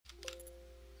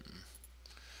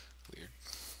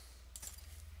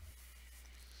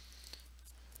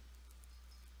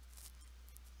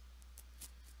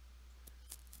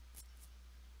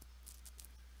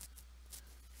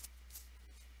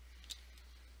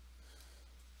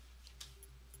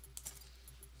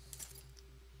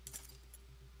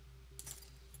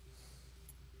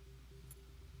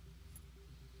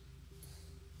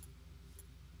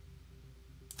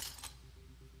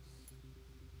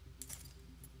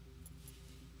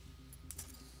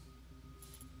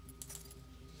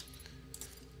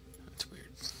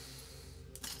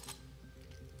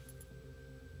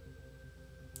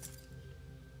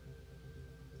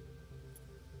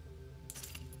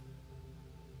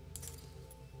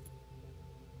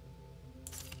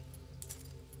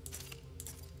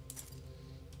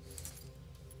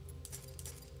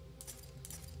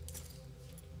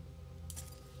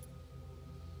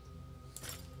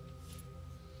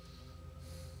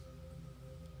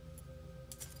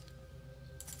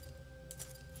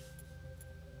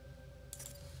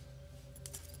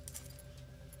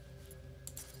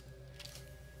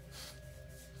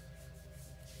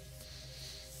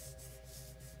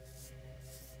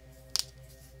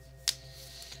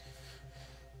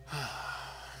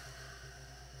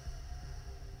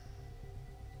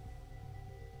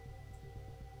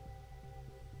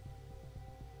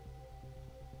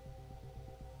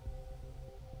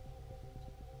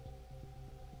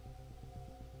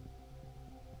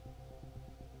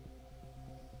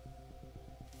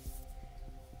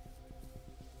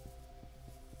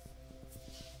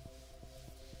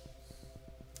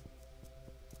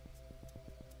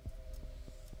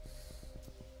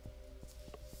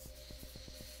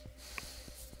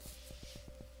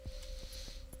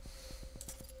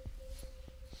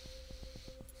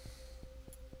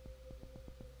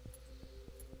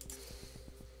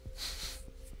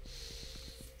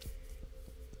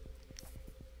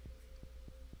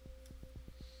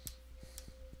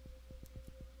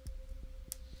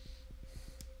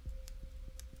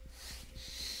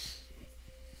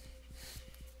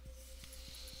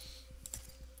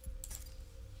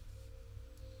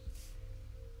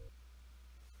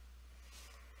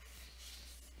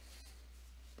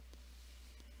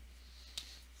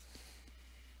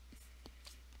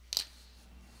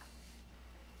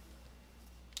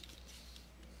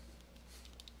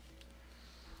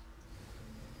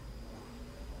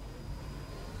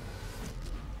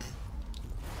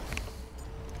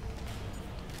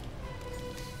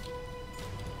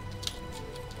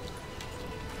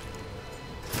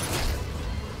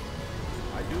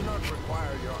do not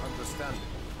require your understanding,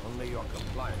 only your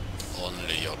compliance.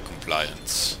 Only your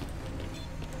compliance.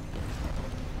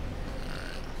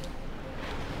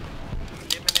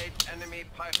 Eliminate enemy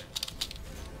pilots.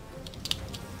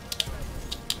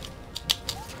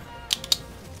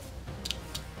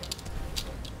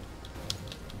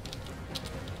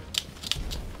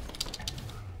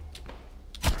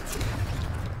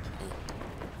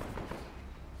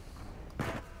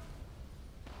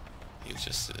 He was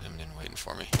just sitting and waiting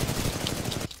for me.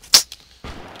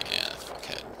 Yeah,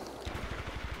 fuckhead.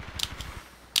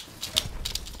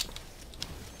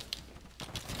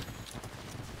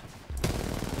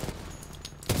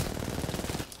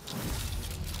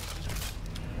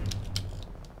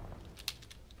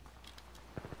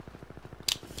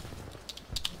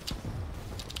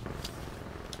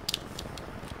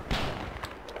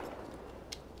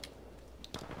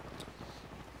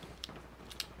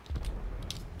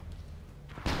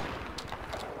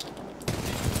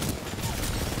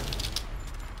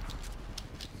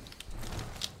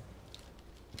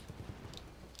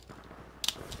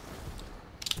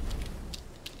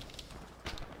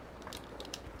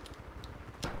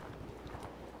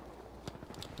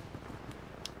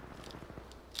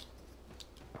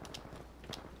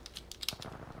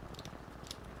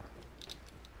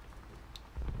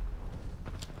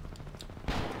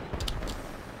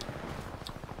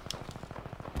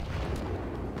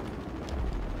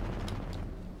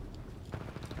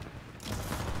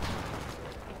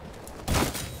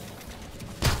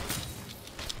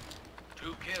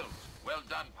 Well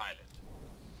done, pilot.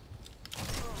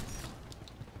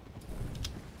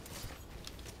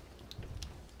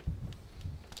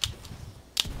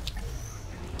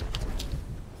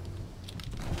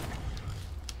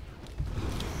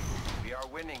 We are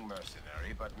winning,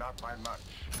 mercenary, but not by much.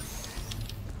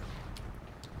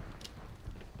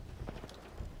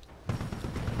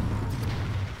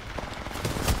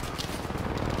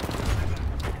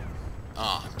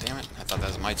 Oh, damn it. I thought that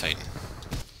was my Titan.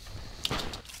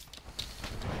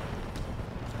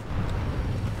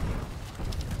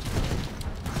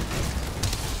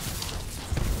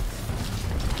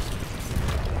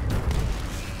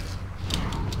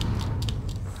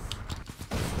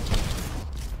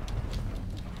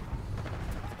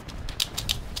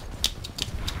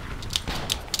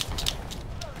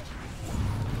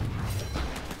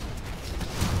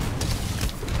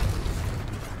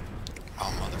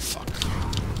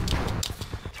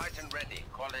 Titan ready.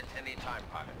 Call it any time,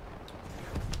 pilot.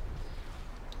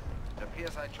 It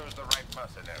appears I chose the right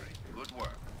mercenary. Good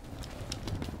work.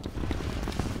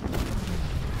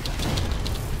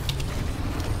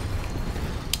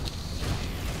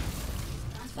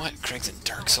 What? Craig's in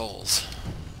Dark Souls.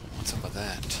 What's up with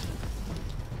that?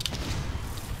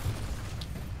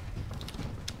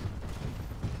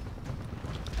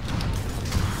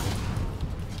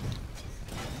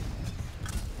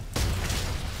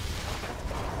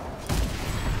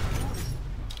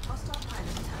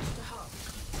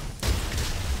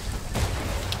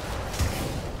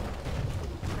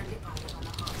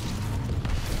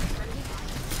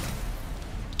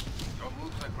 Your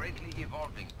moves are greatly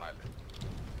evolving, pilot.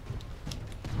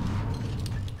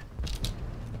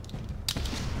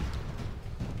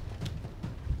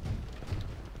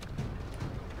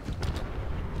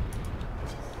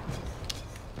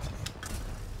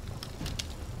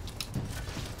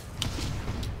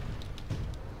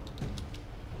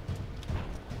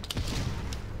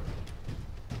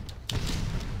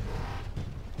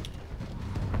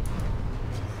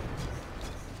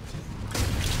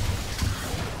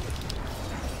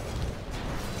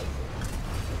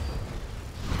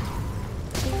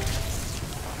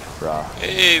 Bruh.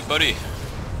 Hey, buddy.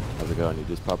 How's it going? You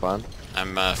just pop on?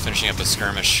 I'm finishing up a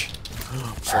skirmish.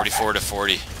 44 to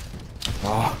 40.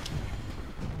 Oh.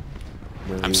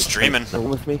 I'm streaming.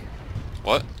 With me?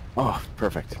 What? Oh,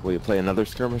 perfect. Will you play another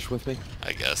skirmish with me?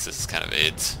 I guess this is kind of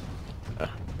AIDS.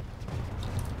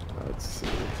 Let's see.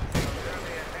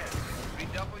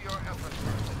 Redouble your efforts.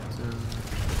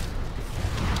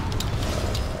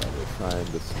 Find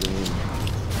the stream.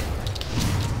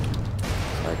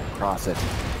 So I can cross it.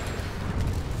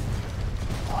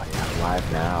 Oh yeah,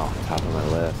 live now. Top of my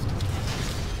list.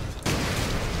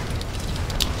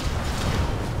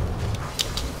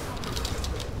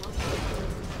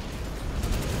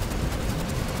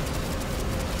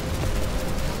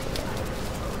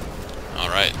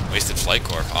 Alright, wasted flight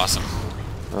core. Awesome.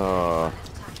 Oh.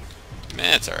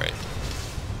 Man, it's alright.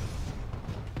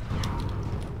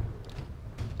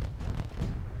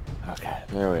 Okay,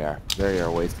 there we are. There you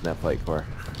are, wasting that flight core.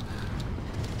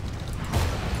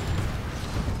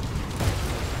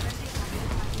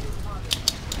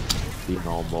 Being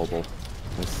all mobile.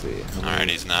 Let's see. Alright,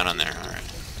 he's not on there. Alright.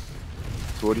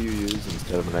 So what do you use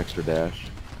instead of an extra dash?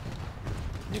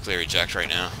 Nuclear eject right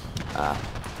now. Ah.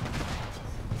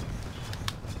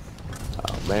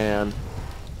 Oh man.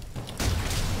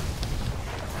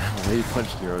 Why are you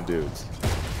punching your own dudes?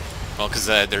 Well, because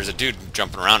there's a dude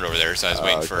jumping around over there, so I was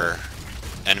waiting okay. for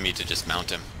enemy to just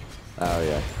mount him. Oh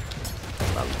yeah.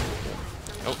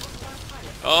 Oh.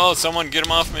 Oh, someone get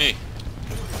him off me.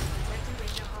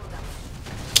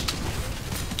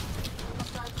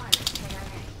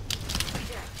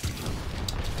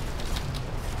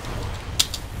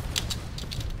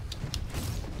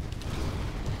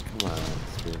 Come on.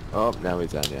 Oh, now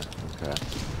he's on you. Okay.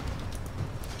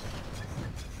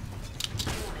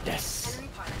 Yes.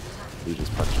 You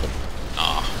just punched him.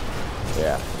 Oh.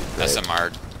 Yeah. Great.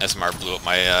 SMR blew up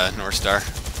my North Star.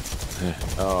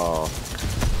 Oh.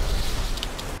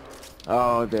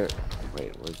 Oh, there.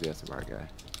 Wait, where's the SMR guy?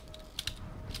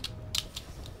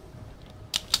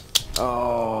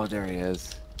 Oh, there he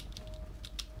is.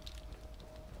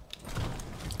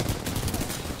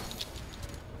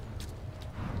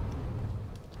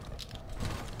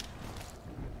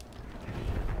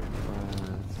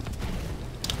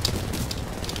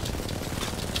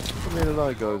 I mean, it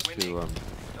only goes to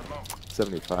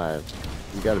 75.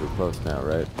 You gotta be close now,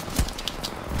 right?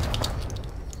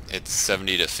 It's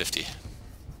 70 to 50.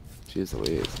 Jeez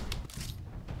Louise.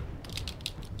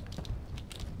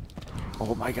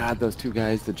 Oh my god, those two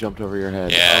guys that jumped over your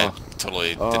head. Yeah, Oh. totally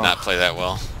did Oh. not play that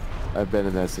well. I've been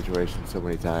in that situation so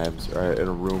many times, or in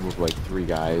a room of like 3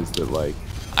 guys that like...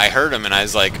 I heard him and I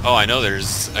was like, oh, I know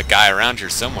there's a guy around here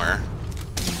somewhere.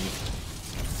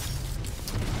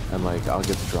 And like, I'll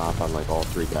get the drop on like all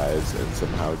 3 guys and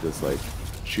somehow just like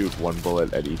shoot 1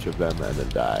 bullet at each of them and then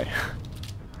die.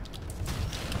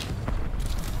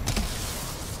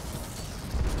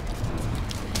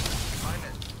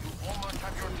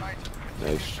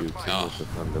 Nice shoots him with the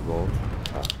Thunderbolt.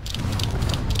 Ah.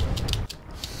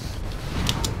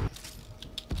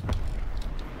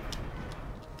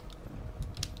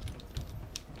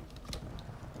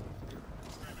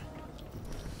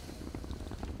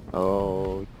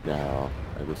 Oh, no.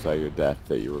 I just saw your death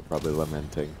that you were probably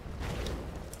lamenting.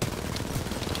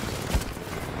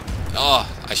 Oh,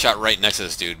 I shot right next to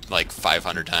this dude like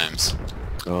 500 times.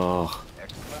 Oh.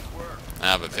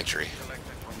 Ah, but victory.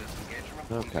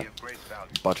 Okay.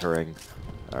 Buttering.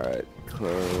 Alright,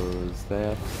 close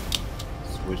that.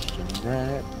 Switch to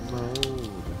night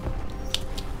mode.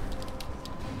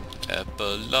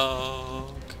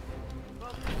 Epilogue.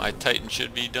 My Titan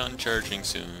should be done charging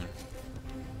soon.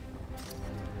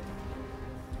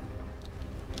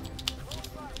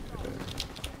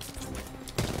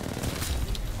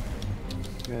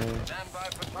 Okay. Stand by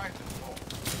for Titanfall.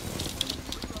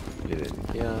 Get in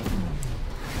here.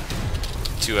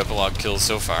 2 epilogue kills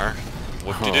so far.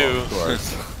 What to do? Of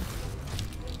course.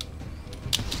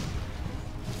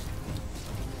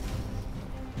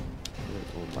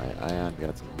 Oh, my ion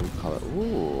got some new color.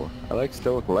 Ooh, I like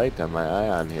Stoic Light on my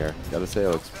ion here. Gotta say, it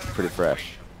looks pretty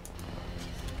fresh.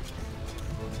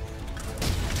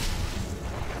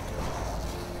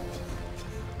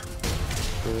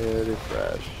 Pretty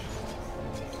fresh.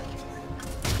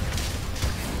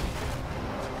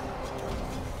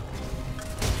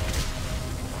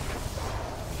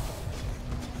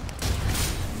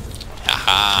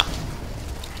 Haha.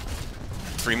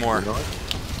 3 more. You know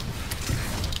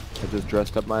what? I just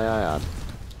dressed up my ion.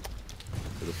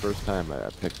 For the first time, I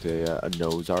picked a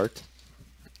nose art.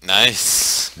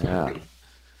 Nice. Yeah.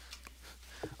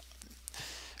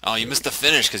 Oh, you missed the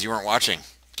finish because you weren't watching.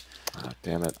 Ah,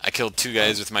 damn it. I killed 2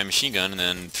 guys with my machine gun and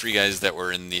then 3 guys that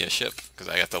were in the ship because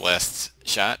I got the last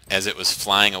shot. As it was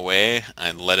flying away,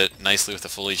 I led it nicely with a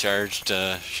fully charged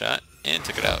shot and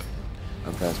took it out.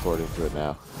 I'm fast forwarding to it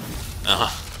now.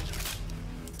 Uh-huh.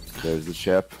 There's the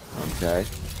ship. Okay.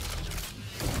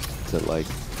 It's at like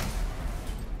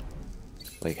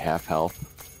half health.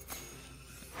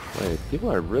 Wait,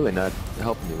 people are really not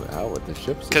helping you out with the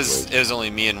ship Because situation. it was only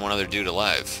me and 1 other dude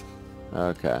alive.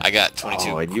 Okay. I got 22.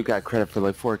 Oh, and you got credit for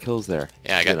like 4 kills there.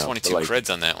 Yeah, I got You know, 22 like,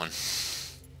 creds on that one.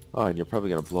 Oh, and you're probably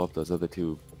gonna blow up those other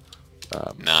 2.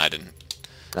 No, I didn't.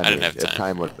 I mean, didn't have if time.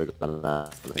 time would have gone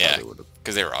on. Yeah, They would've-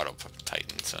 because they were auto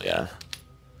Titan. So Yeah.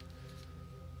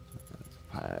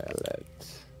 Pilot.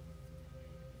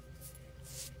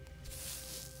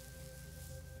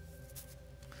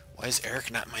 Why is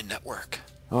Eric not in my network?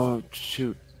 Oh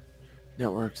shoot.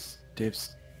 Networks.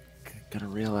 Dave's gonna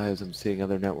realize I'm seeing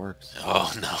other networks.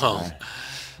 Oh no.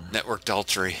 Network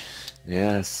adultery.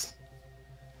 Yes.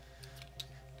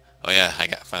 Oh yeah, I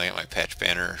finally got my patch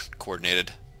banner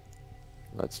coordinated.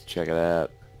 Let's check it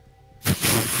out.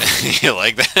 You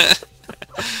like that?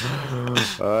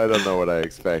 I don't know what I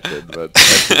expected, but that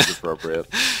seems appropriate.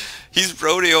 He's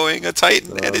rodeoing a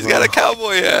Titan and he's got a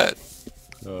cowboy hat.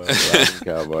 Rockin'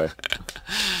 cowboy.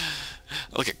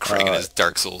 Look at Craig in his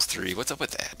Dark Souls 3. What's up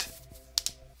with that?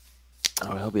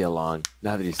 Oh, he'll be along.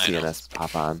 Now that he's I know. seeing us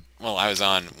pop on. Well, I was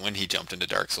on when he jumped into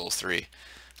Dark Souls 3.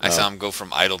 I saw him go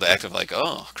from idle to active like,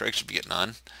 oh, Craig should be getting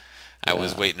on. I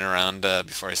was waiting around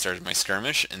before I started my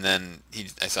skirmish, and then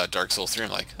I saw Dark Souls 3.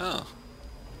 I'm like, oh,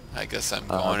 I guess I'm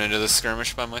going into the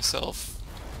skirmish by myself.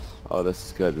 Oh, this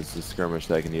is good. This is a skirmish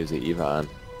that I can use the Eva on.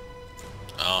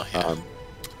 Oh, yeah.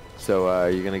 So, are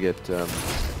you going to get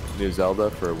new Zelda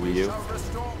for Wii U?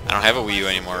 I don't have a Wii U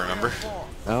anymore, remember?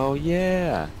 Oh,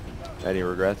 yeah. Any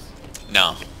regrets?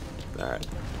 No. Alright.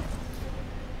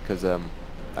 Because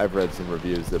I've read some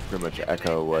reviews that pretty much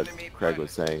echo what Craig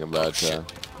was saying about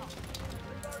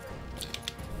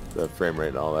the frame rate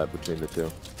and all that between the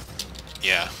two.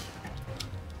 Yeah.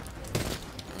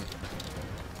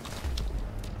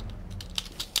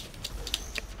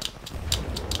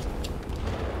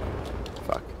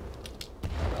 Fuck.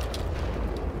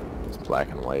 It's black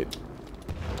and white.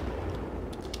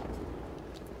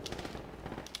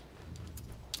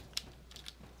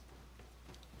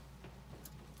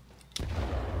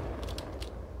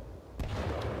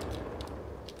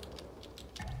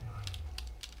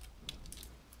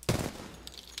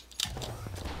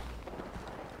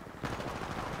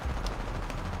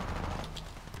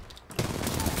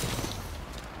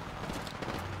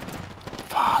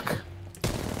 Fuck.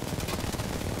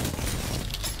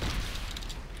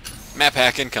 Map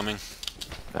hack incoming.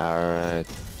 Alright.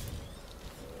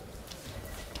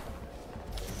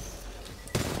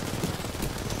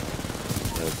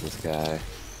 There's this guy.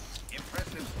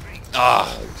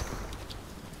 Ah.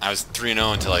 I was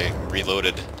 3-0 until I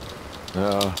reloaded.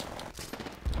 Oh.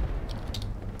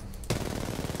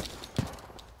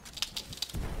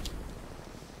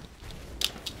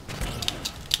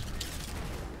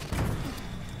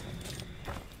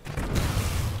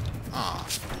 Oh,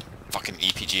 fucking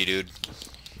EPG, dude.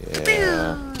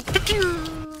 Yeah.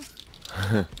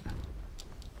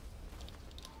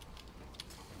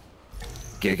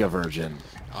 Giga Virgin.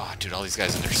 Oh, dude, all these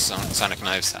guys in their sonic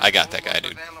knives. I got that guy,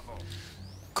 dude.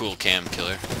 Cool cam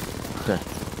killer.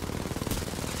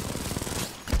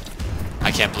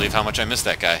 I can't believe how much I missed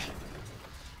that guy.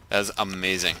 That was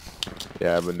amazing.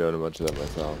 Yeah, I've been doing a bunch of that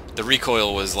myself. The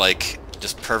recoil was like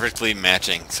just perfectly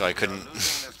matching, so I couldn't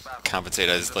compensate.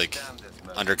 I was like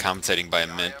undercompensating by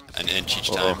an inch each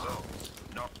time.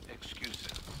 Not excuses.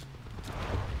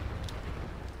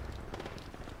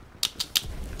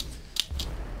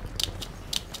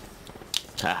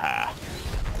 Haha.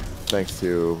 Thanks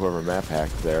to whoever map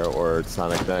hacked there, or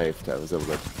Sonic Knifed, I was able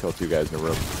to kill two guys in a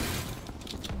room.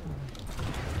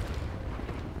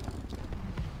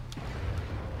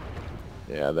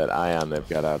 Yeah, that ion they've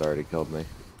got out already killed me.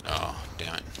 Oh,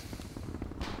 damn it.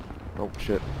 Oh,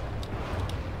 shit.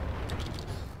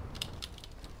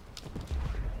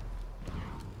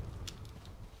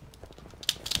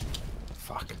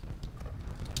 Fuck.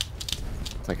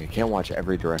 It's like I can't watch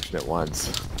every direction at once.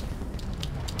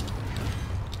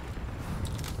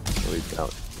 Leads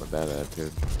out with that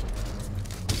attitude.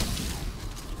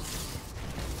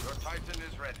 Your Titan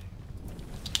is ready.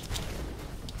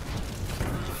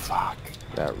 Fuck.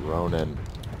 That Ronin.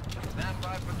 Stand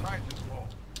by for Titanfall.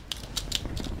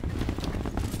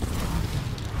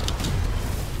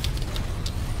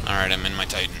 Alright, I'm in my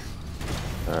Titan.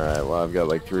 Alright, well I've got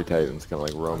like 3 Titans kind of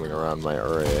like roaming around my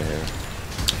area here.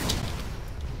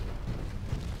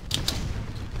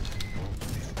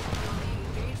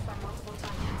 Engaged by multiple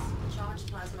Titans. Charged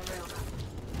plasma railgun.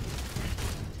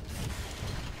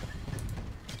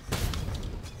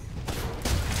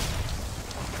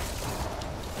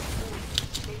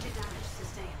 Major damage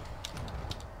sustained.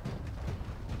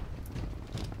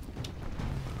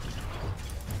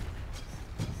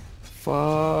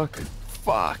 Fuck.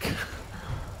 Fuck.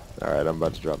 Alright, I'm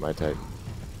about to drop my Titan.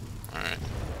 Alright.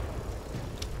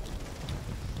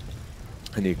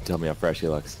 And you can tell me how fresh he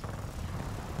looks.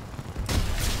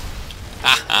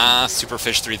 Haha,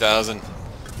 Superfish 3000. Take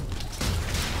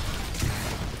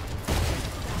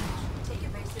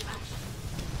evasive action.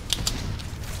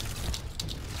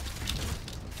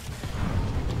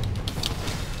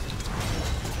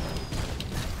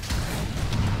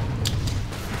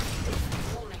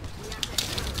 Warning. Reactor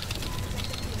exploded.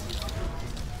 Effective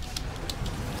compromised.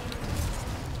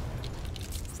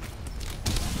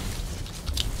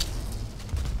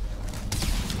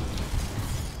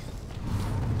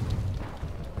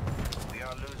 We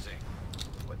are losing.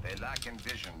 What they lack in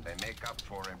vision, they make up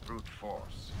for in brute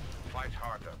force. Fight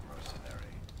harder,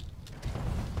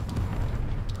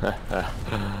 mercenary.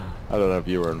 I don't know if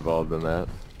you were involved in that.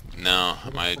 No,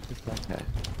 Okay.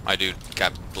 my dude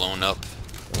got blown up.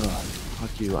 Ugh,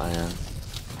 fuck you, Ion.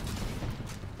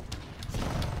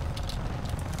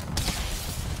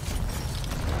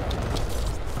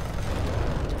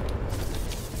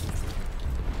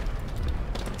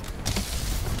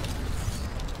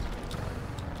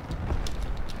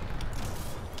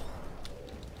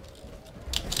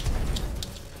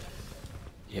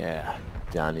 Yeah,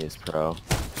 Johnny is pro.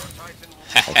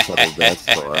 I settled that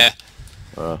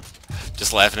score.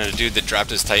 Just laughing at a dude that dropped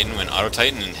his Titan, went auto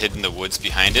Titan, and hid in the woods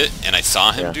behind it, and I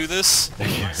saw him Yeah. do this,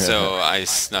 so I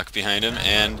snuck behind him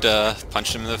and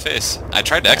punched him in the face. I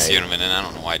tried to execute him, and I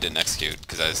don't know why I didn't execute,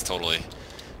 because I was totally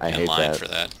I in hate line that. for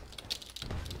that.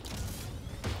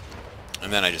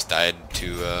 And then I just died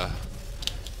to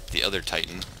the other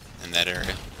Titan in that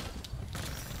area.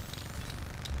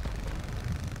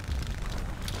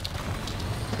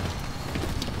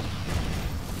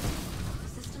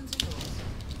 Systems are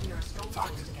yours. We are a strong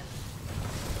force together.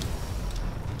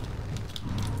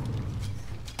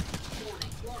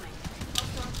 Warning, warning.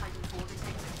 Hostile Titanfall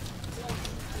detected. Warning.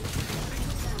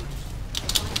 Signal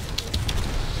damage.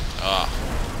 Oh.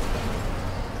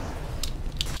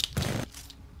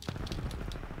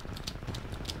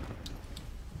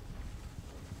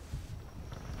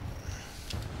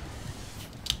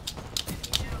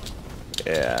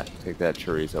 Yeah, take that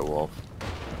chorizo wolf.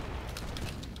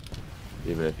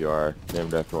 Even if you are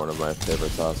named after one of my favorite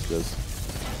sausages.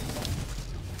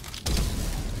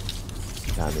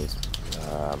 Johnny's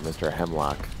Mr.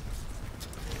 Hemlock.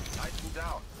 Titan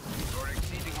down. You're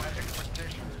exceeding my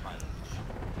expectations, pilot.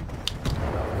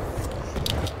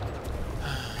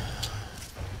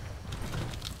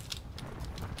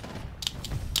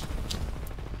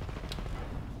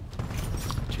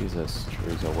 Jesus,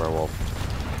 chorizo werewolf.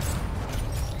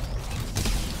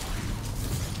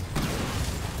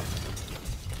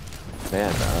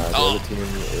 Man, the Oh, other team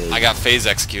is... I got phase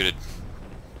executed.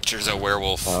 Cheers, a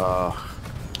werewolf.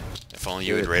 If only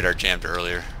you had dude. radar jammed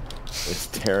earlier. It's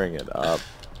tearing it up.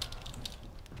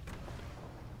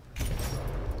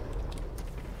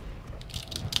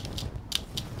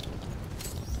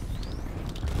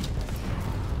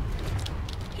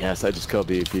 Yes, I just killed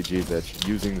the APG bitch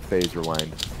using the phase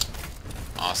rewind.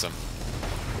 Awesome.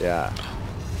 Yeah.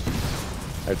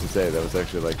 I have to say, that was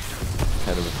actually, like,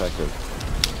 kind of effective.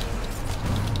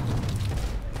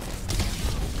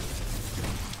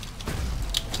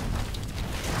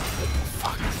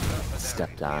 Fuck.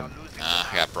 Stepped on.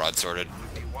 I got broadsworded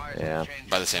Yeah.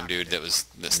 by the same dude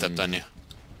that stepped on you.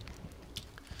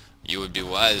 You would be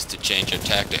wise to change your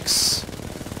tactics.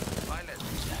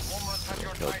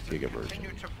 Killed Gigaversion.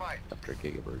 After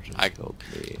Gigaversion I- killed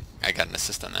me. I got an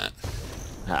assist on that.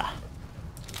 Ah.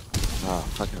 Oh,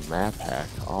 fucking map hack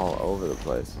all over the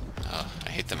place. Oh, I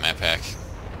hate the map hack.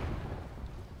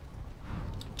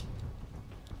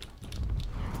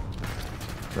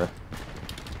 Huh.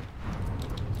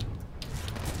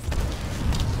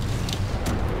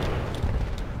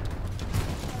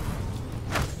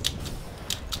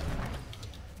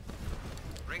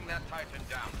 Bring that Titan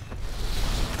down.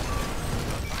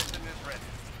 The Titan is ready.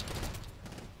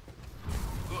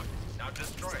 Good. Now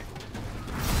destroy it.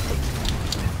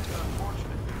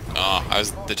 Unfortunate. Oh, I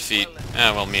was the defeat.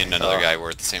 Well, me and another guy were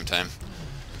at the same time.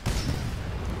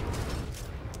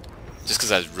 Just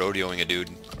because I was rodeoing a dude,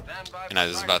 Stand by and I for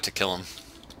was Titan. about to kill him.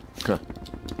 Huh.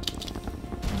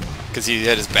 Because he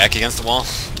had his back against the wall.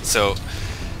 So,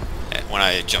 when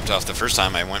I jumped off the first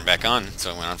time, I went back on.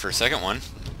 So I went on for a second one,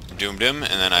 doomed him,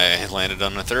 and then I landed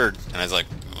on a third. And I was like,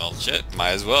 well, shit, might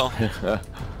as well.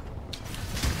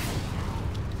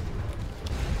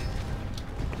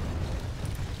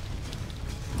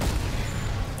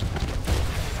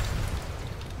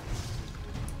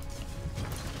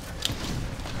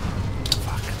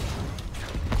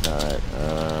 Alright,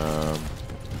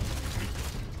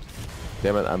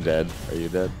 damn it, I'm dead. Are you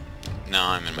dead? No,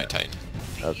 I'm in my Titan.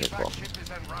 Okay, Evac cool. ship is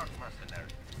en route, mercenary.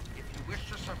 If you wish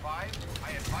to survive,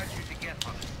 I advise you to get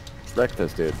on it. Wreck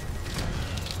this dude.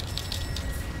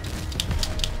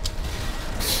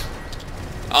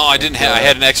 Oh, I didn't have. I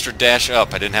had an extra dash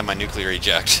up. I didn't have my nuclear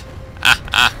eject.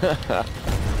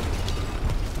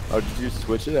 Oh, did you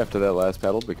switch it after that last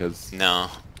battle? Because No.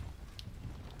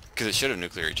 Because it should have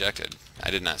nuclear ejected. I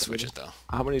did not switch it though.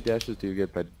 how many dashes do you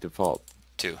get by default?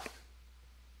 2.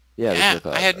 Yeah, Yeah, that's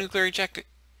what I had thought. nuclear eject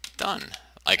done.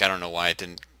 Like, I don't know why it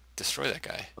didn't destroy that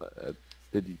guy.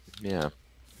 Did you, yeah.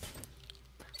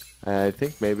 I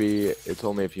think maybe it's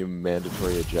only if you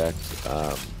mandatory eject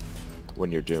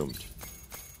when you're doomed.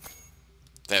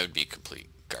 That would be complete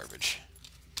garbage.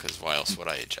 Because why else would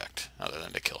I eject other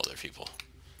than to kill other people?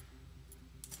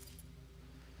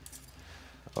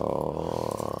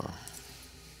 Oh,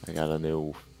 I got a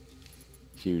new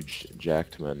huge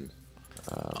Jackman.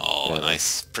 Oh,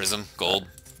 nice. Prism, gold.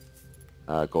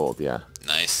 Gold, yeah.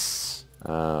 Nice.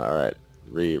 All right,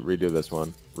 redo this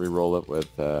one. Re-roll it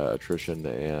with attrition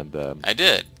and. I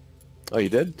did. Oh, you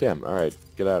did? Damn. All right,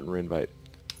 get out and reinvite.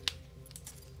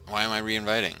 Why am I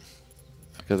re-inviting?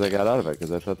 Because I got out of it.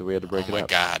 Because I thought that we had to break it Oh my up.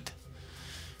 god.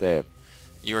 Dave.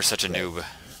 You are such a noob.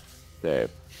 Dave.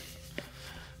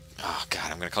 Oh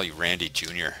god, I'm gonna call you Randy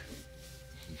Jr.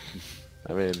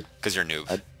 I mean. Because you're a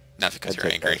noob. Not because I'd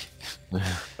you're take angry.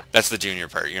 That's the junior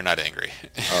part. You're not angry.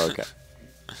 Oh, okay.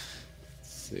 Let's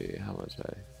see how much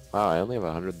I. Wow, I only have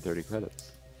 130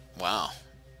 credits. Wow.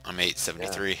 I'm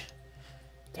 873.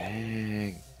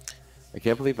 Dang. I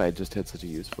can't believe I just had such a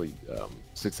useful,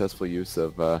 successful use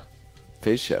of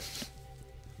phase shift.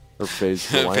 Or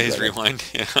phase rewind. Phase rewind,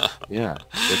 yeah. Yeah,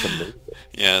 that's amazing.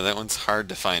 Yeah, that one's hard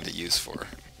to find a use for.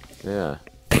 Yeah.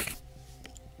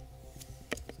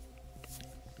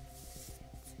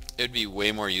 It would be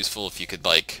way more useful if you could,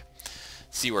 like,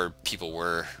 see where people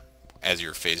were as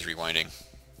you're phase rewinding.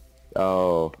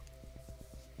 Oh.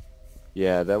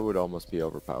 Yeah, that would almost be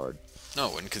overpowered. No,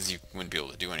 it wouldn't, because you wouldn't be able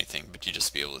to do anything, but you'd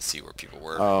just be able to see where people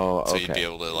were. Oh, so okay. you'd be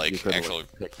able to, like, actually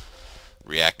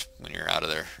react when you're out of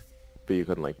there. But you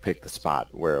couldn't, like, pick the spot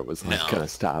where it was, like, No. gonna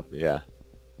stop. Yeah.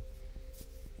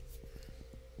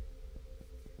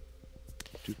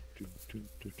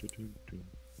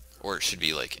 Or it should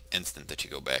be, like, instant that you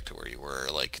go back to where you were,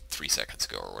 like, 3 seconds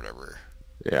ago or whatever.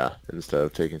 Yeah, instead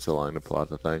of taking so long to pull out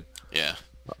the thing. Yeah.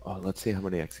 Oh, let's see how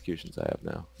many executions I have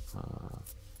now.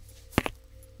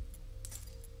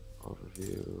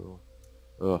 Overview.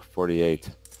 Oh,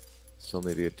 48. Still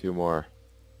need to get 2 more.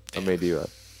 How many do you have?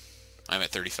 I'm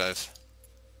at 35.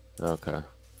 Okay.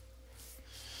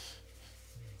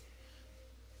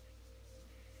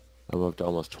 I'm up to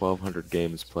almost 1,200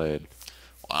 games played.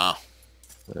 Wow.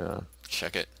 Yeah.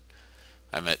 Check it.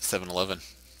 I'm at 711.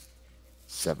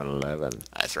 7-Eleven.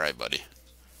 That's right, buddy.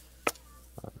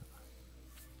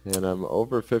 And I'm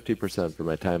over 50% for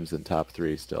my times in top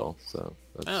 3 still, so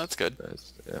That's good.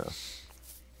 nice. Yeah.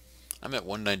 I'm at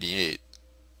 198.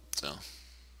 So.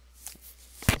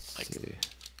 Like, Let's see.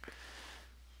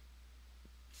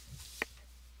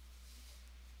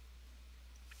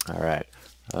 All right.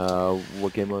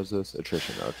 What game was this?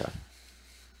 Attrition. Okay.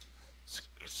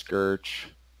 Scourge.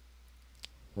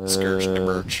 Scourge and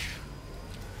Birch.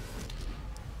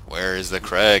 Where is the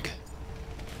Craig?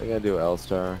 I gotta do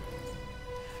L-Star.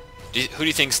 Who do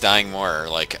you think's dying more?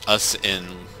 Like us in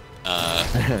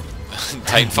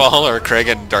Titanfall or Craig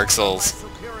in Dark Souls?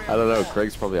 I don't know.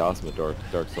 Craig's probably awesome at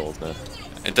Dark Souls, man.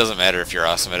 It doesn't matter if you're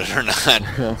awesome at it or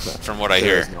not, from what I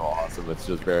hear. There's no awesome. It's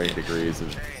just varying degrees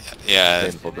of Yeah.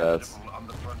 painful deaths. On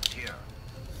the frontier.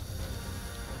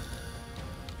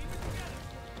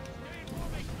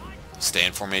 Stay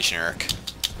in formation, Eric.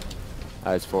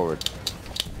 Eyes forward.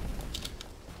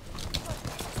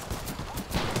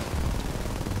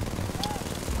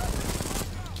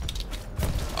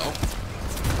 Oh.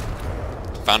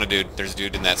 Found a dude. There's a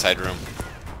dude in that side room.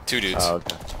 2 dudes. Oh,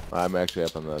 okay. I'm actually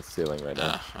up on the ceiling right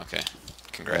now. Ah, okay.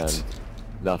 Congrats. And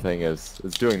nothing is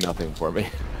doing nothing for me.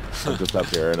 I'm just up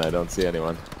here and I don't see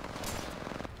anyone.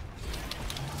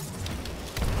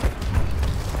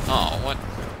 Oh, what?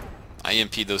 I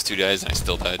EMP'd those 2 guys and I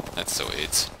still died. That's so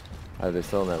AIDS. Are they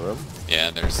still in that room?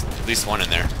 Yeah, there's at least 1 in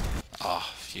there. Oh,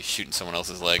 he's shooting someone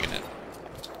else's leg and it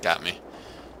got me.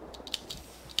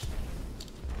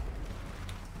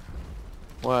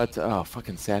 What? Oh,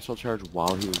 fucking satchel charge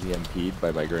while he was EMP'd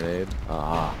by my grenade?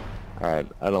 Ah. Alright,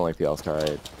 I don't like the L-Star,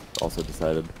 I also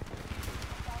decided.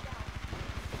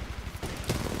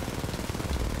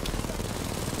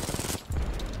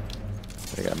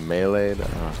 I got meleeed.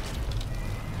 Oh.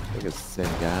 I think it's the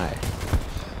same guy.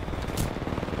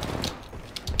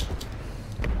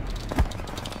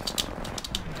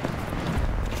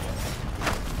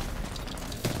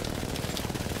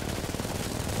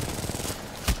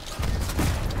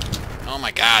 Oh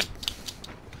my god.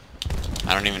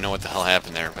 I don't even know what the hell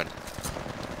happened there, but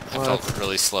I felt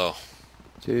really slow.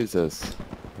 Jesus.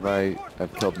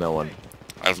 I've killed no one.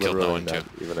 I've killed no Literally one too. not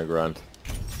even a grunt.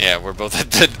 Yeah, we're both at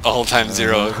the all-time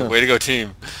 0. Way to go,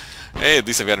 team. Hey, at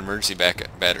least I've got emergency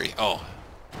battery. Oh.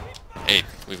 Hey,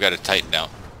 we've got a Titan out.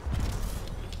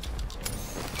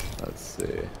 Let's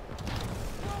see.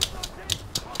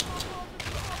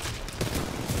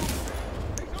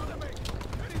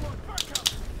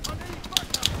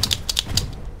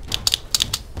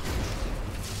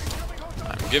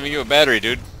 I'm giving you a battery,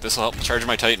 dude. This will help charge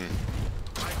my Titan.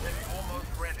 Titan almost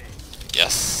ready.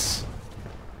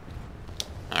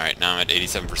 Now I'm at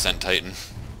 87% Titan.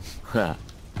 Ha.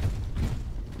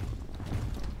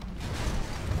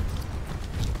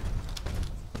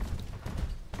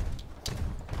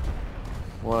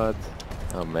 What?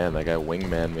 Oh man, that guy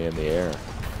wingman me in the air.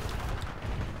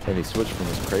 And he switched from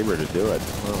his Kraber to do it.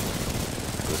 Oh,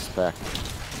 respect.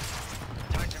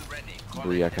 Titan ready.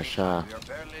 Booyakasha. We are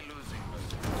barely losing.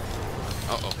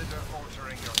 Uh-oh. Consider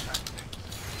altering your tactics.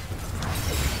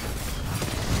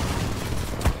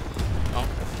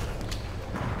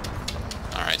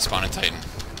 Oh. Alright, spawn a Titan.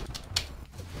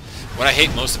 What I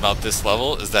hate most about this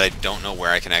level is that I don't know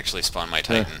where I can actually spawn my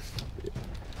Titan.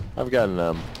 I've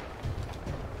gotten,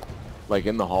 like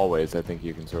in the hallways, I think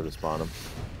you can sort of spawn them.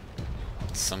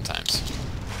 Sometimes.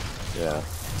 Yeah.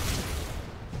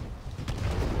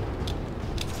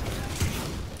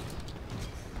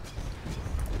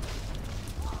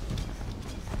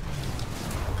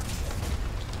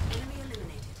 Enemy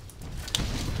eliminated.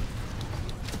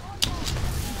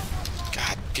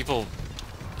 God, people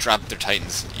drop their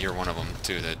Titans. You're one of them,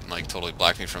 too, that like totally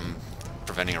blocked me from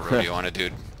preventing a rodeo on a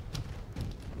dude.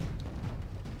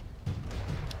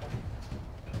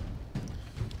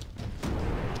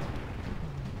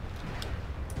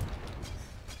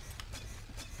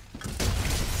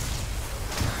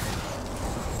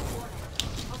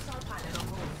 Hostile pilot on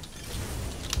board.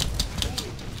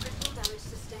 Warning, critical damage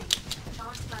sustained.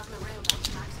 Charged plasma railgun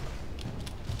maximum.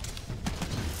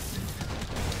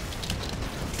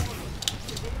 Warning,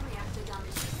 civilian reactor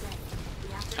damage sustained.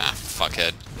 Reactor Ah,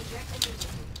 fuckhead. eject immediately.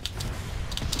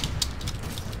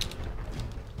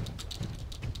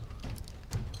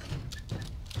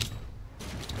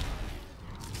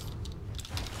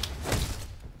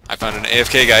 I found an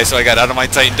AFK guy, so I got out of my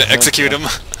Titan to execute him.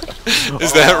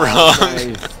 Is that wrong?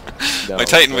 Nice. No, My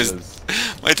Titan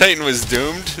that my Titan was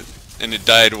doomed, and it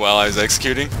died while I was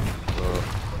executing. I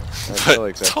But feel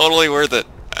like that's totally worth it.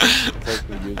 like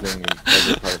me using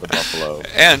every part of the buffalo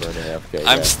And for an AFK.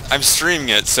 I'm streaming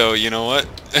it, so you know what?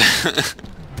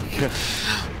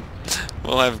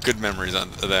 We'll have good memories on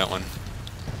that one.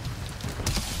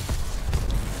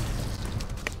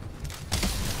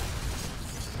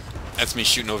 That's me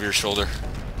shooting over your shoulder.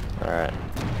 Alright.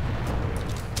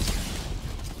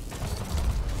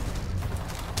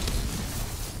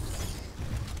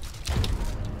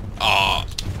 Oh,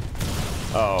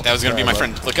 Oh. that was gonna be my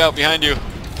friend. Look out behind you.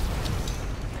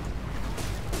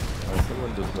 Oh,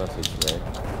 someone just messaged me.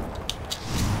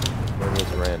 Maybe it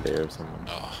was Randy or someone.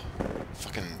 Oh,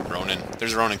 fucking Ronin.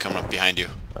 There's Ronin coming up behind you.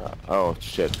 Oh,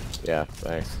 shit. Yeah,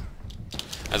 thanks.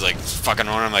 I was like, fucking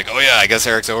Ronin. I'm like, oh yeah, I guess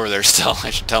Eric's over there still. I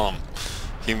should tell him.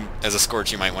 He, as a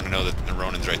Scorch, you might want to know that the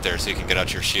Ronin's right there, so you can get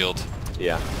out your shield.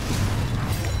 Yeah.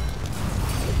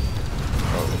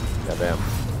 Oh, goddamn.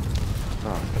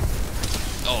 Oh,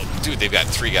 Oh, dude, they've got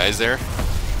 3 guys there.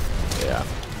 yeah.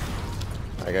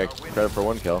 I got credit for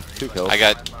 1 kill. 2 kills. I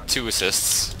got 2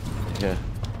 assists. Yeah.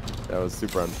 That was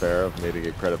super unfair of me to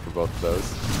get credit for both of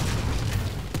those.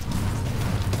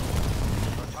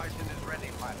 The Titan is ready,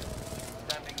 pilot.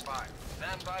 Standing by.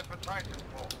 Stand by for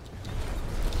Titanfall.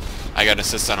 I got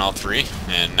assists on all 3,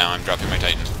 and now I'm dropping my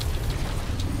Titan. Pilot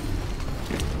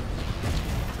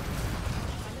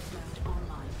mode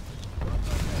online.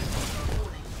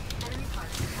 Warning, enemy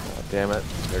pilot attack. Oh, damn it.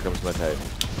 Here comes my Titan.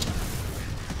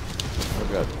 Oh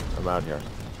good. I'm out here.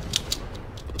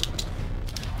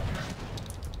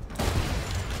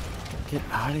 Get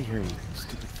out of here, you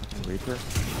stupid fucking Reaper.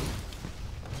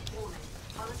 Warning,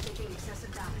 pilot taking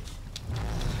excessive damage.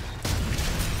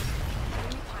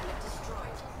 Enemy pilot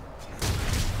destroyed.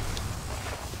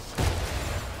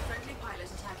 Friendly pilot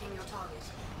attacking your target.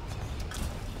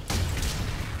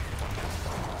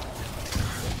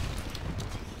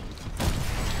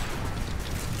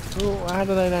 Oh, how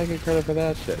did I not get credit for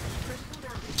that shit? Critical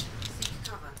damage. Seek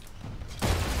cover.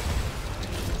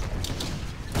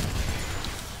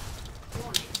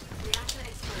 Warning, reactor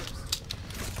exposed.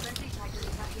 Friendly Titan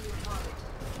attacking your target.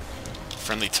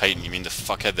 Friendly Titan, you mean the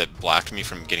fuckhead that blocked me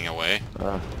from getting away?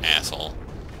 Asshole.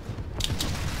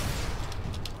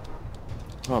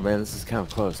 Oh man, this is kind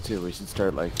of close too. We should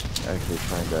start like actually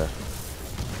trying to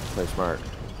play smart.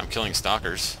 I'm killing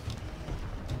stalkers.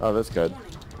 Oh, that's good. Warning,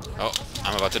 Oh,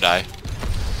 I'm about to die.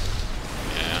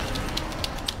 Yeah.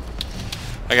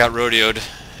 I got rodeoed,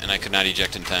 and I could not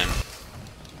eject in time.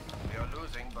 We are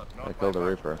losing, but not I killed by the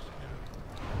much. Reaper.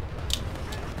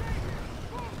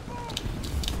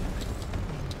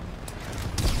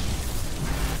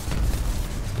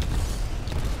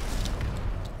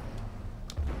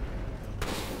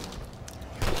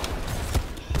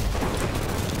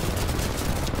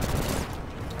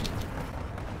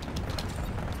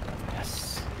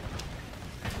 Yes.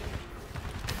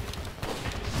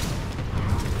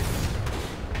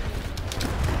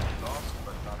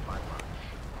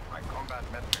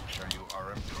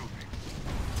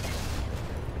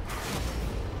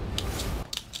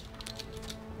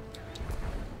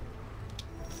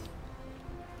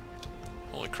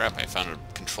 crap, I found a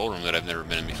control room that I've never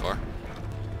been in before.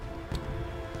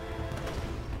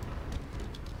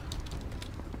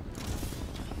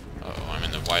 Uh-oh, I'm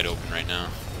in the wide open right now.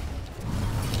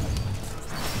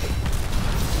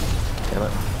 Damn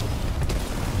it.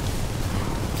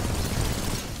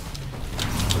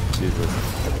 Jesus.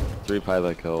 3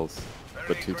 pilot kills,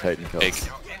 but 2 Titan kills. Big.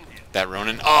 That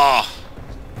Ronin. Oh!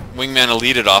 Wingman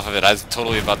eluded off of it. I was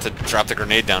totally about to drop the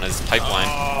grenade down his pipeline.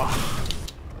 Oh.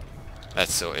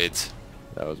 That's so AIDS.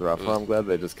 That was rough. Well, I'm glad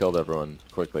they just killed everyone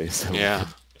quickly so Yeah. we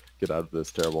could get out of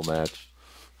this terrible match.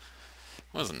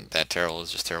 It wasn't that terrible. It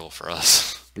was just terrible for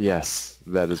us. Yes,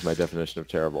 that is my definition of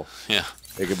terrible. Yeah.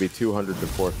 It could be 200 to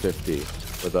 450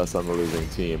 with us on the losing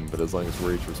team, but as long as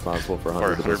we're each responsible for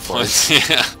 100 of 400 those points,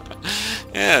 Yeah.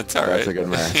 Yeah, it's alright. that's a good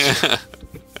match. Yeah.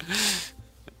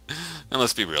 And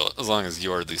let's be real, as long as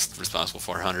you're at least responsible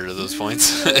for 100 of those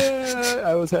points. Yeah,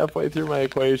 I was halfway through my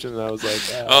equation and I was like,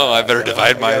 Oh, I better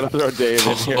divide my... I gotta throw Dave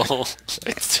in here.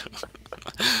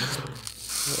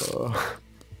 Oh.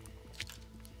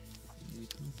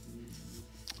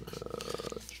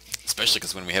 Especially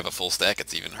because when we have a full stack,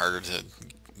 it's even harder to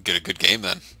get a good game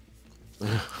then.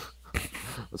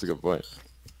 That's a good point.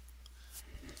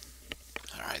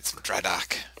 Alright, some dry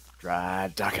dock.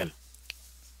 Dry docking.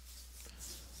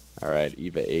 Alright,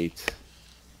 EVA 8.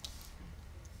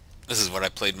 This is what I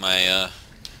played my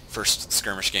first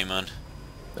skirmish game on.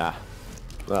 Ah.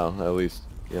 Well, at least,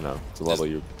 you know, it's a level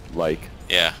you like.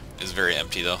 Yeah, it's very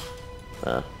empty though.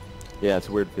 Yeah, it's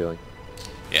a weird feeling.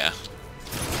 Yeah.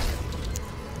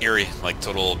 Eerie, like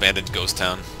total abandoned ghost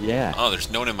town. Yeah. Oh,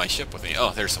 there's no one in my ship with me.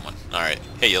 Oh, there's someone. Alright.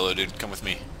 Hey, yellow dude, come with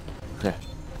me. Come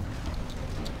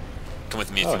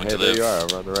with me if you want to there live. you are,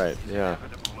 over on the right. Yeah.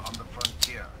 Inevitable on the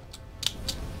frontier.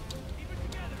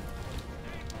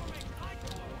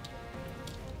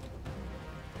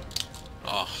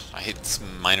 Oh, I hate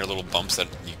some minor little bumps that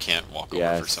you can't walk over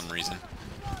Yes. for some reason.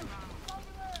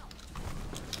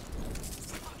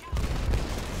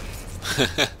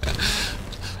 A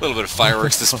little bit of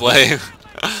fireworks display.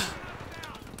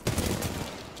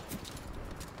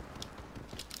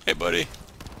 Hey, buddy.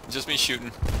 Just me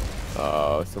shooting.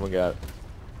 Oh, someone got...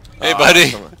 Hey, buddy.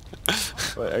 Someone...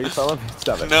 Wait, are you following me?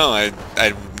 Stop it. No, I'm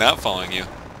not following you.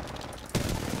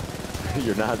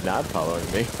 You're not following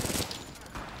me.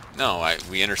 No,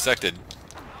 we intersected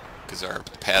because our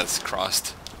paths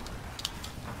crossed.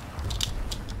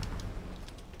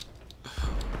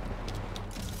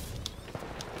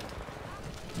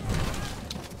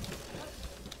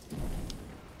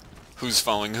 Who's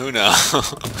following who now?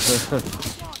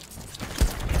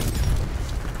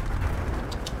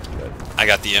 I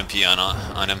got the MP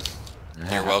on him.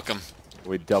 You're welcome.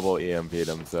 We double EMP'd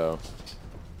him, so...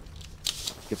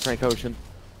 Get Frank Ocean.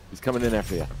 He's coming in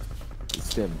after you. He's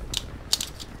stimmed.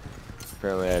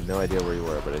 Apparently I had no idea where you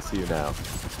were, but I see you now.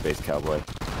 Space Cowboy.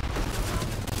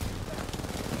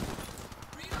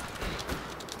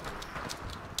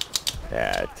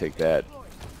 Yeah, take that.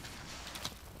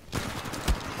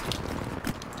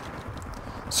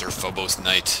 Sir Phobos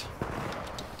Knight.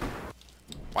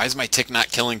 Why is my tick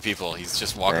not killing people? He's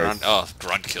just walking around. Oh,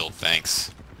 grunt killed,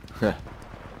 thanks.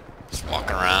 Just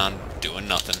walking around, doing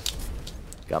nothing.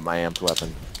 Got my amped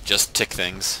weapon. Just tick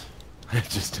things.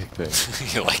 Just take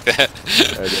things. You like that?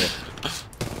 I do.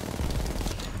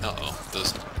 Uh-oh,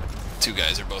 those two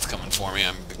guys are both coming for me.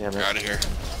 I'm out of here.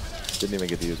 Didn't even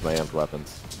get to use my amped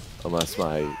weapons. Unless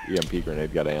my EMP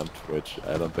grenade got amped, which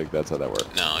I don't think that's how that works.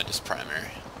 No, just primary.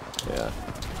 Yeah.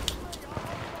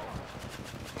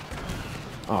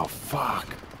 Oh, fuck.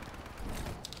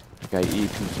 That guy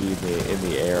EPG'd me in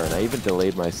the air, and I even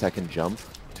delayed my second jump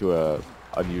to a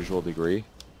unusual degree.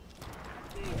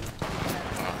 Your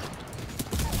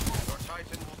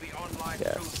Titan will be online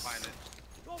Yes. soon,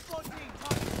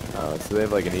 pilot. So they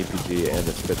have like an EPG and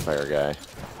a Spitfire guy.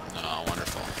 Oh,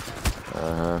 wonderful.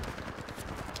 Uh-huh.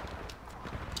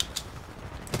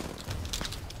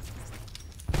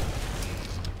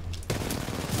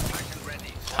 Titan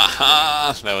ready.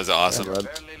 Haha, that was awesome. Bud,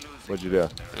 Barely losing. what'd you do?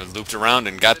 I looped around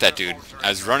and got that dude. I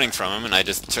was running from him, and I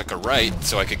just took a right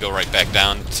so I could go right back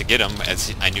down to get him,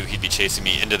 as I knew he'd be chasing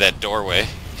me into that doorway.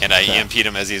 And I EMP'd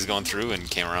him as he was going through and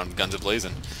came around guns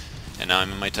a-blazing. And now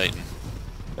I'm in my Titan.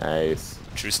 Nice.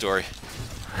 True story.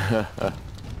 And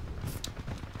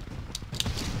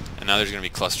now there's going to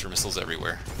be cluster missiles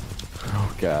everywhere.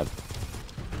 Oh, God.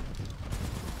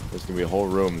 There's going to be whole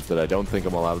rooms that I don't think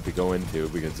I'm allowed to go into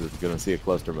because it's going to see a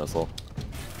cluster missile.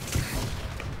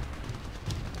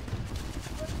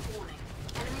 Warning.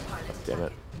 Enemy pilot Damn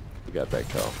it. We got that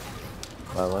kill.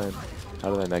 Flatline.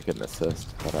 How did I not get an assist?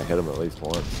 Thought I hit him at least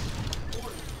once.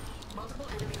 Warning. Multiple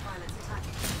enemy pilots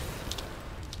attacking.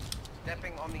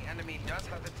 Stepping on the enemy does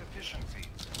have its efficiencies.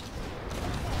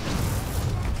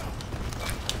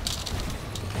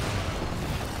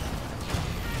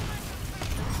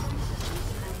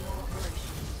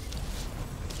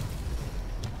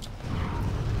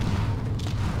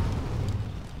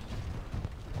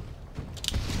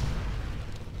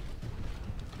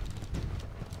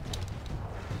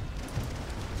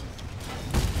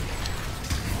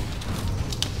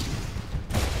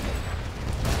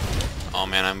 Oh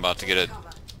man, I'm about to get a...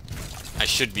 I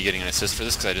should be getting an assist for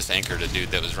this because I just anchored a dude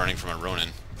that was running from a Ronin.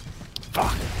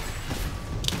 Fuck.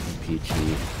 PG.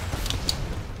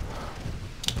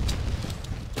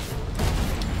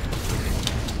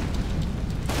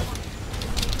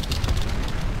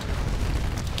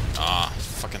 Ah,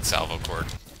 fucking salvo cord.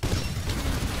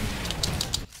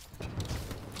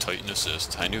 Titan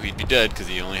assist. I knew he'd be dead because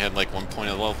he only had like 1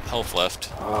 point of health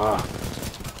left.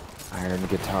 Iron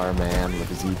Guitar Man with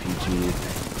his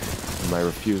EPG. And my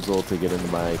refusal to get into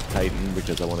my Titan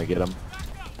because I want to get him.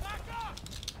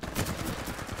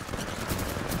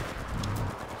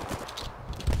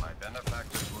 My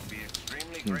benefactors will be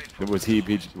extremely grateful. Was he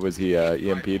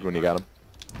EMP'd when you got him?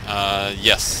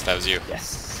 Yes, that was you.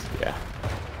 Yes. Yeah.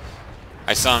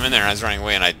 I saw him in there and I was running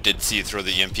away and I did see you throw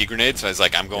the EMP grenade, so I was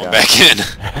like, I'm going Yeah. back in.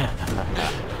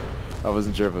 I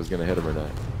wasn't sure if I was gonna hit him or not.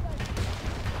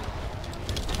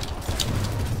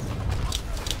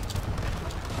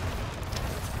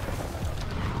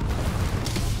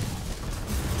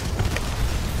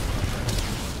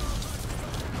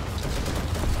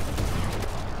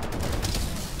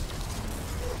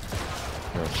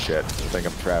 Oh shit, I think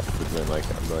I'm trapped between like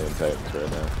a million Titans right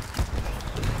now.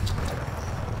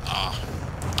 Oh.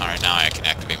 Alright, now I can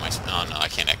activate my... Oh no, I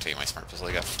can't activate my smart pistol.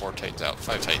 I got 4 Titans out.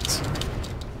 5 Titans. Pilot,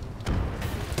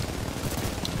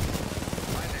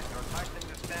 your Titan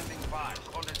is standing by.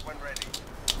 Hold it when ready.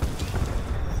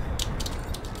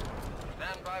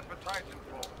 Stand by for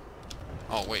Titanfall.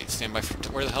 Oh wait, stand by for...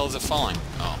 Where the hell is it falling?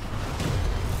 Oh.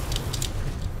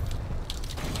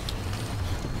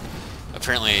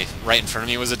 Apparently, right in front of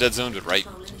me was a dead zone, but right,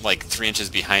 like, 3 inches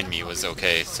behind me was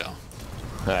okay, so...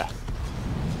 Ah.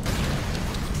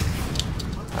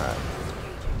 Alright.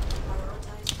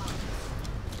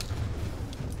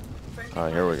 Oh,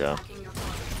 here we go.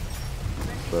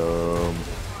 Boom.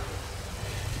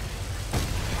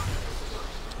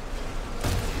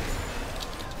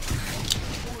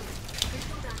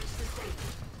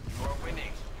 You are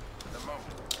winning. For the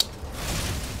moment.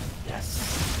 Yes.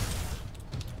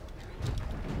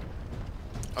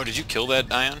 Oh, did you kill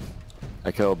that Ion?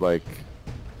 I killed like...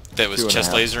 That was 2.5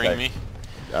 chest lasering me?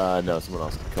 No, someone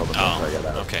else killed him after I got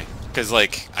out. Oh, okay. Because,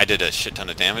 like, I did a shit ton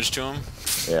of damage to him,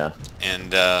 Yeah.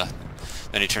 and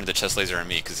then he turned the chest laser on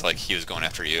me, because, like, he was going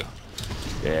after you.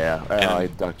 Yeah. And- I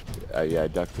ducked. Yeah, I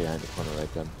ducked behind the corner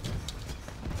right then.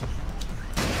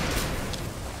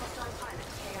 Hostile pilot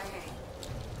KIA.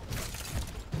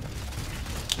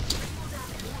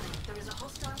 There is a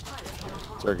hostile pilot on a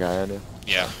Is there a guy on you?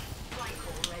 Yeah. flight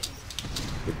call ready.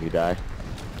 Did he die?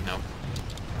 Nope.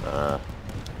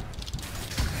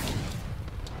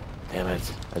 Damn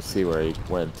it. I see where he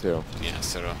went too. Yeah,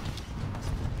 so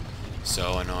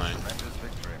annoying. Tremendous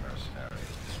victory, mercenary.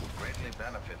 This will greatly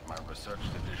benefit my research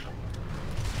division.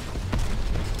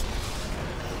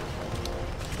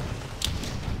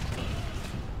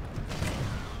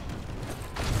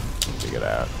 To get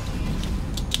out.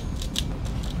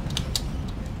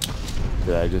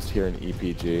 Did I just hear an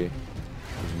EPG?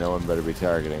 No one better be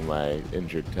targeting my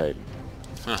injured Titan.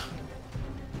 Huh.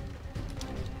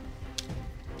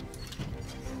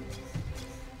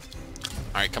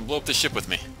 Alright, come blow up the ship with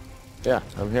me. Yeah,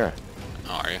 I'm here.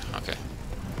 Oh, are you? Okay.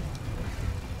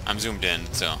 I'm zoomed in,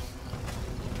 so...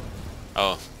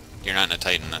 Oh, you're not in a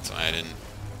Titan, that's why I didn't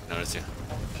notice you.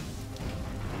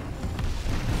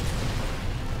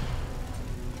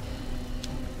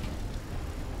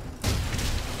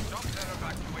 Stop that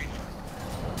evacuation.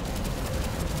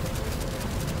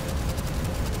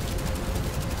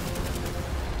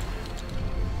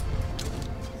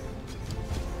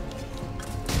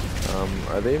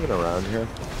 Are they even around here?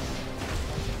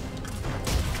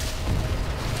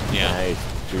 Yeah. Nice.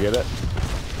 Did you get it?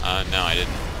 No, I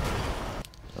didn't.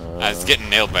 I was getting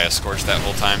nailed by a Scorch that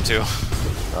whole time, too.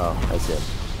 Oh, I see him.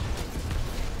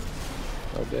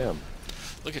 Oh, damn.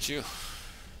 Look at you.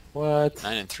 What?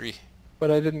 9 and 3.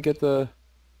 But I didn't get the...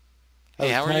 I Hey,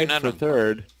 was how are you tied not for a...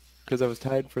 third? Because I was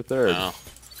tied for third. Oh.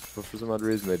 But for some odd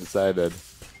reason they decided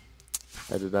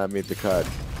I did not meet the cut.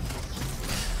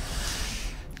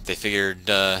 They figured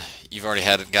you've already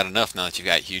got enough now that you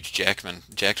got huge Jackman.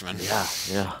 Yeah.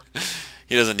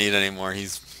 He doesn't need any more.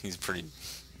 He's pretty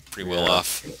well Yeah.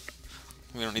 off.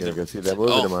 We don't need Gonna to go see that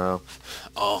movie tomorrow.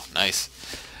 Oh, nice.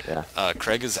 Yeah.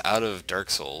 Craig is out of Dark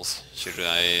Souls. Should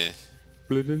I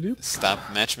stop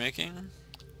matchmaking?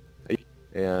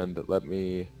 And let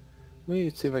me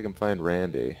see if I can find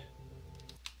Randy.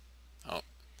 Oh.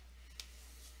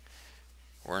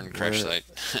 We're in crash Where- site.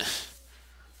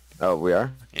 Oh, we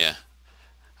are? Yeah.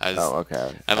 Oh,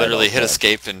 okay. I literally hit okay.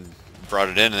 escape and brought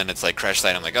it in, and then it's like crash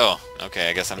site. I'm like, oh, okay,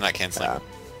 I guess I'm not canceling Yeah.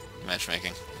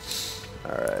 matchmaking.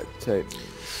 Alright, Titan.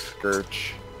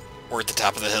 Scourge. We're at the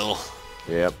top of the hill.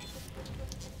 Yep.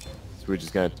 So we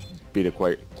just gonna beat a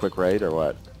quick raid, or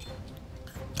what?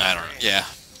 I don't know. Yeah.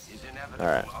 Is inevitable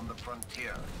Alright. on the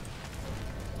frontier.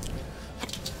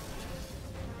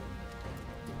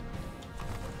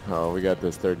 Oh, we got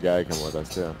this third guy coming with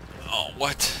us, too. Oh,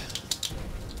 what?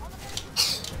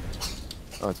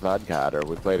 Oh, it's Vodka, or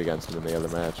we played against him in the other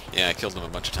match. Yeah, I killed him a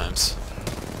bunch of times.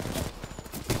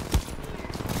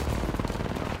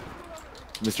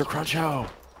 Mr. Cruncho!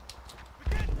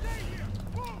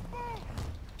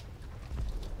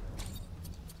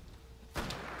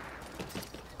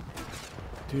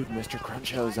 Dude, Mr.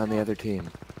 Cruncho's on the other team.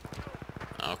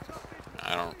 Oh,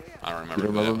 I don't remember. You don't who that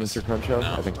remember was. Mr. Cruncho?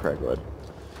 No. I think Craig would.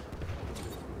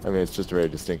 I mean, it's just a very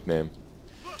distinct name.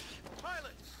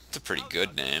 It's a pretty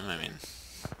good name. I mean,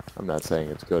 I'm not saying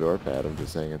it's good or bad, I'm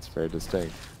just saying it's very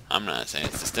distinct. I'm not saying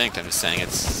it's distinct. I'm just saying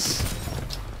it's.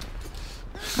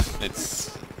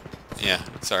 Yeah.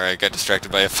 Sorry, I got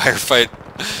distracted by a firefight.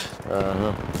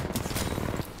 Uh-huh.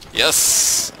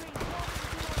 Yes.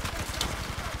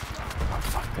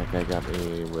 That guy got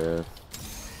me with...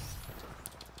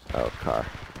 Oh, car.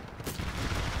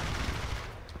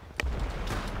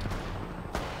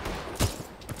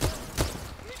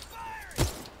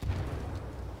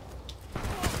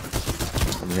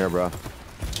 I'm here, bro.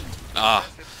 Ah,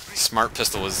 smart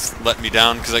pistol was letting me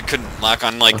down because I couldn't lock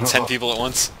on like 10 people at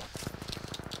once.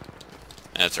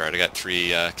 That's alright. I got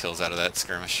 3 kills out of that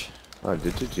skirmish. Oh,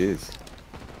 did you? Jeez.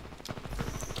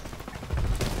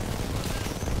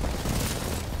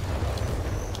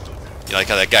 You like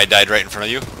how that guy died right in front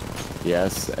of you?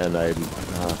 Yes, and I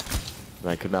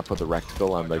could not put the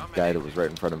reticle on the guy that was right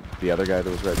in front of the other guy that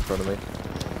was right in front of me.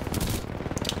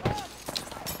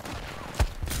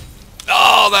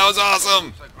 Oh, that was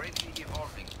awesome! It's a greatly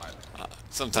evolving pilot.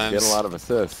 Sometimes Get a lot of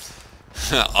assists.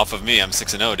 off of me, I'm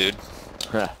 6-0, dude.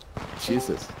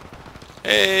 Jesus,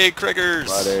 Hey, Kriggers!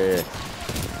 buddy.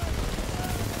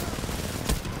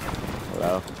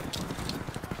 Hello.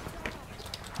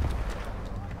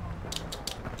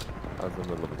 I was in the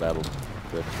middle of a battle.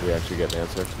 Did we actually get an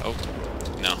answer? Oh,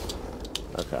 no.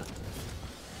 Okay.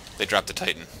 They dropped the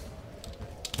Titan.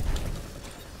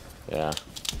 Yeah.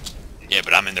 Yeah,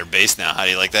 but I'm in their base now. How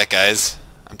do you like that, guys?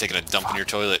 I'm taking a dump in your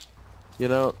toilet. You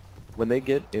know, when they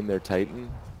get in their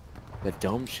Titan, the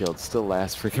dome shield still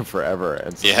lasts freaking forever,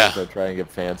 and sometimes Yeah. I try and get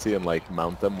fancy and like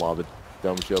mount them while the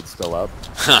dome shield's still up,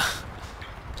 Huh.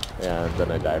 and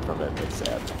then I die from it, and it's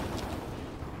sad.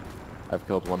 I've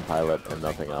killed one pilot and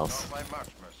nothing else. Not by much,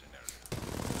 mercenary.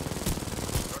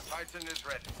 Your Titan is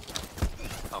ready.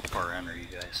 How far in are you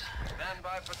guys? Stand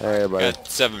by for Hey, buddy. Got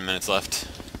 7 minutes left.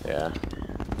 Yeah.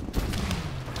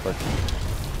 But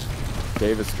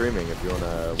Dave is streaming if you want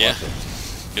to Yeah. watch it.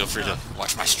 Feel free to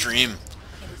watch my stream.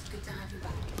 It was good to have you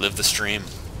back. Live the stream.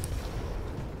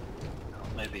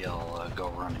 Maybe I'll go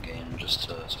run a game just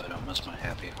so I don't miss my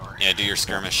happy hour. Yeah, do your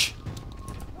skirmish.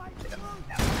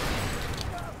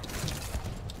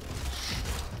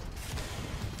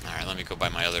 Alright, let me go buy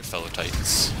my other fellow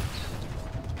Titans.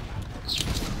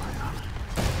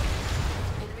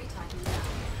 Enemy Titan down.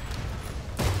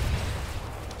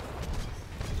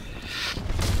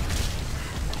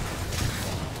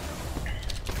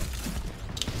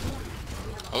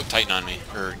 Oh, Titan on me.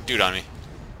 Or dude on me.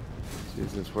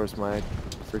 Jesus, where's my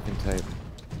freaking Titan?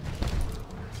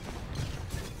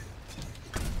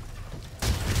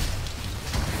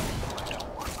 I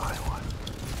don't want to buy one.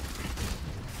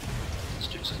 Let's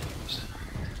do some things.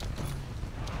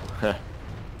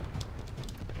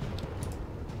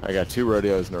 I got 2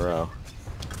 rodeos in a row,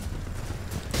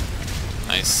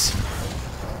 Nice.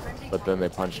 but then they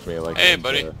punched me like... Hey, into-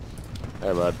 buddy.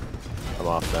 Hey, bud. I'm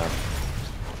off now.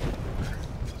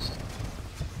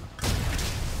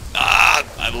 Ah,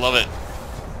 I love it.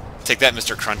 Take that,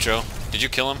 Mr. Cruncho. Did you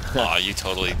kill him? Aw, you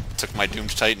totally took my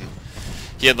doomed Titan.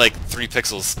 He had like 3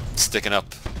 pixels sticking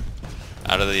up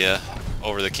out of the,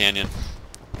 over the canyon.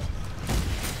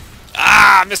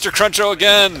 Ah, Mr. Cruncho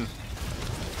again!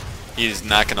 He's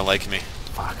not gonna like me.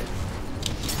 Fuck.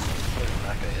 Played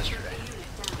that guy yesterday.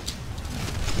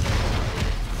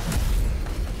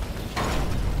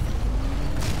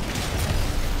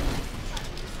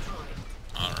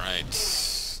 Alright.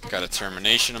 Got a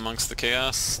termination amongst the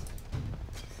chaos.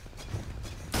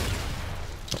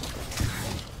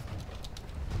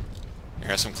 Here,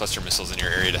 have some cluster missiles in your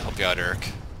area to help you out,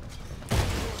 Eric.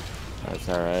 That's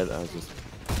alright, I was just...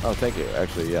 Oh, thank you.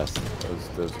 Actually, yes.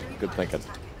 That was good thinking.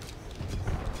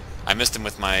 I missed him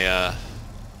with my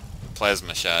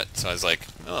plasma shot, so I was like,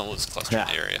 oh, we'll just cluster in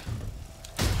the area.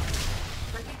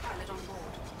 Friendly pilot on board.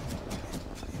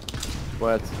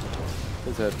 What?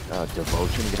 Is that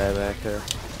Devotion guy back there?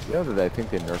 You know that I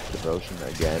think they nerfed Devotion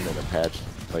again in a patch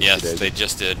like Yes, 2 days they ago?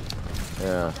 just did.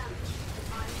 Yeah.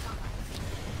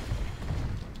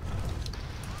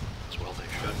 As well they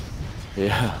should.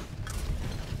 Yeah.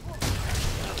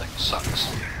 That thing sucks.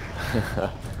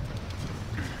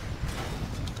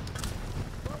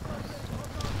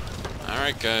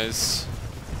 Alright, guys.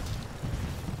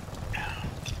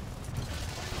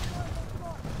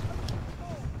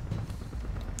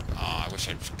 Oh, I wish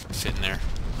I could fit in there.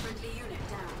 Friendly unit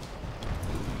down.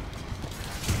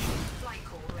 Flight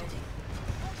call ready.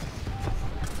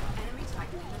 Enemy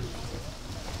Titan eliminated.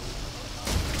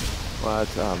 What?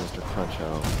 Oh, Mr. Cruncho.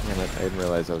 Damn it, I didn't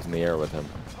realize I was in the air with him.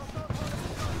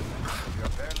 You're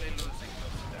barely losing,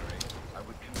 mercenary. I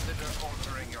would consider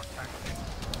altering your tactics.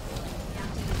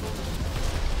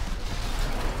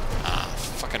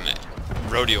 Fucking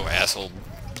rodeo asshole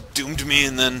doomed me,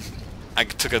 and then I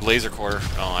took a laser core.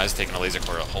 Oh, I was taking a laser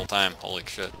core the whole time. Holy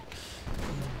shit.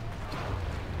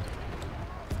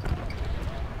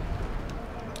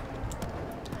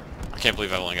 I can't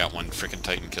believe I've only got one freaking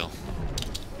Titan kill.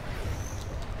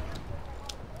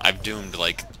 I've doomed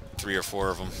like 3 or 4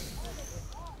 of them.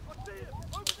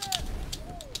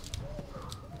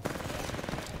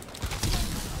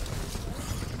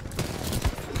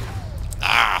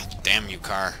 Ah, damn you,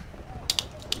 car.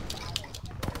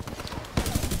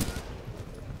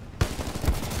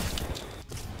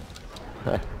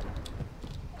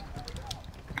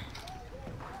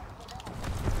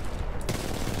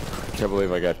 Can't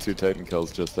believe I got 2 Titan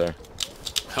kills just there.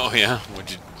 Oh yeah? Would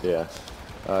you? Yeah.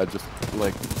 Just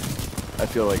like, I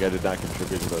feel like I did not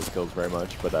contribute to those kills very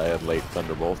much, but I had late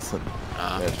Thunderbolts and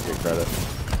managed to get credit.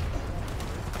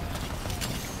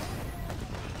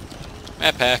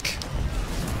 Map pack.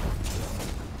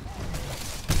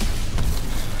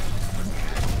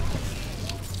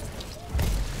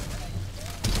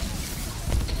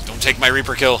 Don't take my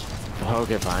Reaper kill.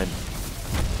 Okay, fine.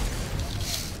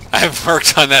 I've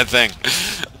worked on that thing.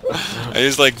 I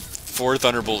used like 4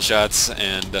 Thunderbolt shots,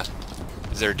 and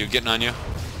is there a dude getting on you?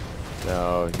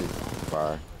 No, he's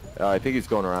far. I think he's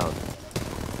going around.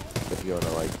 If you want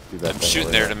to like do that. I'm thing shooting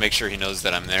over there to make sure he knows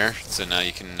that I'm there, so now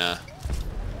you can.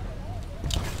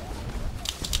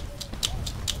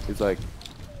 He's like,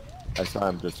 I saw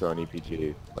him just throw an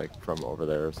EPG like from over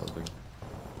there or something.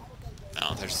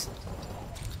 No, there's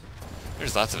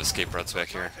lots of escape routes back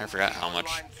here. I forgot how much.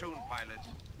 Line soon, pilot.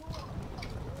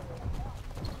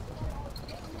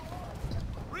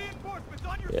 Reinforcements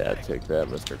on your Yeah, take that,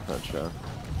 Mr. Cruncho.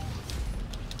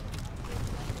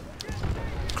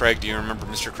 Craig, do you remember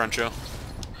Mr. Cruncho?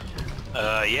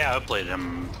 Yeah, I played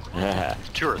him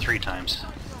 2 or 3 times.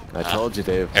 I told you,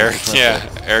 Dave. Eric, Mr. Cruncho. yeah,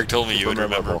 Eric told me you would Super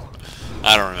remember. memorable.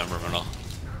 I don't remember him at all.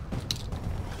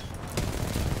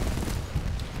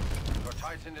 Your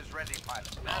Titan is ready, pilot.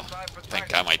 Stand by for Thank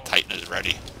Titan. God my Titan is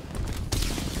ready.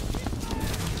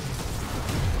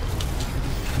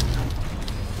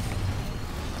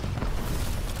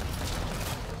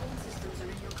 Systems are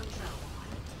in your control.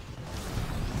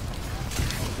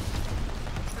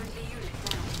 Friendly unit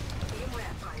down. Be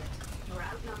aware, pilot. You are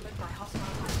outnumbered by hostile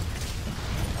pilots.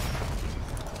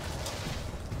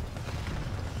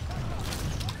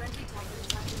 Friendly Titan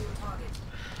attacking your target.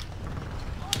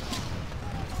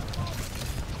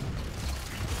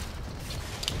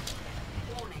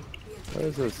 Warning. We are What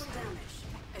is taking this? critical damage.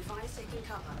 Advise taking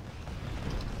cover.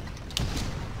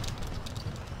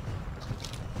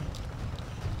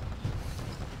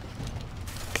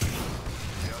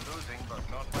 We are losing, but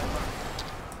not by much.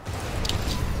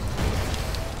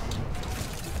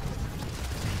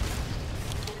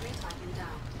 Enemy Titan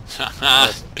down.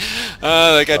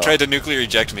 That guy tried to nuclear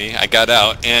eject me. I got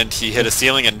out, and he hit a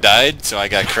ceiling and died, so I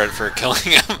got credit for killing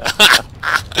him.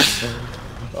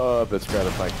 Oh, that's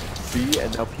gratifying. See,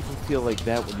 and now people feel like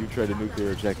that when you try to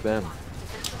nuclear eject them.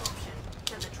 Defensive option.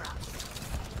 Tether traps.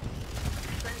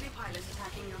 Friendly pilot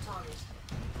attacking your target.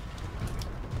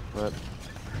 What?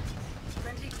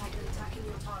 Friendly Titan attacking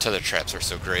your target. Tether traps are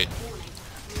so great. Warning.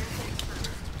 Reactor exposed.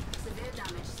 Severe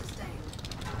damage sustained.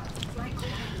 Flight call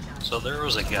energized. So there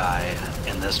was a guy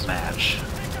in this match,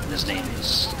 and his name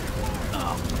is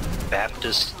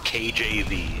Baptist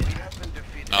KJV,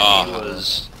 Oh. He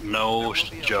was no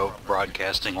joke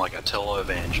broadcasting like a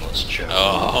televangelist show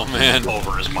Oh man.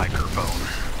 over his microphone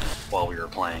while we were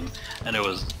playing, and it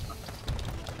was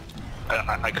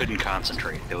I couldn't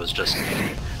concentrate. It was just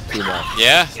Too much.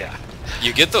 Yeah? yeah.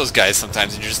 You get those guys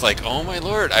sometimes and you're just like, oh my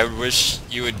lord, I wish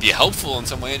you would be helpful in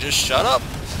some way and just shut up.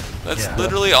 That's Yeah.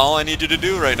 literally all I need you to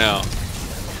do right now.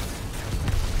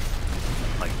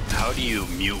 Like, how do you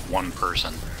mute one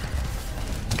person?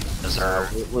 Is there?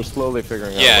 We're slowly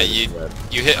figuring out. Yeah, a way to do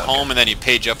that. you hit home and then you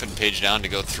page up and page down to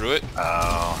go through it.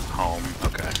 Home.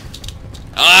 Okay.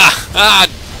 Ah! Ah!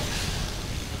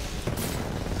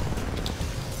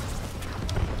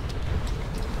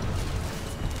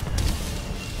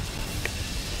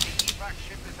 Evac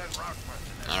ship is en route,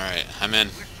 personnel. Alright, I'm in.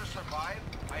 If you wish to survive,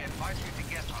 I advise you to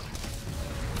get on it.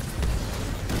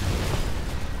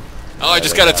 Oh, I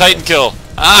just got a Titan kill.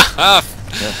 Ah! Ah!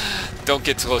 Don't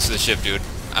get too close to the ship, dude.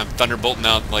 I'm thunderbolting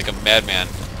out like a madman.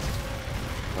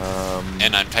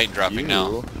 And I'm Titan dropping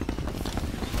now.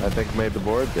 I think made the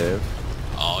board, Dave.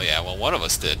 Oh yeah, well one of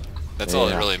us did. That's all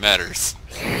that Yeah. really matters.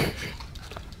 I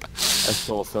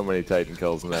stole so many Titan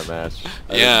kills in that match.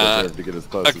 I Yeah. didn't deserve to get as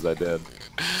close as I did.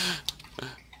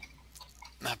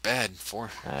 Not bad. 4.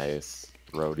 Nice.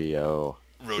 Rodeo.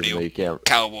 Even though you can't...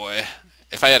 Cowboy.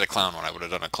 If I had a clown one, I would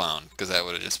have done a clown, because that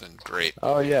would have just been great.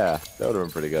 Oh yeah, that would have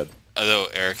been pretty good. Although,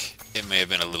 Eric, it may have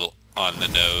been a little on the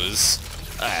nose.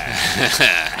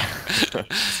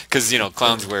 Because, you know,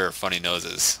 clowns wear funny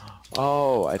noses.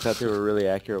 Oh, I thought they were really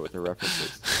accurate with their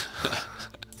references.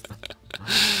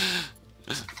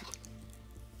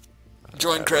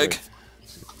 Join Craig.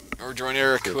 Or join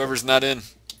Eric, whoever's not in.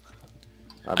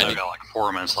 I'm I've not- got like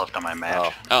 4 minutes left on my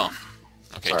match. Oh.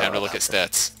 Okay, Sorry time to about look at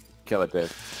that. stats. Kill it,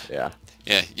 Dave. Yeah.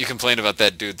 Yeah, you complained about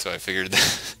that dude, so I figured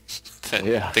that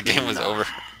Yeah. the game was over.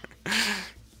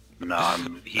 No,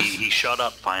 he shut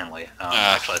up finally.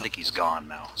 Actually, I think he's gone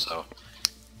now. So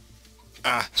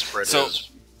spread so- his.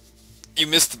 You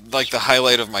missed, like, the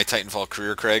highlight of my Titanfall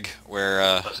career, Craig, where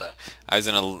What's that? I was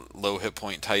in a low hit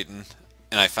point Titan,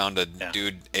 and I found a Yeah.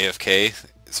 dude AFK,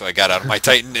 so I got out of my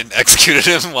Titan and executed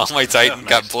him while my Titan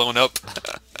got nice. blown up.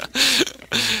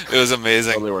 It was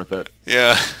amazing. Totally worth it.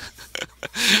 Yeah.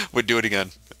 Would do it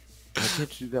again. Why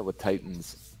can't you do that with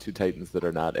Titans? 2 Titans that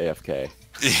are not AFK.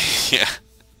 Yeah.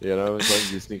 You know, as long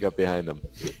as you sneak up behind them.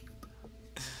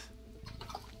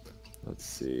 Let's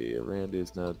see.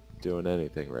 Randy's not doing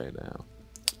anything right now.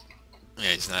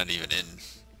 Yeah, he's not even in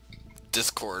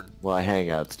Discord. Well, I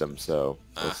hangouts him, so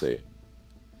we'll see.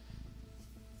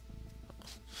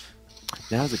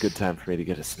 Now's a good time for me to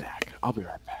get a snack. I'll be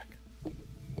right back.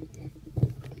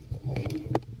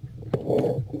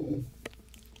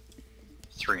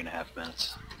 3.5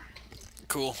 minutes.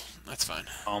 Cool. That's fine.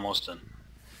 Almost in.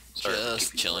 Sorry to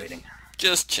Just keep you chilling. waiting.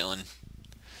 Just chilling.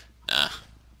 Nah,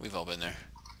 we've all been there.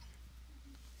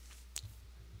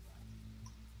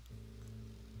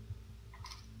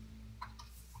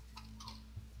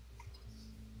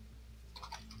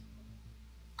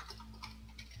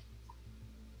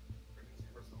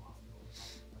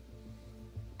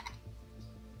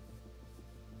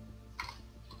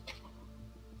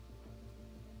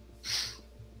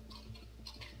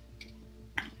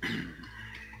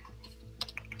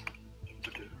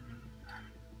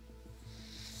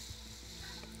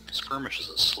 Skirmish is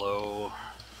a slow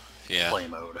Yeah. play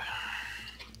mode.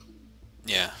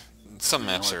 Yeah. Some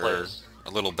maps only are plays. a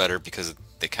little better because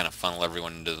they kind of funnel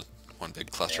everyone into one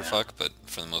big clusterfuck, but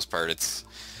for the most part it's,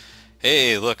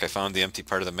 hey, look, I found the empty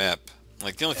part of the map.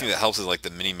 Like, the only thing that helps is, like,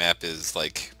 the mini-map is,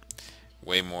 like,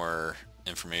 way more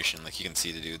information. Like, you can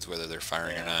see the dudes whether they're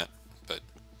firing or Yeah. not, but,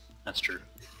 That's true.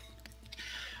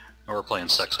 And we're playing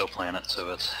Sexo Planet,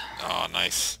 so it's oh,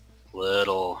 nice.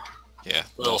 little Yeah.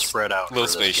 spread out. little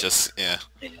for this spacious, yeah.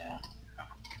 game. Yeah.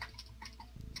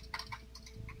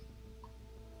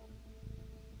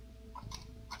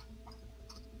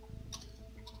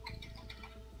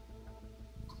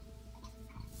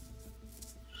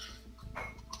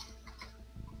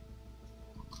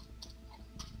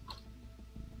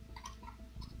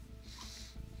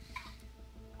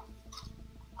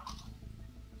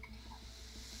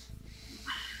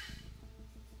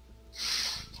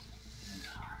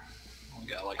 We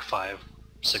got like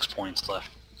 5-6 points left.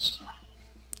 So,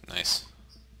 Nice.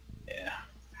 yeah,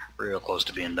 real close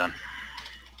to being done.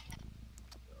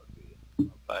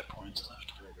 5 points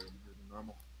left.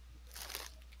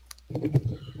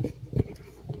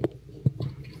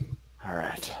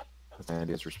 Alright.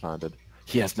 Randy has responded.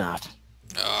 He has not.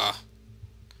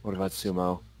 What about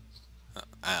Sumo?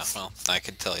 Well, I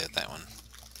could tell you that one.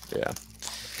 Yeah.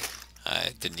 I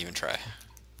didn't even try.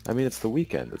 I mean, it's the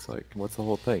weekend. It's like, what's the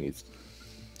whole thing?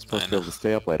 Supposed to be able to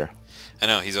stay up later. I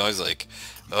know, he's always like,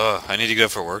 oh, I need to get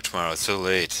up for work tomorrow, it's so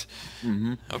late.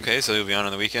 Mm-hmm. Okay, so you'll be on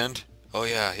the weekend? Oh,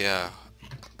 yeah, yeah.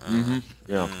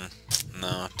 Yeah.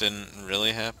 No, didn't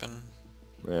really happen.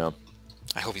 Yeah.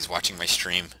 I hope he's watching my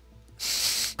stream.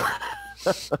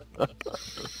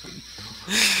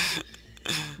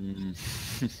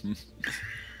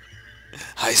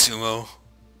 Hi, Sumo.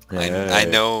 Hey. I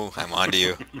know I'm onto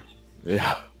you.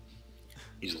 Yeah.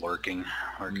 He's lurking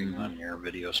on your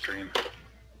video stream.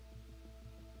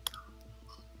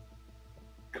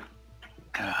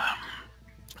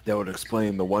 That would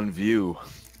explain the one view.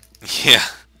 Yeah.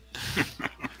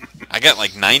 I got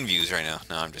like 9 views right now.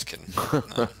 No, I'm just kidding.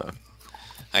 No.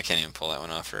 I can't even pull that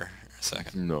one off for a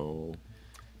second. No.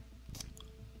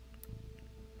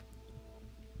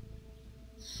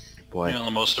 Boy. You know,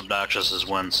 the most obnoxious is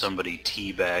when somebody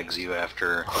teabags you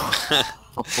after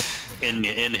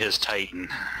in his Titan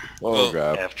Oh,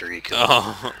 God. after he kills.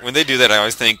 Oh, when they do that, I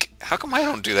always think, how come I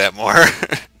don't do that more?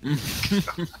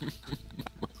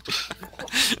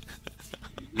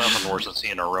 Nothing worse than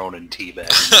seeing a Ronin teabag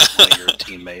one of your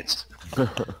teammates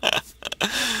after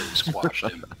he squashed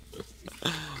him.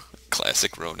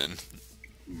 Classic Ronin.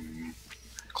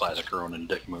 Classic Ronin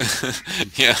dick move.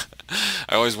 Yeah,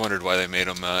 I always wondered why they made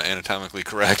him anatomically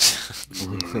correct.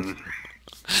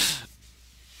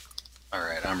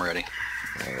 Alright, I'm ready.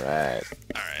 Alright.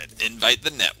 Alright, invite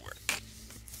the network.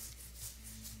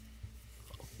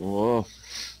 Whoa.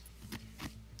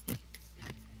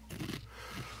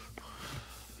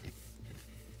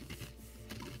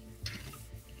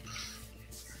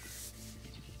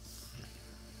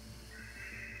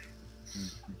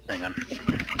 Hang on.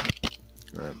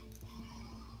 Alright.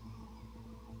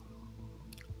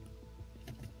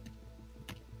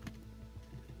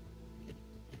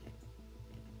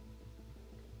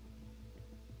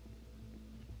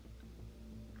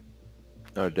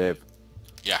 Oh, Dave.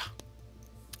 Yeah.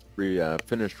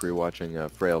 Finished rewatching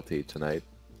Frailty tonight.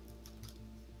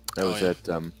 That was yeah. at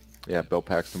yeah, Bill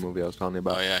Paxton movie I was telling you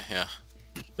about. Oh, yeah, yeah.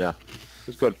 Yeah,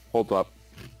 it's good. Holds up.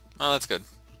 Oh, that's good.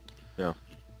 Yeah.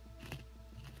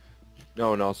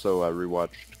 No, and also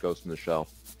rewatched Ghost in the Shell.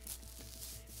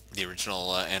 The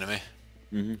original anime?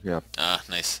 Yeah. Ah,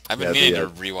 nice. I've been Yeah, meaning to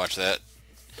rewatch that.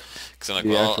 Because I'm like,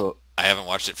 the well, actual- I haven't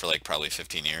watched it for like probably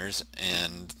 15 years,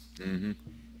 and the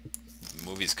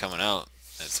movie's coming out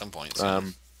at some point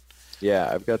soon.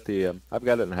 Yeah, I've got it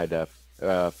in high def.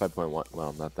 5.1.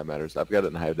 Well, not that matters. I've got it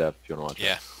in high def if you want to watch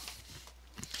Yeah.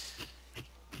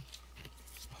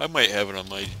 I might have it on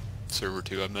my server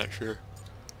too, I'm not sure. it.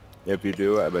 If you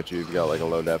do, I bet you've got like a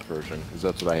low def version, because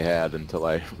that's what I had until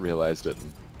I realized it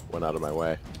and went out of my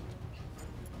way.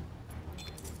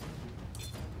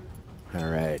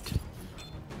 Alright.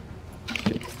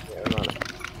 Yeah, I'm on it.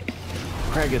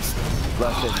 Craig is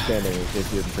left in standing in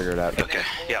case you didn't figure it out. Okay,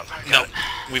 yeah. No,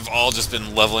 we've all just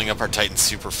been leveling up our Titans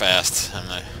super fast. I'm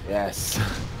like, Yes.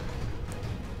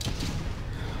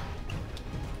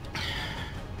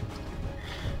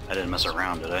 I didn't mess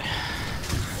around, did I?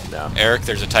 No. Eric,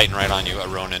 there's a Titan right on you, a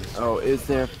Ronin. Oh, is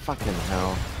there fucking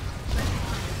hell?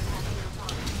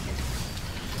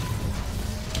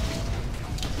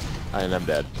 And I'm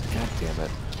dead. God damn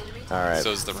it. Alright.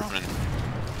 So's the Ronin.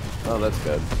 Oh, that's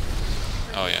good.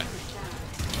 Oh, yeah.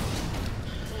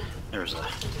 There's a...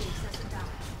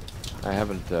 I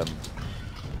haven't, I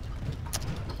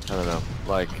don't know,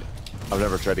 like, I've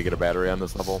never tried to get a battery on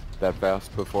this level that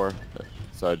fast before,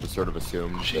 so I just sort of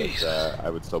assumed that I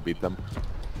would still beat them.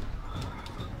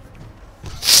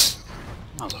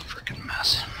 That was a freaking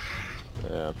mess.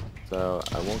 Yeah, so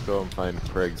I won't go and find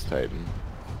Craig's Titan.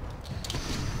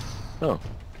 Oh.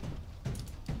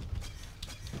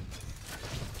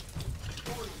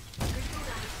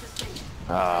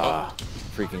 Ah,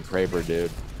 freaking Kraber,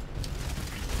 dude.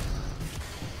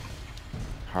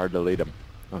 Hard to lead him.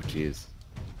 Oh, jeez.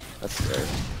 That's scary.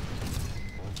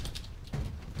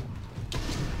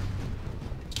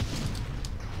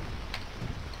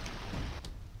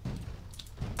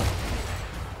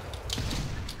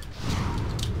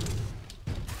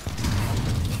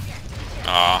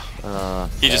 Aw.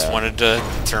 He just sad. wanted to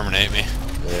terminate me.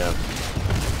 Yeah.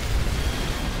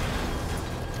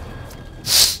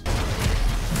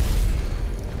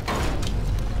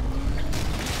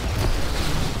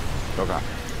 Okay.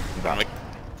 I'm like,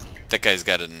 that guy's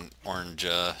got an orange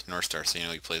North Star, so you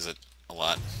know he plays it a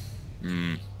lot.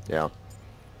 Yeah.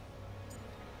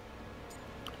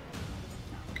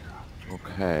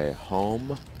 Okay,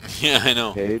 home, Yeah, I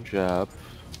know. page up.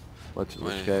 Which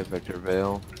guy? Vector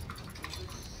Veil.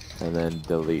 And then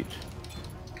delete.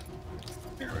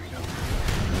 There we go.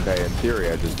 Okay, in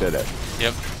theory, I just did it.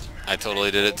 Yep. I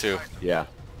totally did it too. Yeah.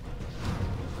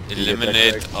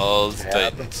 Eliminate all the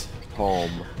Titans.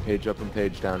 Home, page up and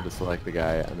page down to select the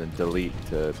guy, and then delete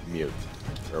to mute,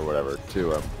 or whatever,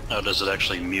 to him. Oh, does it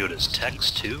actually mute as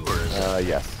text too, or is it?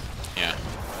 Yes. Yeah.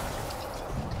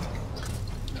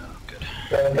 Oh,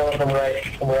 good. Going from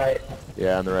right.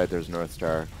 Yeah, on the right there's North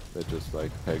Star that just,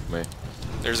 like, pegged me.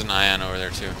 There's an ion over there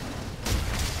too.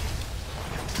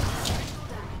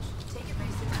 Take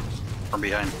evasive action. From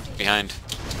behind. Behind.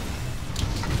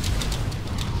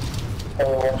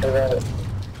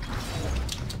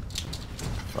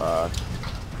 Fuck.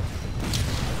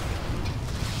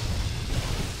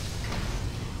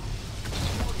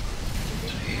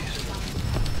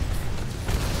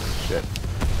 Shit.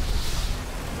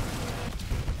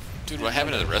 Dude, what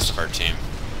happened to the rest of our team?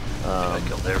 I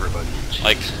killed everybody.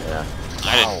 Like, Yeah.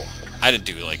 I didn't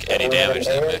do like any damage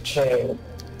that match.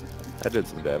 I did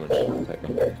some damage.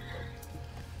 Technically.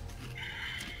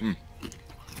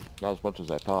 Not as much as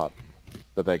I thought.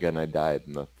 But again, I died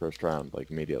in the first round,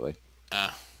 like, immediately.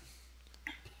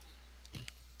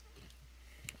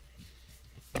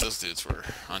 Those dudes were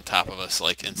on top of us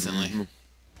like instantly. Mm-hmm.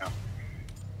 Yeah.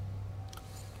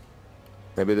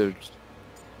 Maybe there's...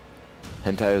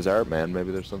 Hentai is art, man.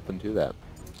 Maybe there's something to that.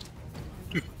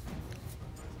 You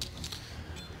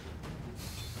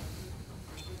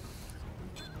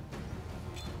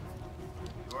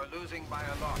are losing by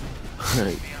a lot.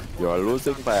 You are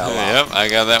losing by a lot. Yep, I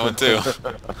got that one too.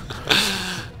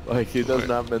 Like, he does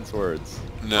not mince words.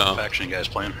 What No. faction you guys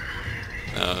playing?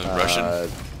 Russian.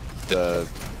 The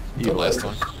The evil last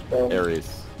one.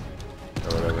 Ares.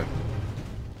 Or whatever.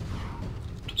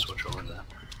 To switch over to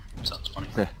that. Sounds funny.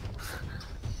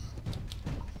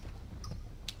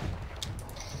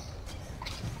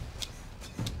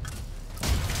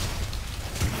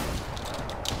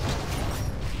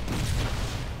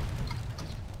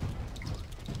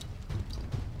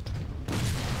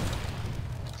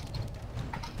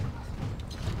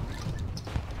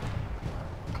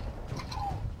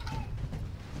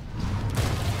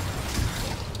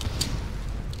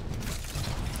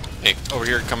 Hey, over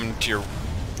here, coming to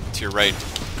your right,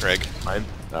 Craig. Mine?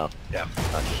 Oh. Yeah.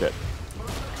 Ah, shit.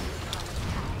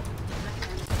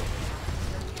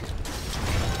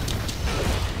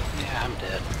 Yeah, I'm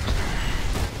dead.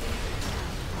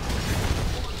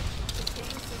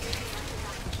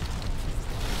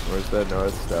 Where's that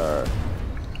North Star?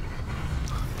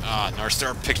 Ah, North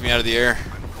Star picked me out of the air.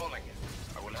 I'm pulling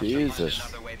it. I will have to Jesus.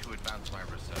 find another way to advance my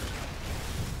research.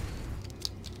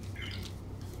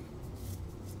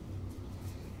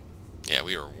 Yeah,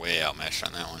 we were way outmatched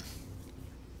on that one.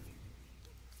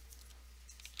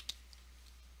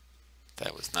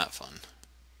 That was not fun.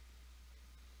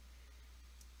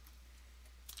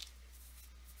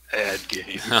 Bad game.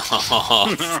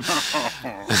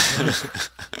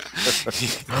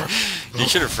 You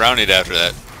should have frowned after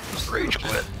that. Rage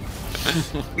quit.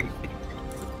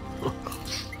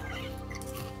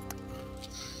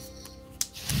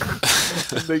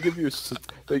 they give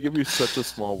you such a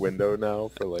small window now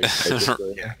for like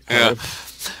Yeah.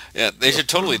 Yeah, they should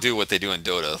totally do what they do in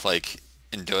Dota. Like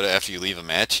in Dota, after you leave a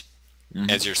match,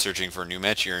 as you're searching for a new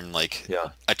match, you're in like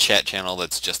a chat channel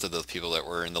that's just of the people that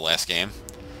were in the last game.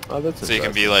 Oh, that's so you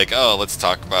can be like, oh, let's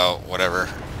talk about whatever.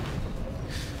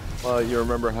 Well, you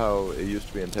remember how it used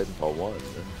to be in Titanfall 1?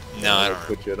 No, I They don't.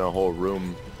 put you in a whole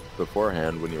room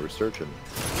beforehand when you were searching.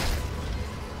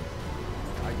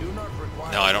 I do not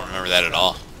require No, I don't remember that at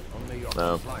all. only your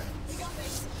No.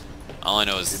 compliance. All I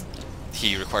know is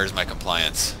he requires my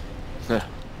compliance.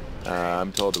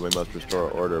 I'm told that we must restore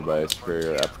order by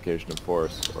superior application of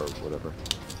force, or whatever.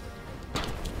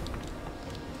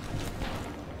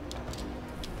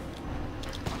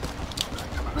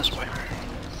 Come on this way.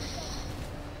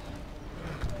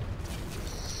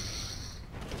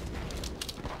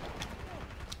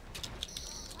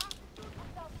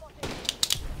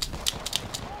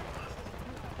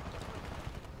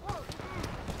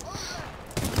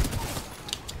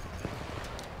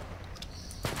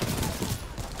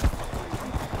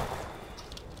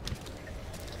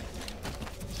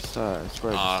 I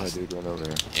swear I just saw a dude run over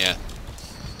here. Yeah.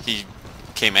 He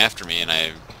came after me and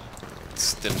I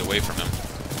stepped away from him.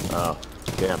 Oh,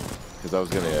 damn. Because I was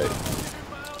going to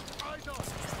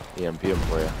EMP him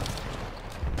for you.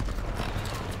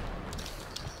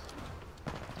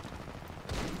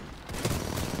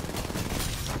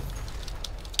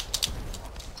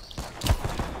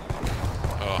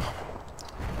 Oh.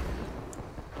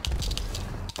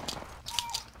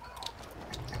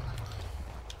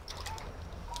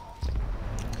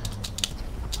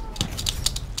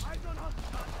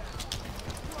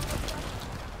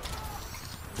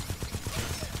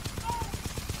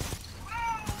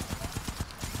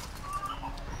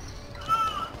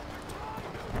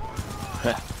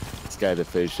 This guy that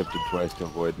phase shifted twice to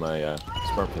avoid my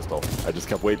smart pistol. I just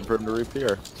kept waiting for him to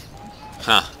reappear.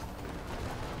 Huh.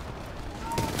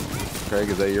 Craig,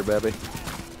 is that your baby?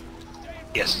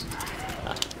 Yes.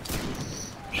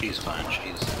 She's fine.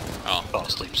 She's fall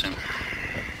asleep soon.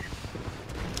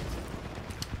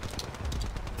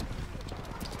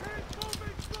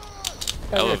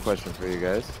 I have a question for you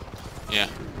guys. Yeah.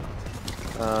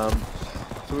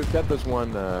 So we've got this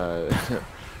one,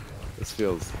 this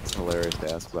feels hilarious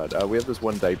to ask about. We have this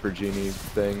one diaper genie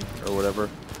thing, or whatever,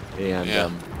 and Yeah.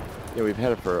 you know, we've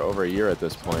had it for over a year at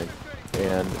this point,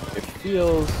 and it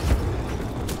feels...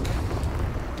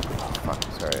 Oh, fuck,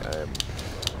 sorry, I am...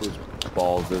 Whose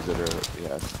balls is it, or...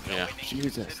 Yes. Yeah.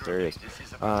 Jesus, there he is.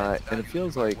 And it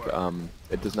feels like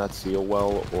it does not seal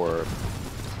well, or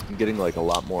I'm getting like a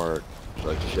lot more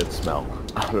like shit smell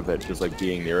out of it, just like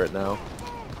being near it now.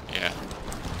 Yeah.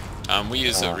 We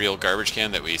use a real garbage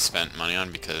can that we spent money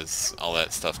on because all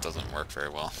that stuff doesn't work very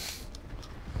well.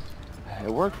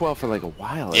 It worked well for like a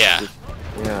while. It's Yeah. just-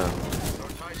 yeah.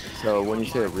 So when you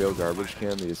say a real garbage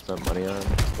can that you spent money on,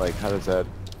 like how does that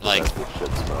Like, prevent the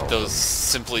shit smell? Those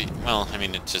simply, well, I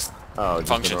mean, it just Oh, just the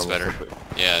functions normal better. Simply-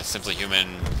 Yeah, Simply Human,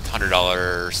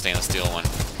 $100 stainless steel one.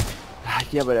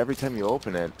 Yeah, but every time you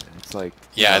open it, it's like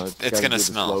Yeah, you know, it's gotta gonna do the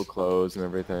smell. slow close and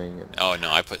everything. And... Oh no,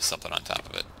 I put something on top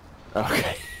of it.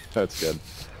 Okay, that's good.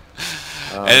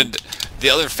 And the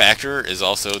other factor is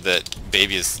also that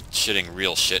baby is shitting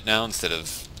real shit now instead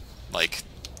of like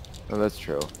Oh, that's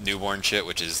true. newborn shit,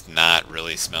 which is not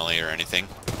really smelly or anything.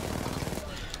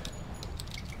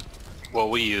 What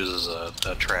we use is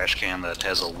a trash can that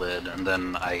has a lid, and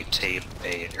then I tape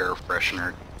a air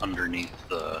freshener underneath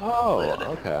the Oh, lid.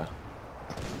 okay.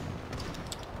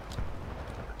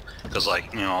 Because,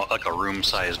 like, you know, like a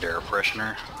room-sized air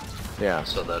freshener, Yeah.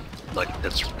 so that, like,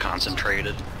 it's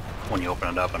concentrated when you open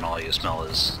it up and all you smell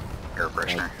is air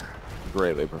freshener.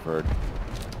 Greatly preferred.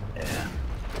 Yeah.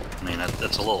 I mean,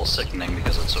 that's a little sickening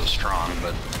because it's so strong,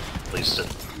 but at least it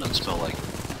doesn't smell like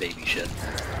baby shit.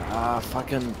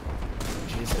 Fucking...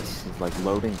 Jesus. It's like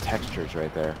loading textures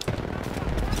right there.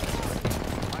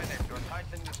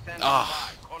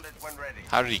 Oh,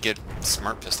 how did he get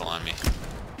smart pistol on me?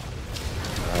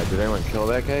 Did anyone kill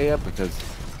that guy yet? Because...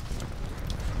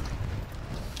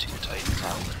 Too tight.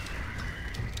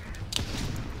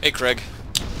 Hey Craig,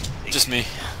 just me.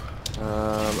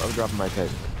 I'm dropping my Titan.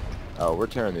 Oh, we're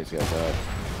tearing these guys out.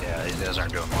 Yeah, these guys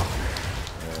aren't doing well.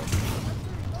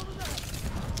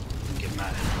 Get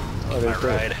my they're good.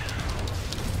 ride.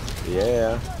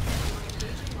 Yeah.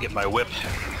 Get my whip.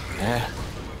 Yeah.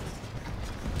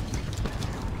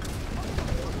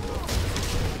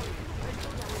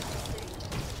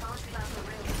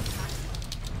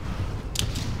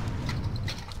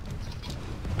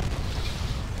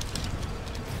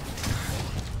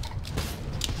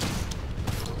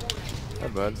 Hi,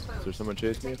 bud. Is there someone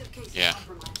chasing you? Yeah.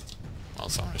 Well,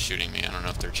 someone is shooting me. I don't know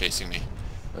if they're chasing me.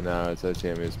 Oh, no, it's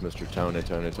him. It's Mr. Tony.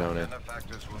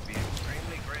 Benefactors will be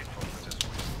extremely grateful for this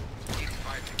win. Keep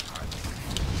fighting hard.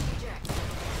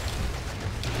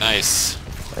 Nice.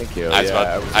 Thank you. I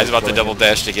was about to going double in-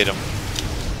 dash to get him.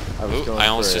 I was Ooh, going I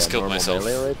almost for a just killed normal myself.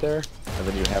 melee right there, and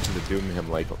then you happened to doom him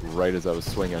like right as I was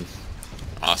swinging.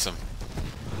 Awesome.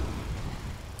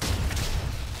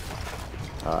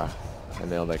 I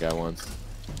nailed that guy once.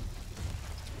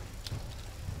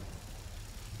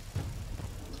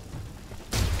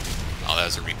 Oh, that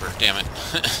was a Reaper. Damn it.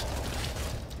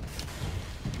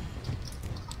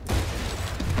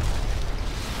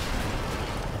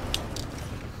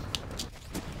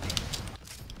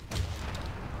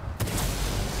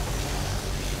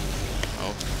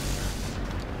 Oh.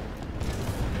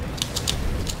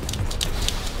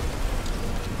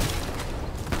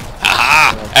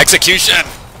 Haha! Execution!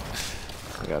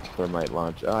 I got thermite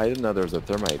launch. Oh, I didn't know there was a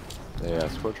thermite.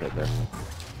 Scorch right there.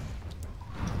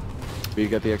 But you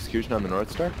got the execution on the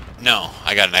North Star? No,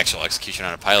 I got an actual execution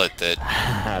on a pilot that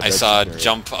I That's saw scary.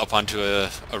 jump up onto a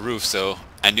roof, so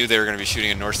I knew they were going to be shooting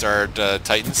a North Star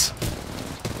Titans.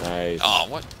 Nice. Oh,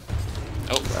 what?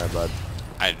 Oh, Sorry, bud.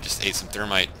 I just ate some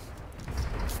thermite.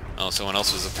 Oh, someone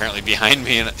else was apparently behind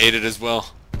me and ate it as well.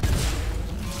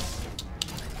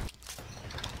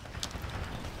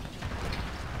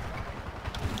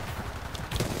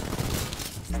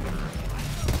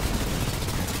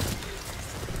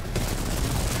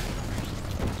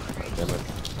 God damn it.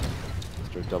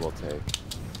 Mr. Double Take.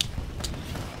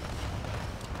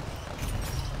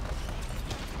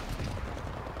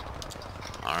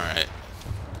 Alright.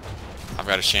 I've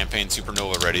got a Champagne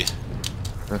Supernova ready.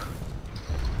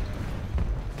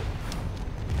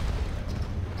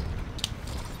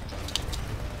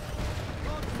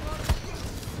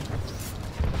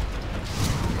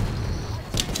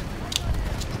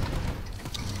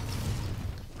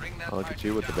 Oh, look at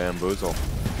you with the bamboozle.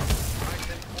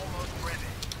 Titan almost ready.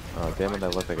 Oh, damn it, I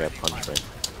let that guy punch me.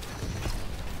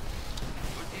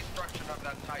 Good destruction of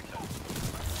that Titan.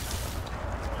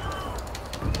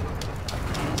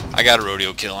 I got a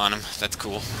rodeo kill on him. That's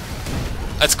cool.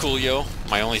 That's cool, yo.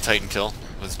 My only Titan kill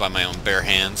was by my own bare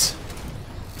hands.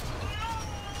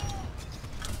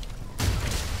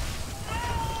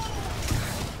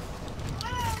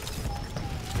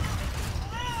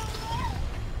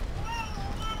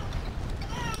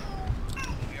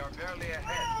 We are barely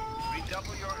ahead.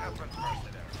 Redouble your efforts,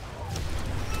 mercenary.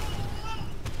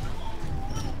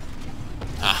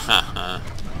 Ha ha ha.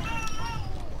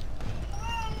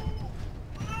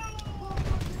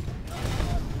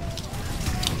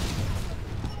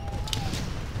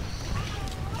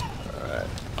 Alright.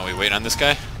 Are we waiting on this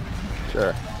guy?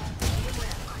 Sure.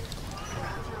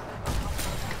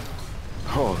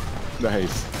 Oh,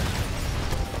 nice.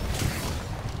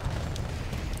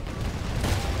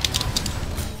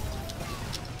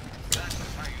 That is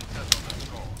how you settle the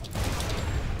score.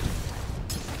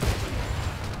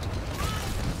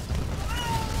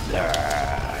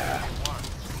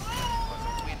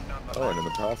 Oh, and in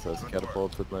the process,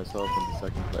 catapulted myself into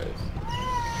second place.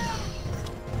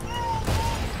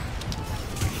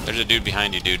 There's a dude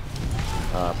behind you, dude.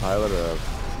 Pilot or a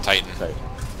Titan. Titan?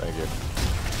 Thank you.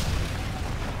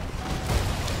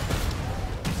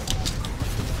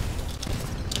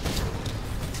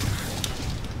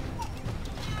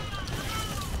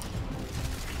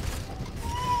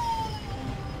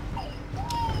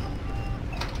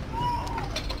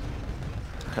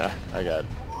 I got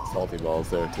salty balls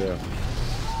there too.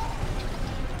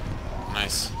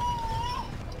 Nice.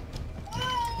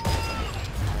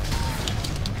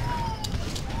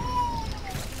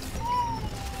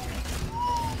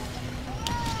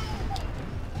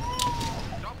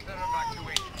 Stop their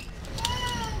evacuation.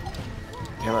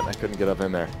 Damn it, I couldn't get up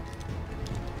in there.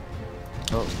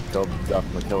 Oh, killed Duff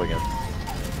McKilligan.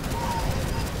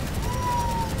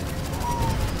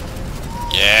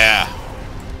 Yeah.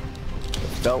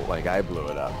 It felt like I blew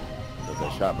it up, because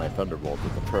I shot my Thunderbolt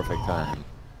at the perfect time.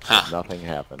 Huh. Nothing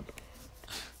happened.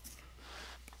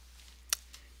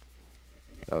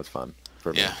 That was fun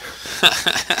for me. Yeah.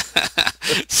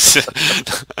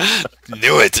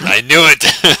 Knew it. I knew it.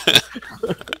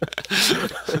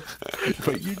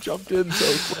 But you jumped in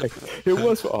so quick. It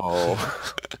was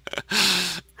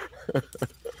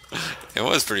It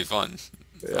was pretty fun.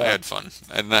 Yeah. I had fun.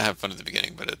 I did not have fun at the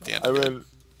beginning, but at the end. I mean,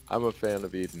 I'm a fan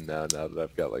of Eden now. Now that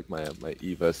I've got like my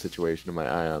Eva situation and my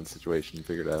Ion situation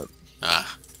figured out.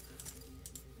 Ah.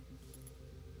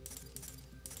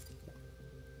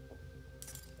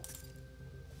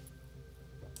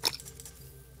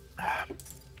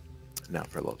 Now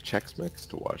for a little Chex Mix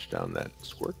to wash down that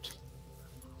squirt.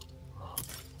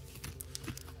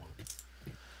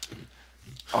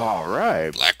 All right.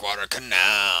 Blackwater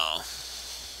Canal.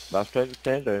 Last place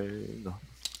standing.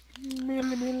 Meow,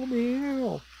 meow,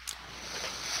 meow.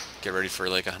 Get ready for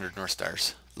like 100 North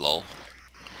Stars. Lol.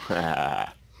 Yeah.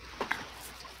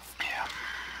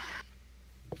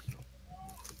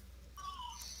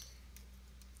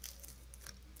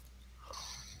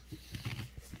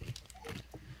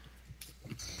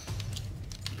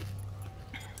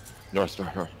 North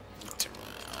Star. Alright.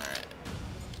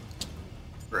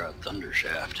 We're at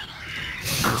Thundershaft.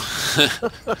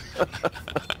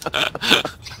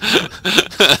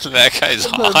 That guy's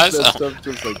That awesome. stuff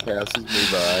just like passes me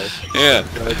by. Yeah.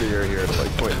 Glad that you're here to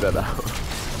like point that out.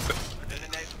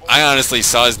 I honestly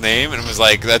saw his name and was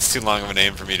like, that's too long of a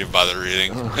name for me to bother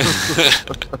reading.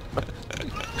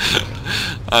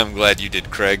 I'm glad you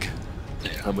did, Craig.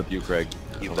 I'm with you, Craig.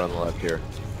 Hold on the left here.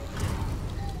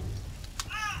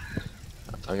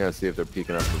 I'm gonna see if they're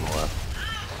peeking up from the left.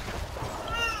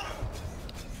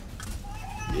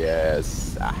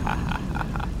 Yes.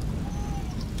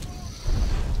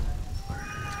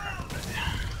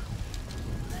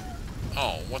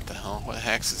 Oh, what the hell? What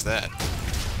hex is that?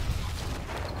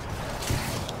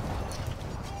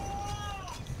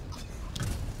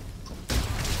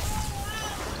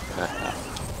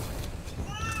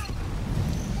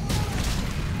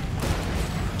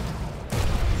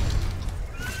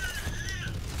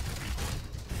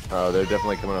 Oh, they're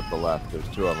definitely coming up the left. There's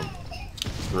two of them.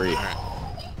 Three.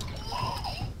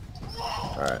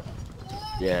 Alright.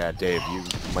 Yeah, Dave, you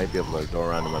might be able to go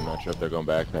around them. I'm not sure if they're going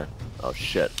back there. Oh,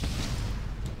 shit.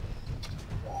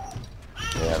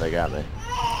 Yeah, they got me.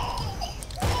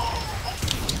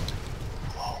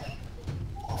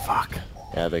 Fuck.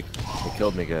 Yeah, they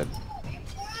killed me good.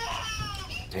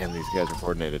 Damn, these guys are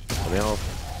coordinated. Are they all...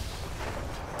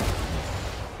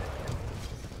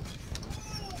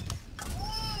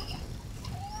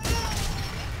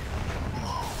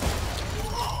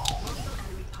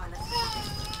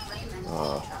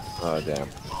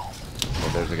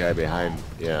 guy behind.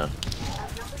 Yeah.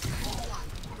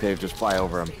 Dave, just fly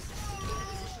over him.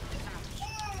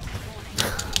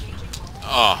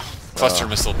 Oh, cluster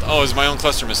missile. Oh, it was my own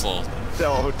cluster missile.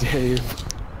 Oh, Dave.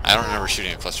 I don't remember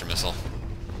shooting a cluster missile.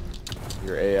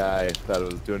 Your AI thought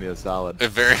it was doing you a solid. It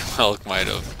very well might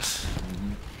have.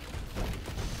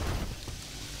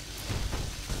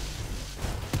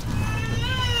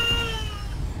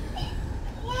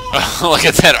 Look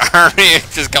at that army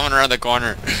just coming around the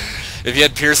corner. If he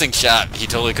had piercing shot, he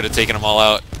totally could have taken them all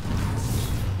out.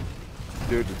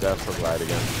 Dude, just absolute glide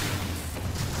again.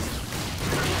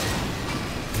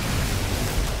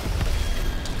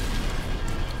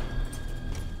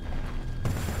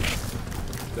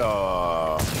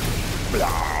 Oh.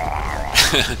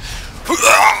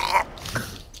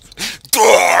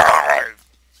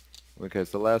 Okay,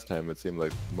 so last time it seemed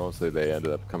like mostly they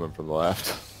ended up coming from the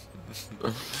left.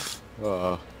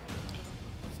 Oh,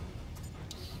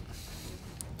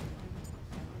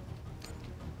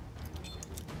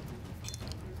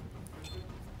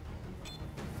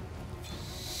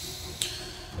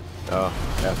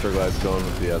 Astroglide's going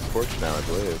with the Scorch now, I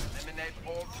believe. Eliminate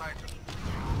all Titans.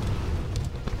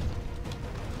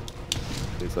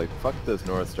 He's like, fuck this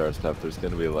North Star stuff, there's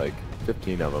gonna be like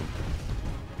 15 of them.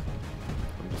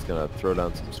 I'm just gonna throw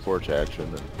down some Scorch action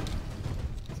and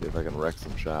see if I can wreck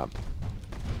some shop.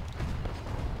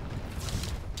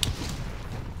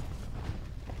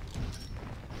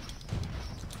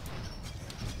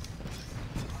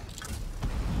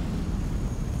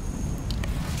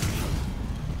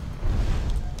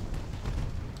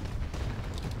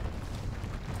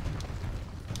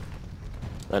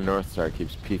 That North Star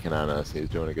keeps peeking on us. He's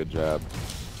doing a good job.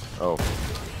 Oh,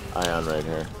 Ion right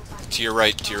here. To your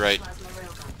right, to your right.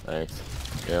 Thanks.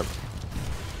 Yep.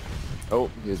 Oh,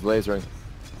 he's lasering.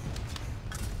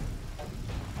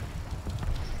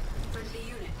 Friendly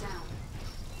unit down.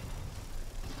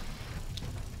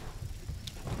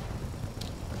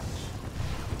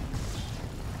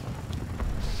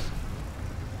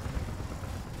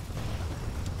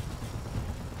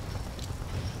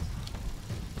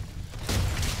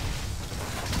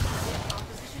 Our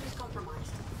position is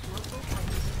compromised. Multiple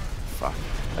Titans. Fuck.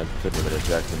 I couldn't even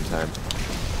eject in time.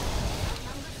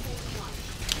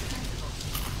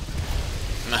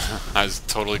 I was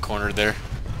totally cornered there.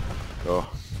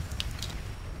 Oh.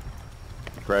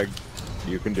 Craig,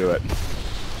 you can do it.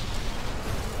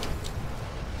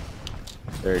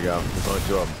 There you go. There's only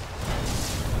two of them.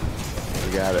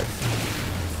 You got it.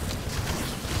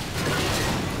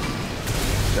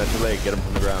 That's your leg. Get him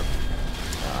from the ground.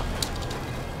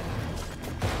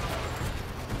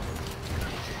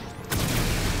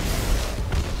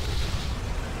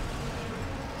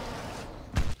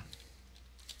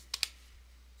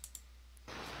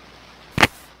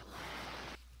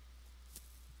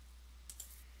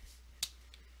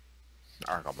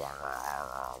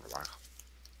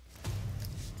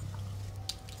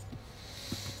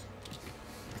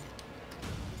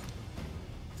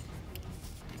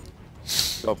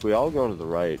 So if we all go to the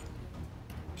right,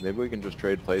 maybe we can just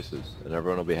trade places and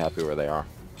everyone will be happy where they are.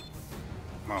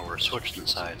 Well, we're switching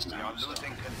sides We now. are So.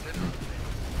 losing considerably.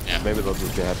 Yeah. Maybe they'll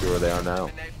just be happy where they are now.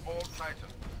 Eliminate all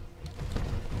Titans.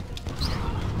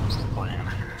 What's the plan?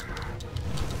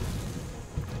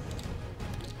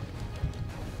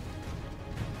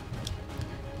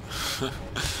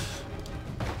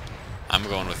 I'm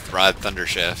going with Rod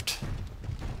Thundershift.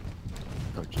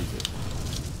 Oh, Jesus.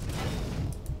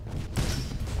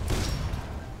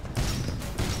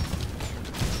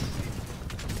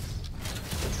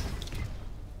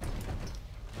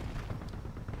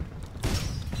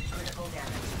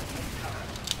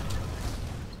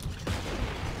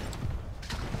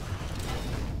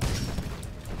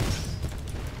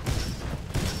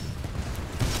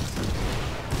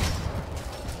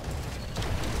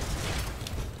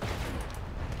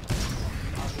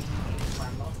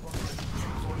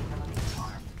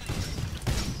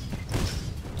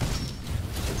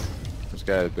 This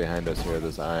guy is behind us here,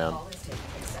 this Ion.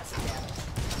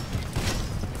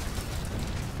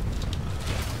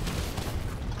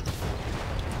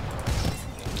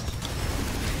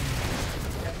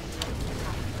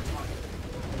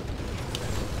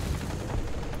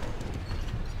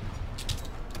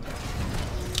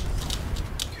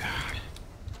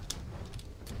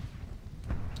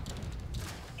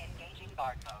 Engaging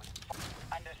guard mode.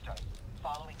 Understood.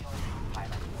 Following your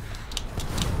pilot.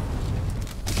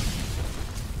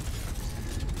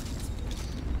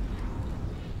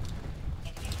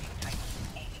 Engaging Titan.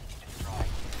 Aiming to destroy.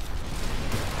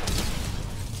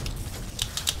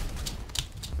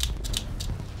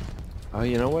 Oh,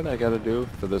 you know what I gotta do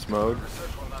for this mode?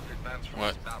 Research will not advance from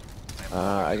What? the south. I am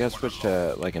I got switched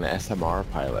to like an SMR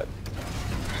pilot.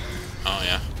 Oh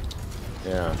yeah.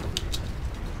 Yeah.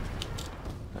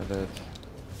 Edit.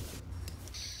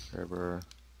 Server.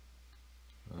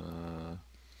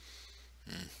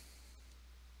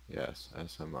 Yes,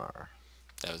 SMR.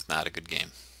 That was not a good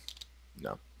game.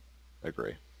 No.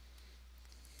 Agree.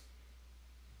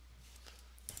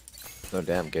 No,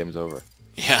 damn, game's over.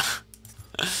 Yeah.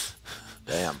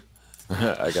 Damn.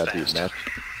 I got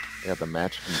the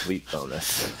match complete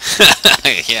bonus.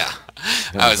 Yeah.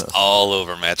 I was all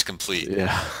over match complete.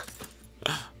 Yeah.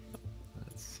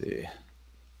 Let's see.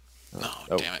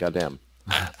 Oh, damn it. Goddamn.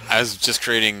 I was just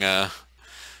creating an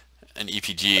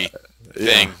EPG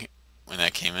thing when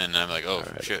that came in, and I'm like, oh,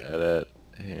 Alright, shit. edit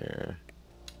here.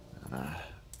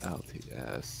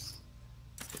 LTS.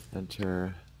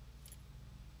 Enter.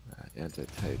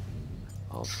 Anti-Titan.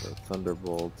 Also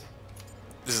Thunderbolt.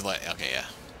 This is like, okay, yeah.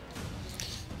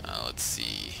 Let's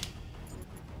see.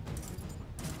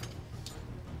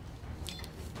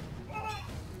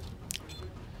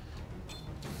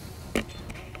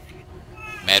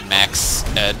 Mad Max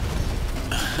Ed.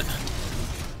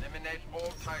 Eliminate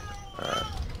all Titans. Alright.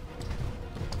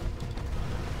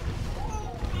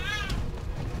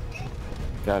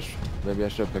 Gosh, maybe I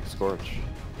should have picked Scorch.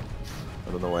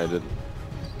 I don't know why I didn't.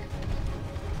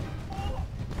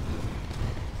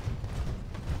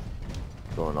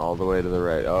 Going all the way to the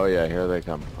right. Oh yeah, here they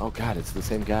come. Oh god, it's the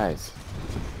same guys.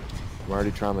 I'm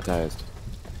already traumatized.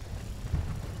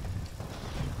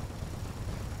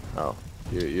 Oh,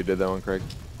 you did that one, Craig?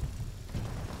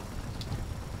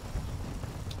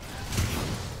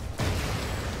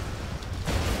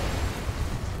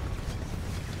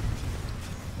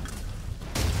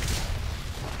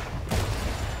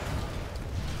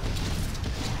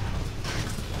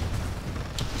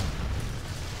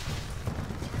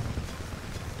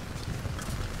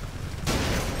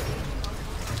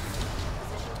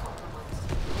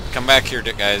 Come back here,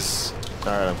 guys.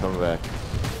 Alright, I'm coming back.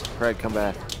 Craig, come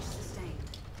back. Sustained.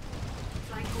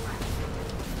 Flank around.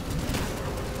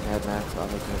 Mad Max,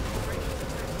 auto tech.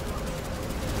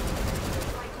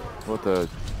 What the?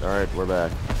 Alright, we're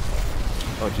back.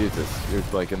 Oh Jesus, you're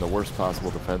like in the worst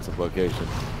possible defensive location.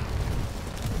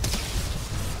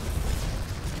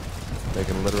 They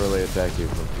can literally attack you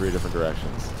from 3 different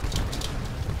directions.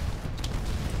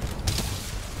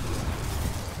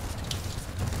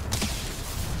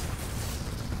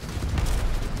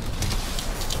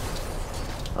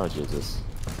 Oh Jesus.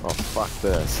 Oh fuck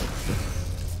this.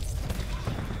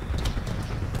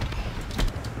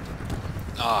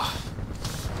 Ah.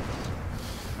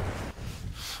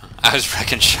 I was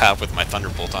wrecking shop with my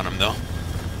Thunderbolt on him, though.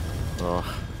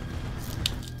 Oh.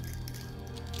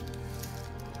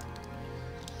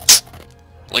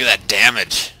 Look at that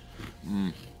damage.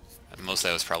 And most of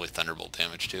that was probably Thunderbolt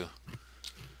damage, too.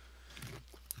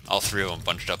 All 3 of them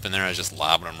bunched up in there. I was just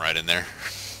lobbing them right in there.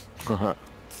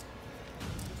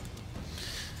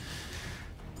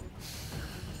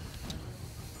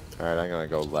 Alright, I'm gonna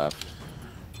go left.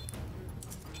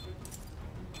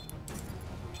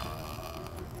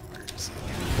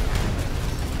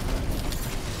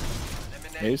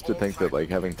 I used to think that like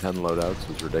having 10 loadouts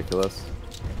was ridiculous.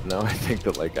 Now I think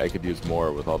that like I could use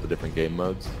more with all the different game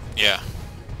modes. Yeah.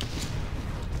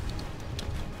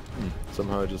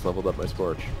 Somehow I just leveled up my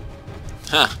Scorch.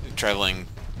 Huh. Traveling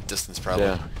distance, probably.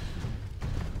 Yeah.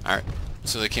 Alright.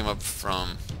 So they came up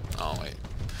from... Oh, wait.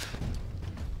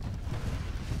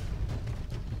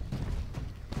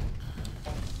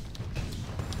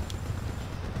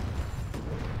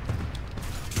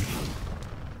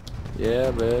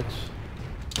 Yeah, bitch.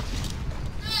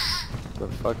 The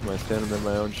fuck am I standing in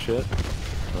my own shit?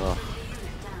 Ugh.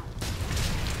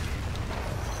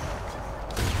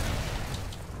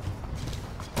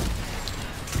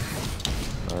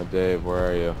 Dave, where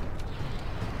are you?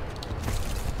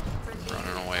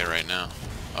 Running away right now.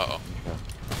 Uh-oh.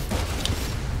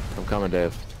 I'm coming,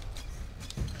 Dave.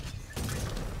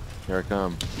 Here I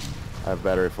come. I have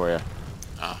battery for you.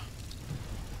 Ah.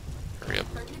 Hurry up.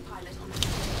 Friendly pilot on the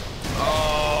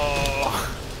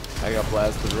Oh! I got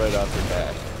blasted right off your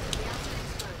back.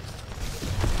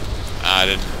 I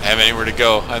didn't have anywhere to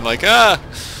go. I'm like, ah!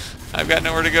 I've got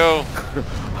nowhere to go.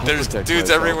 There's dudes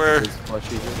everywhere.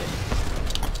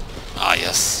 Ah,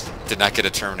 yes. Did not get a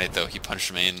terminate, though. He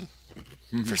punched me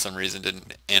and for some reason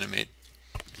didn't animate.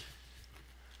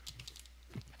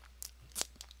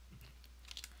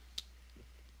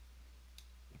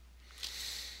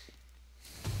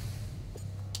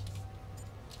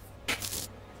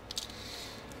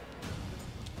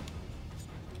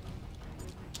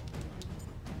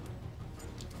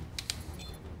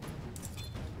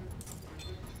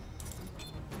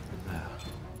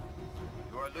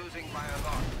 are losing by a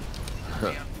lot. The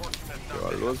unfortunate You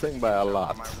are numbers losing by a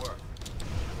lot. my work.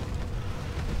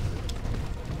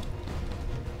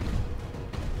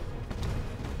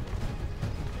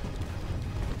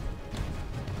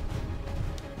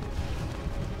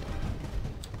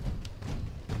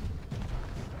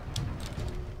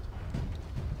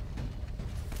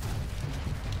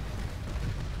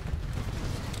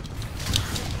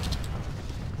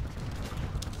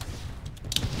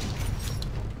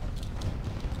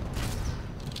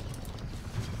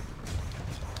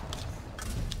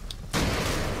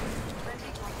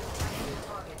 Friendly Titan tracking your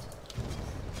target.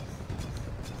 Friendly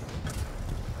unit down.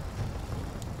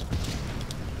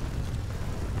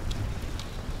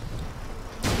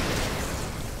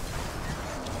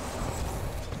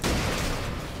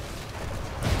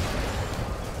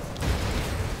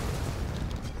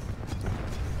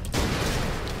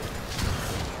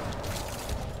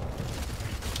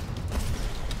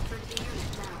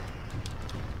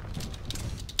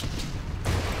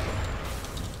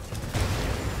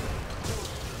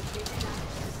 Major damage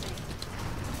sustained.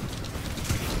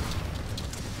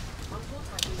 Multiple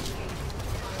Titans engaging.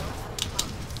 Fire on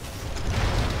targets.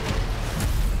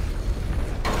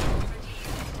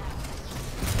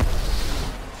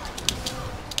 Friendly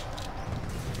unit down.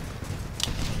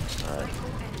 Alright. Cycle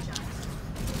energized.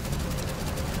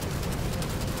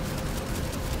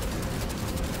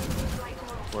 Flight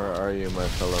model Where are you, my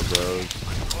fellow bros? I will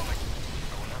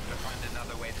have to find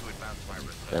another way to advance my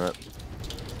research. Damn it.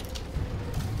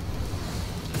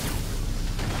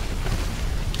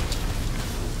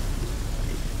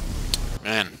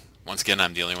 Man, once again,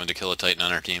 I'm the only one to kill a Titan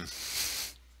on our team.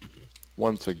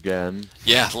 Once again.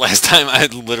 Yeah, last time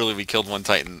we killed one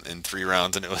Titan in 3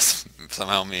 rounds, and it was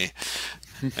somehow me.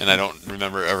 And I don't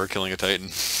remember ever killing a Titan.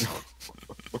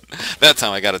 That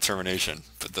time I got a termination,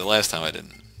 but the last time I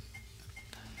didn't.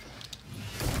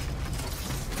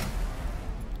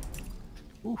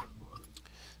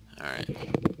 Alright.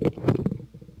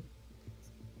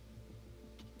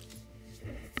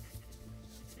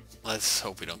 Let's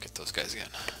hope we don't get those guys again.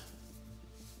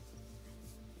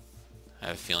 I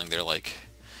have a feeling they're like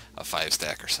a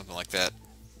 5-stack or something like that.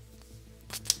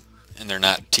 And they're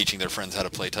not teaching their friends how to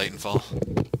play Titanfall.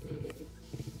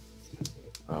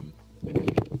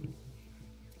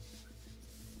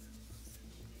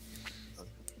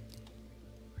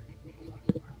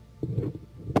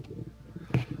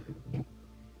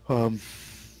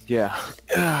 Yeah.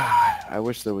 I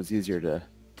wish that was easier to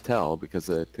tell because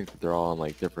I think that they're all on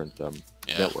like different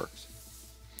Yeah. networks.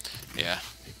 Yeah.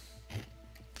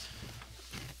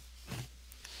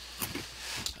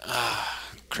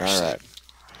 Crash All right. site.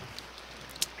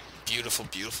 Beautiful,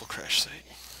 beautiful crash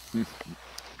site.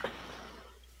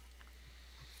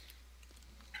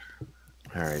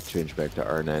 All right, change back to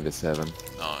R97.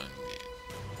 Oh,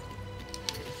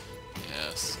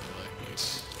 yes. I like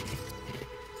this.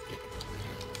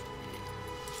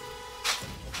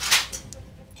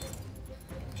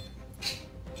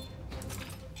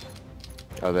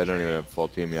 Oh, they don't even have a full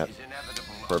team yet. Is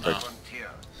inevitable on Perfect. the frontier.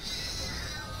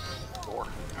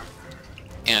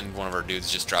 And one of our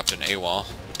dudes just dropped an AWOL.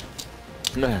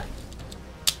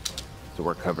 So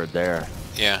we're covered there.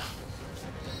 Yeah.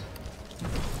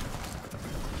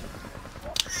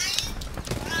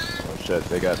 Oh shit,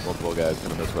 they got multiple guys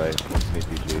coming this way. One's an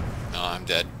EPG. No, I'm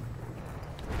dead.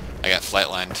 I got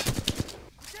flatlined.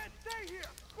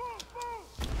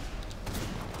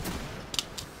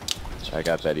 I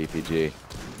got that EPG.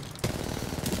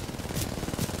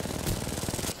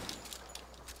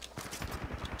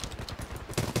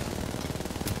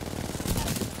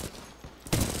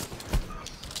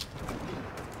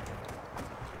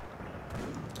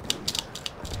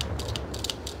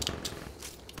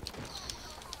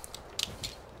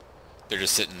 They're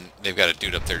just sitting, they've got a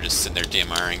dude up there just sitting there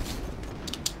DMRing.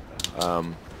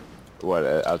 What,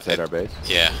 outside our base?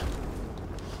 Yeah.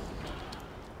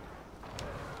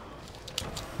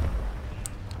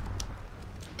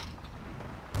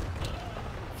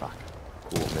 Fuck.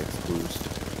 Cool, makes boost.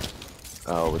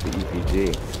 Oh, with the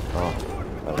EPG. Oh,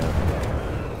 I don't know.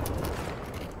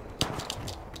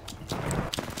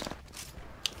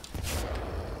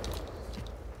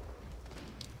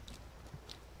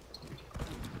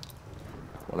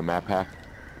 Want a map hack?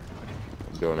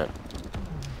 I'm doing it.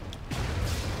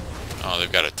 Oh,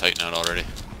 they've got a Titan out already.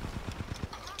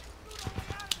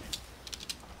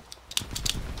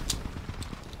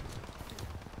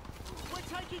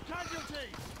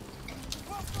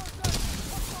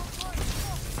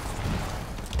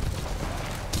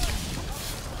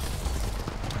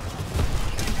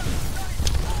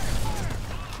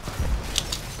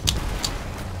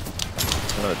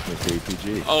 Oh, it's me.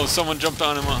 RPG. Oh, someone jumped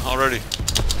on him already.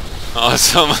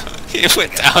 Awesome. He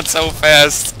went down so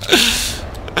fast.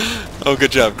 Oh,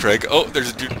 good job, Craig. Oh,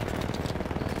 there's a dude.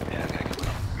 Yeah, okay.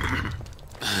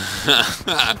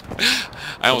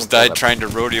 I almost died trying to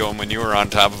rodeo him when you were on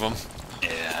top of him.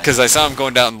 Yeah. Because I saw him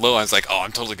going down low. I was like, oh,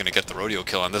 I'm totally going to get the rodeo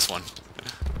kill on this one.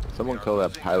 Someone kill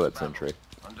that pilot sentry.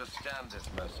 Understand this,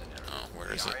 mercenary. Oh,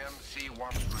 where is it? The IMC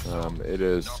wants results, It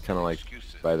is not kind of like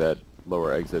excuses. by that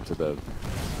lower exit to the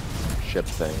ship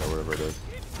thing or whatever it is.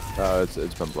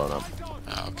 It's been blown up.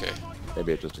 Oh, okay.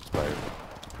 Maybe it just expired.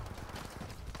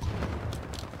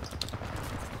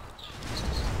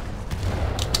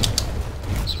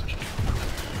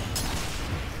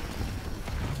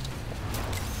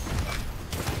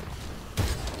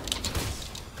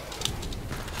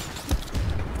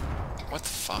 What the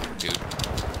fuck, dude?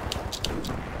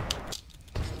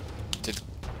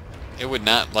 It would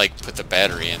not, like, put the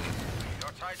battery in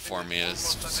for me.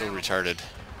 It's so retarded.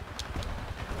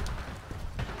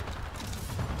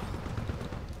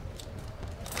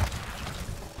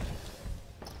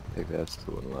 I think that's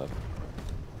the one left.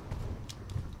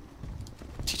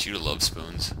 Teach you to love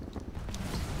spoons.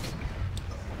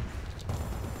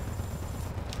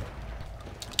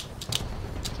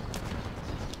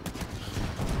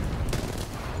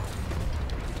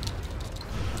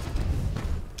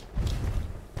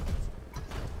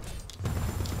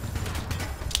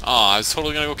 Oh, I was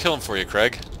totally gonna go kill him for you,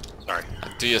 Craig. Sorry.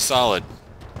 I'd do you a solid.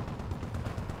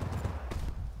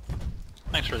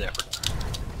 Thanks for the effort.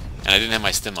 And I didn't have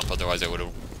my stim up, otherwise I would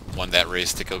have won that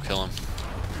race to go kill him.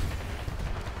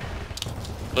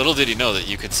 Little did he know that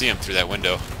you could see him through that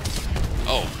window.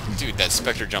 Oh, dude, that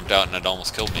Spectre jumped out and it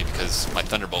almost killed me because my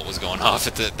Thunderbolt was going off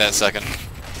at that second.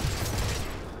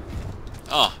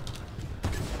 Oh.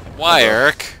 Why,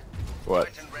 Eric? What?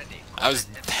 I was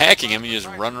hacking him and you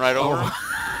just run right over him.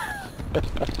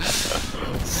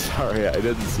 Sorry, I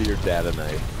didn't see your data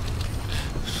knife.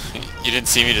 You didn't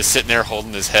see me just sitting there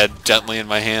holding his head gently in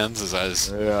my hands as I was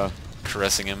Yeah.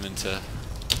 caressing him into...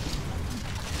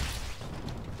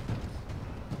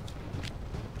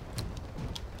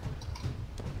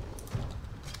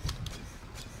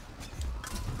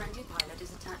 Friendly pilot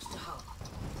is attached to hull.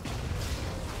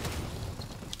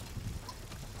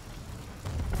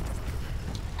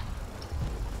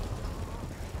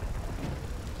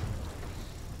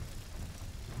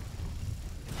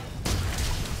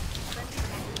 Friendly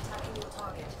pilot attacking your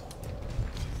target.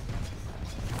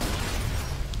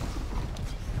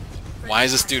 Why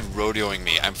is this dude rodeoing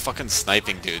me? I'm fucking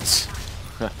sniping dudes.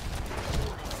 Enemy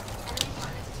pilot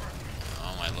attacking.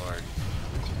 Oh my lord.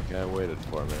 The guy waited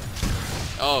for me.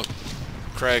 Oh,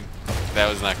 Craig, that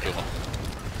was not cool.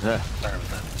 Sorry about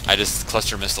that. I just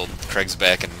cluster missiled Craig's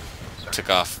back and took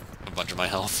off a bunch of my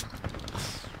health.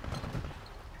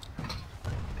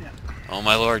 Yeah. Oh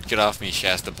my lord, get off me,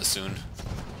 Shasta Bassoon.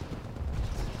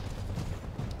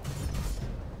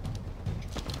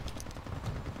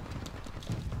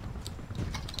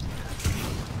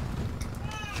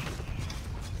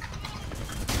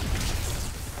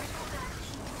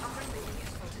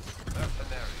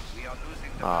 Mercenary, we are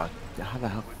losing the How the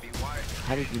hell? would be wise.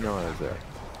 How did you know I was there?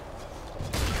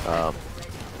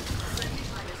 Friendly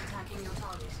pilot attacking your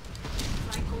target.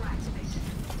 Flight core activated.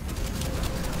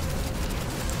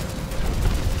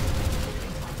 Enemy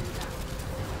Titan down.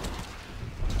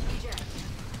 Eject.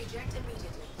 Eject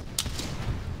immediately.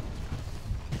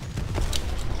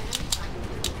 Enemy Titan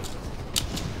eliminated.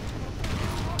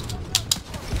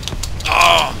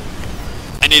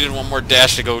 Oh! I needed one more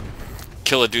dash to go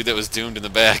kill a dude that was doomed in the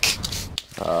back.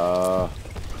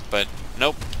 But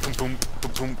nope. Boom, boom,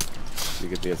 boom, boom. You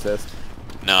get the assist?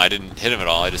 No, I didn't hit him at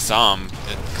all. I just saw him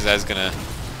because I was gonna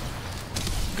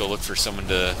go look for someone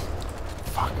to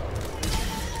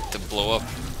blow up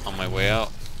on my way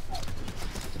out.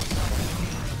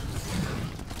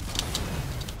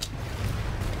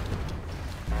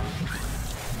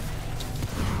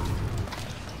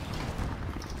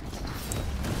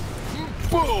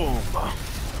 Boom!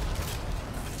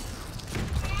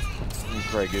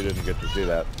 Craig, you didn't get to see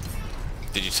that.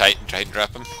 Did you Titan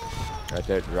drop him? I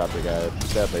tried to drop the guy.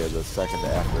 Sadly, it was a second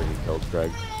after he killed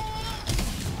Craig.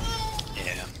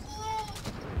 Yeah.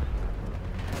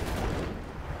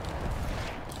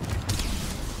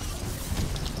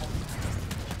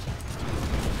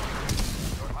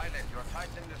 Your pilot, your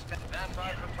Titan is stand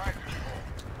by for Titanfall.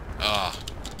 Ah.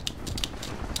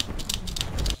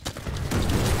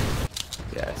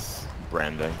 Yes.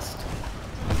 Brandings.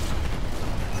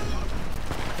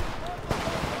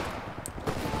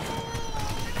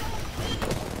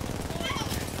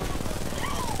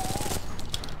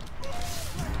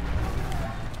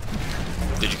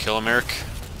 Did you kill him, Eric?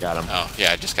 Got him. Oh,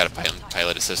 yeah, I just got a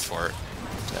pilot assist for it.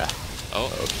 Yeah. Oh.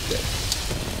 Okay.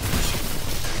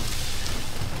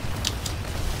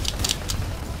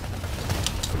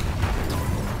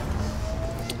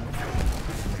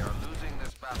 We are losing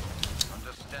this battle.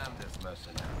 Understand this,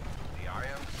 mercenary. The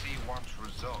IMC wants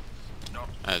results, not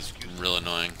That's excuses. real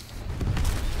annoying.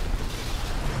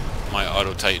 My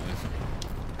auto Titan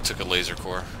took a laser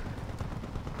core.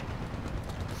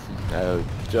 I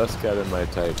just got in my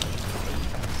Titan.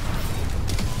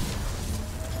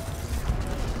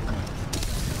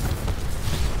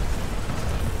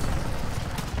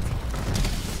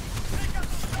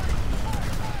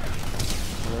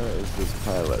 Where is this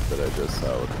pilot that I just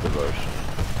saw with devotion?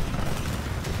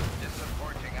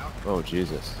 Disappointing outcome. Oh,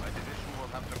 Jesus. My division will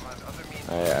have to find other means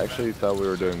I actually thought we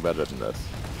were doing better than this.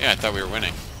 Yeah, I thought we were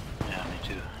winning. Yeah, me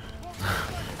too.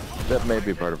 That may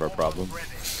be part of our problem.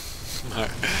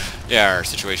 Yeah, our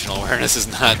situational awareness is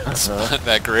not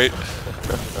that great.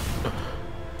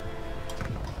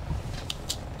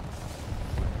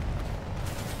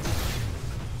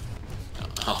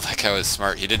 Oh, that guy was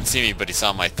smart. He didn't see me, but he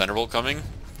saw my Thunderbolt coming,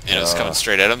 and it was coming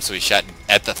straight at him, so he shot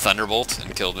at the Thunderbolt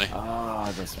and killed me.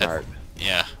 Ah, that's smart.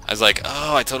 Yeah, I was like,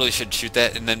 oh, I totally should shoot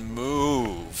that and then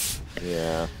move.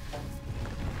 Yeah.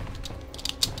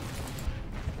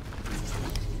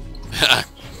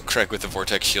 Craig with the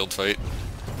Vortex shield fight.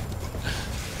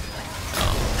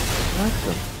 What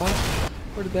the fuck?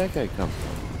 Where did that guy come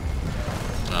from?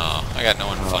 Oh, I got no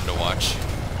one fun to watch.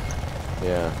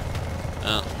 Yeah.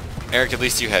 Oh, Eric, at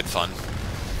least you had fun.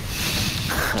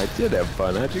 I did have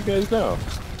fun. How'd you guys know?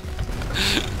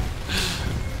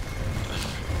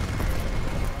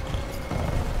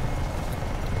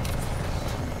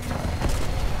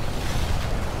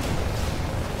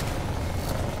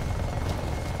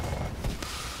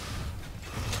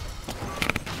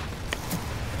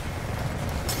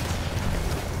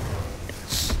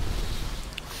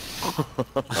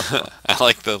 I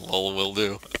like the lol will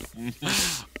do.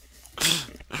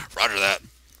 Roger that.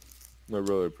 I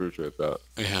really appreciate that.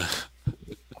 Yeah.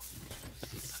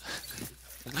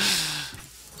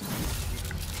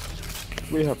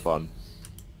 We have fun.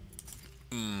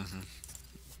 Mm-hmm.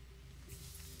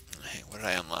 Hey, what did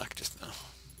I unlock just now?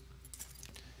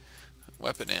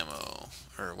 Weapon ammo,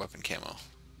 or weapon camo.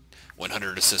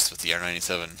 100 assists with the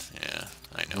R97. Yeah,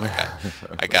 I know.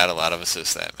 I got a lot of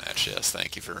assists that match. Yes,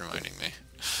 thank you for reminding me.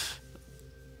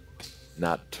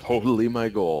 Not totally my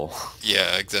goal.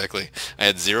 Yeah, exactly. I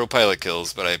had 0 pilot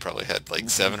kills, but I probably had like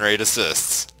 7 or 8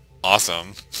 assists.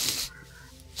 Awesome.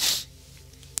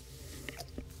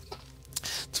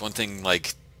 It's one thing,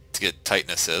 like, to get Titan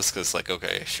assists, because, like,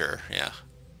 okay, sure, yeah.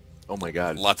 Oh my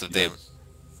god. Lots of damage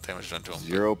done to him.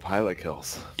 0 pilot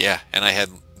kills. Yeah, and I had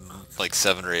like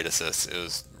 7 or 8 assists. It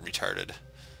was retarded.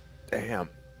 Damn.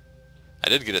 I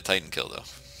did get a Titan kill, though.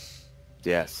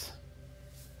 Yes.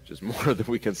 Just more than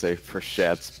we can say for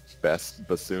Shat's best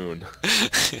bassoon.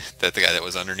 That the guy that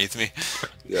was underneath me?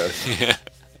 Yes. Yeah.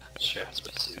 Shat's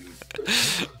bassoon.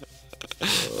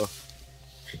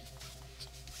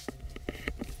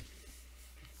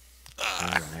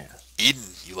 Eden.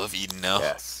 You love Eden now?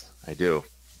 Yes, I do.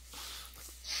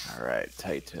 Alright,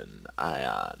 Titan,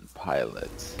 Ion,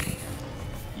 Pilot,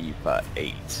 EVA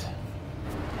 8.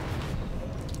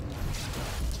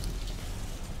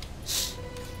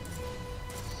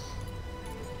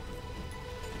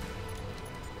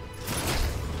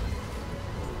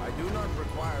 I do not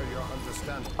require your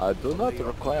understanding. I do not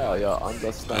require your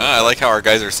understanding. I like how our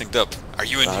guys are synced up. Are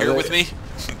you in Are here they? with me?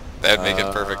 That'd make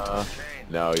it perfect.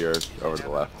 No, you're over to the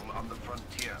left. On the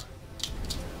frontier.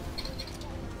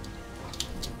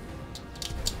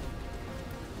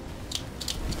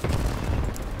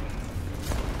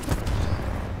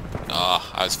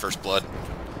 Oh, I was first blood.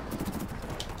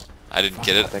 I didn't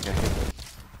get I it. think I hit it.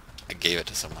 I gave it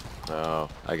to someone. No,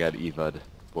 I got EVA'd.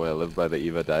 Boy, I live by the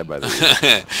EVA, die by the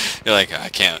EVA. You're like, I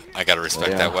can't. I gotta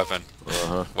respect Yeah. that weapon.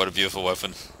 Uh-huh. What a beautiful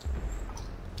weapon.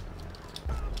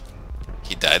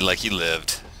 He died like he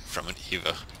lived from an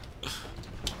EVA.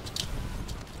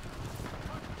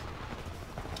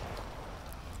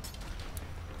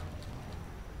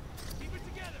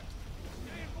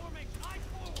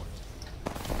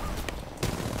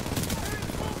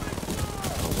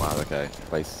 Oh wow, that guy.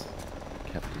 Vice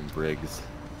Captain Briggs.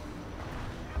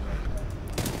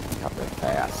 Captain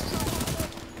Fast.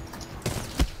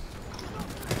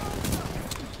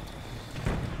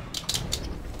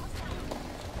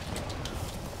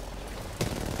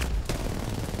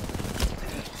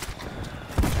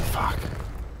 Fuck.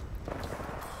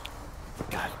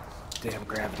 God damn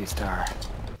Gravity Star.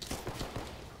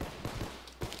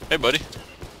 Hey, buddy.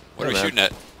 What Hey, are we man. shooting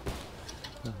at?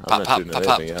 I'm not Pop, shooting pop, at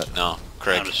pop, anything pop. yet. No, I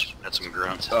Craig. just had some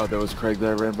grunts. Oh, that was Craig that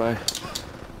I ran by?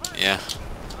 Yeah.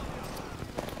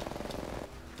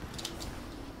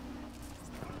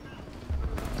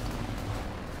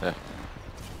 Eh.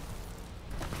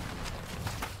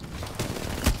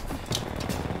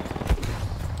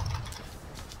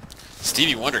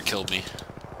 Stevie Wonder killed me.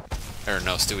 Or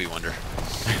no, Stewie Wonder.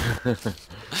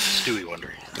 Stewie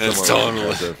Wonder. That's Somewhat totally.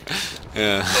 impressive.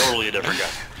 Yeah. Totally a different guy.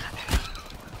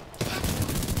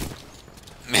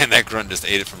 Man, that grunt just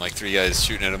ate it from like 3 guys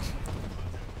shooting at him.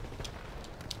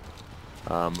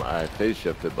 I phase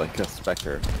shifted like a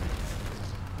specter.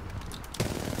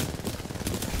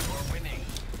 You're winning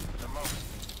the most.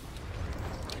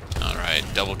 Alright,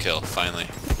 double kill, finally.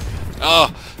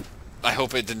 Oh! I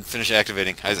hope it didn't finish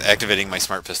activating. I was activating my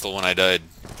smart pistol when I died.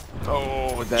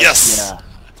 Oh, that's... Yes! Yeah.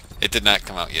 It did not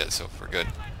come out yet, so we're good.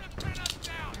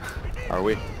 Are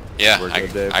we? Yeah, We're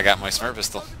good, Dave? I got my smart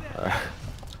pistol.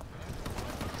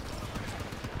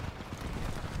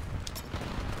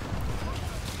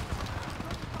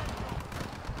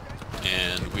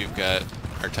 And we've got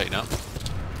our Titan up.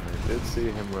 I did see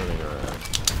him running around.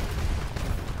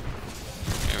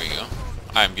 There we go.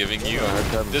 I'm giving you hard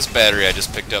time. this battery I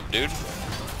just picked up, dude.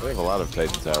 We have a lot of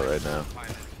Titans out right now.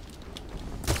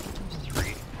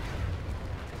 3.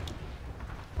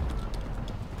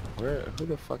 Who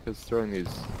the fuck is throwing these?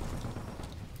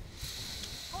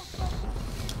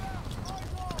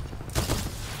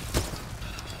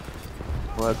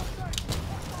 What?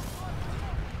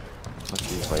 Fuck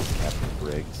these Vice Captain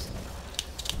Briggs.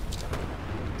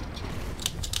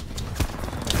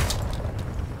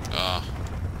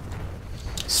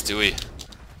 Stewie.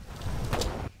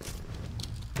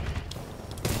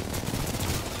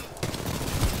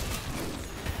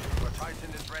 Your Titan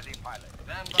is ready, pilot.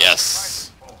 Stand by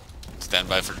Yes. for Titanfall. Stand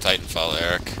by for Titanfall,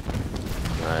 Eric.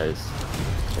 Nice.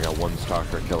 I got one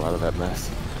stalker kill out of that mess.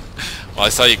 Well, I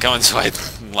saw you coming, so I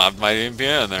lobbed my MP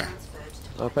in there.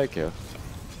 Oh, thank you.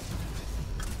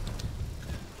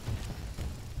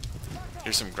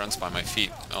 Here's some grunts by my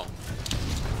feet. Oh.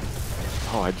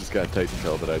 Oh, I just got a Titan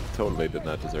kill that I totally did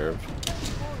not deserve.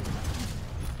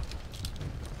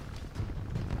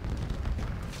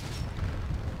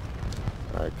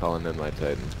 Alright, calling in my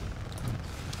Titan.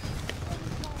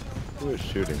 Who is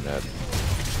shooting that?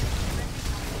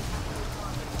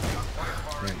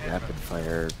 Rapid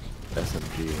fire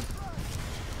SMG.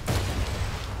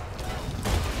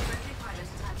 Friendly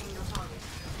pilots attacking your target.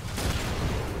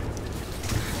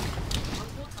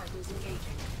 Multiple Titans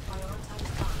engaging.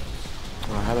 Prioritize target.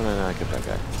 Oh, how did I not get that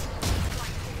guy?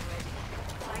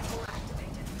 Cycle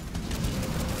activated.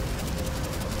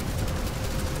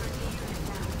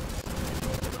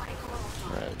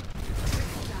 Alright.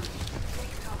 Critical damage.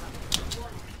 Take cover.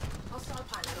 Warning. Hostile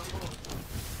pilot on board.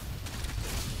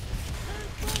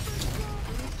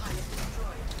 Enemy pilot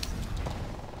destroyed.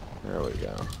 There we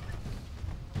go.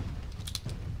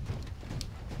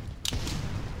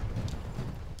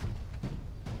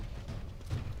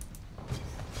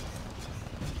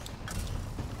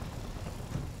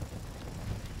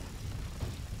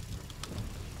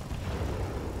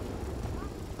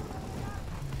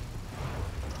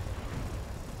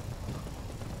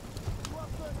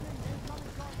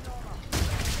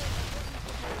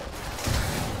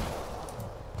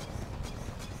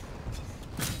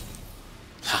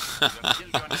 You have killed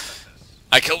your nemesis.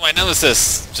 I killed my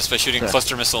nemesis just by shooting a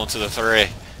cluster missile into the foray.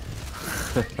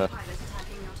 Pilots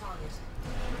attacking your target.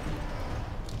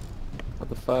 What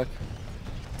the fuck?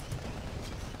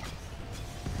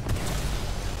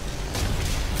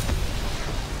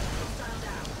 Hostile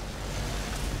down.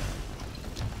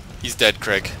 He's dead,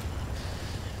 Craig.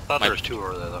 Thought My- there was 2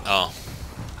 over there though. Oh.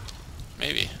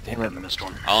 Maybe. Damn I it. missed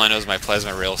one. All I know is my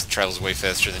plasma rail travels way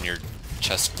faster than your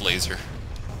chest laser.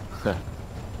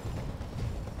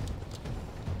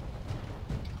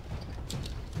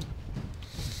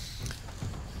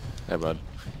 Hey, bud.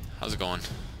 How's it going?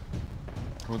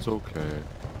 It's okay.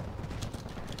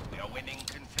 We are winning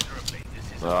considerably.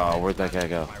 This is Oh, where'd that guy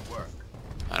go? my work.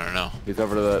 I don't know. He's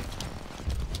over to that.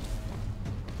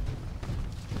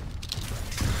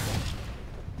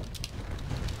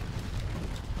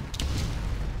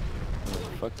 Where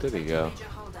the fuck did he go? Major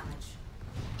hull damage.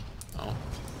 Oh.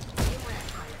 Beware,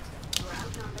 pilot. You are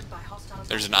outnumbered by hostile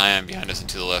There's an ion behind us and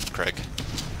to the left, Craig. flight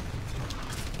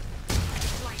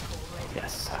call ready.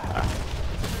 Yes. Flight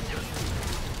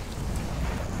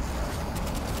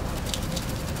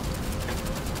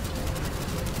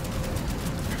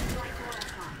call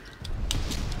offline.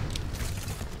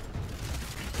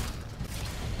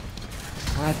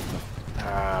 What the?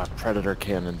 Predator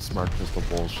cannon, smart pistol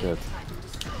bullshit. Titan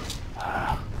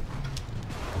destroyed.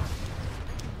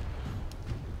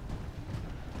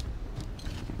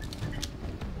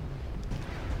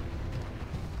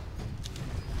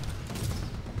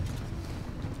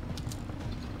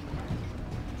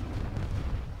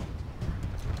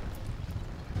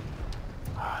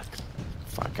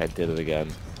 Fuck, I did it again.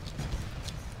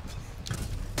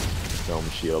 Dome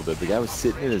shielded. The guy was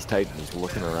sitting in his Titan, just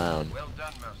looking around. Well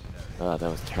done, mercenary. Oh, that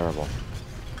was terrible.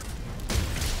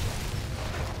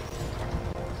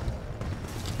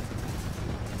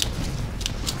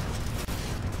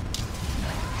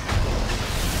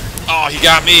 Oh, he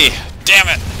got me! Damn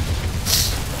it!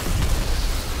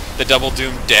 The double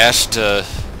doom dash to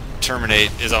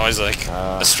terminate is always like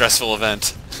a stressful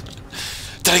event.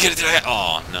 Did I get it? Did I?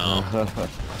 Oh, no.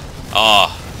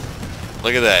 Oh,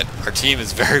 look at that. Our team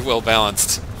is very well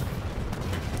balanced.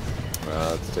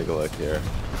 Let's take a look here.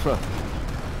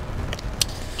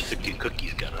 Just a few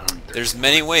cookies got on. There's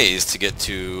many ways to get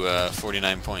to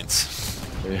 49 points.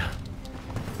 Yeah.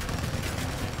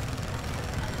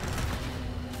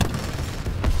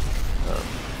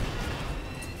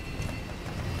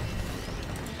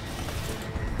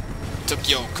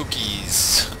 Tokyo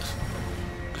cookies.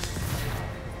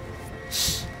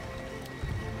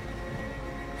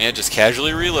 Yeah, just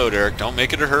casually reload, Eric. Don't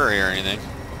make it a hurry or anything.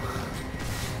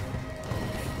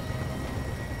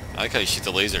 I like how you shoot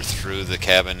the laser through the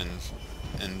cabin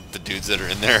and the dudes that are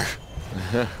in there.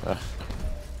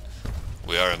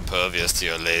 We are impervious to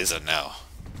your laser now.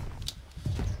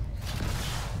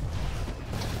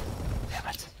 Damn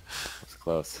it. That's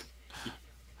close.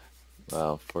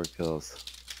 Wow, 4 kills.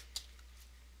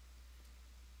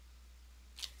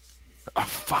 Oh,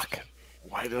 fuck.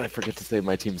 Why did I forget to say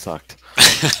my team sucked?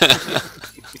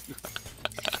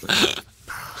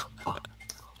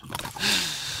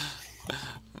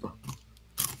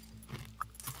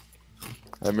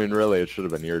 I mean, really, it should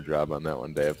have been your job on that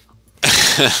one, Dave.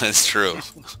 That's true.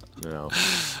 You know,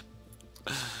 it's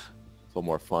a little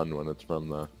more fun when it's from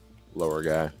the lower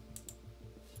guy.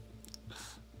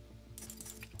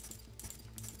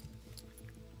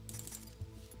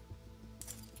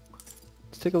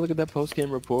 Let's take a look at that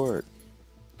post-game report.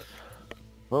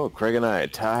 Oh, Craig and I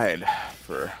tied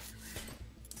for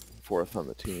 4th on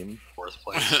the team. 4th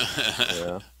place.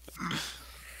 Yeah.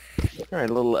 Alright,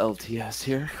 a little LTS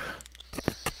here.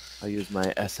 I'll use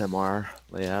my SMR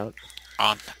layout.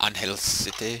 On Hill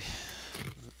City.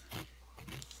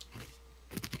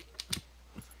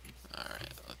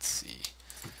 Alright, let's see.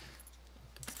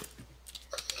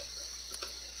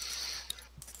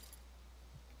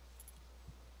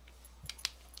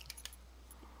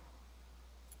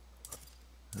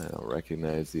 I don't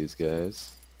recognize these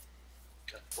guys.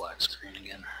 Got black screen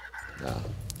again. No.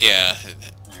 Yeah. There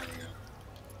we go.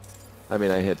 I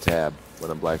mean, I hit tab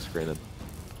when I'm black screening.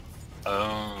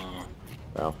 Oh.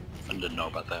 Well, I didn't know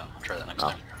about that. I'll try that next oh,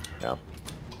 time. yeah.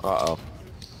 Uh-oh.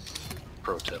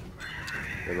 Pro tip.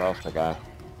 We lost a guy.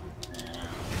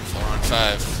 4 on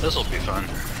 5. This will be fun.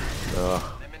 Ugh.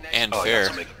 And Oh, fair.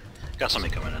 got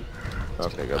somebody coming in.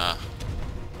 Okay, good. Ah.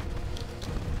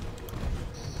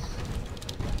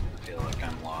 I feel like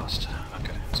I'm lost.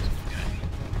 Okay. Let's go.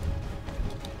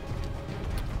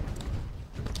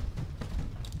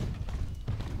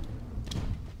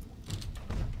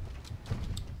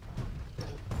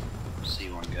 See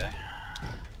one guy.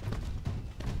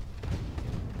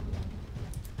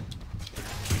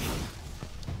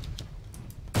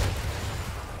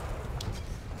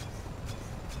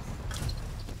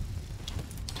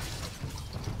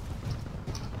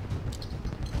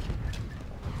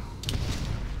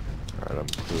 Alright, I'm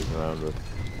cruising around with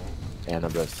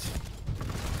Anubis.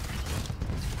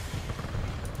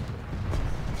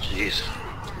 Jeez.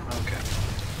 Okay.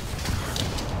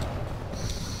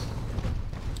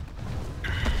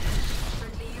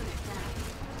 Friendly unit down.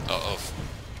 Uh-oh.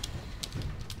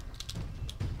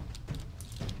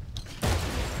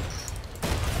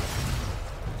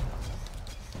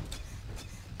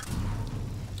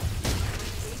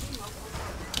 Engaging multiple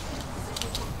targets. Position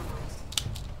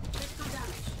compromised. Critical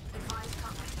damage. Advise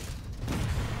cover.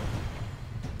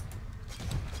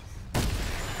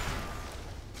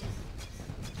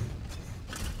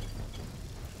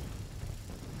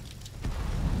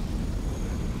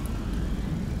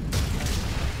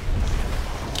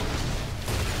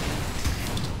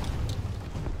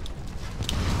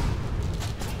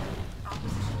 Our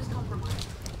position is compromised.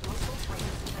 Multiple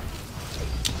fighters detected.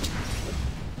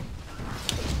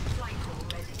 Flight call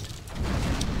ready.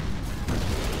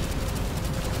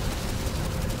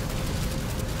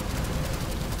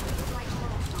 Flight call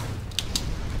offline.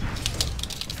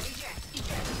 Eject,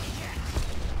 eject, eject.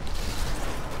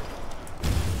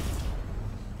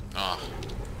 Oh.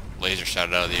 Laser shot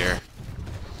it out of the air.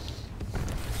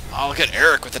 Oh, look at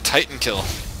Eric with the Titan kill.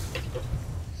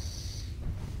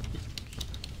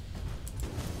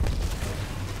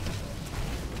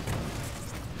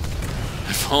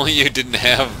 If only you didn't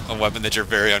have a weapon that you're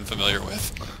very unfamiliar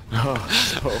with. Oh,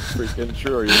 so freaking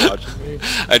true. Are you watching me?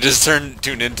 I just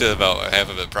tuned into about half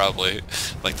of it probably,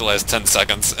 like the last 10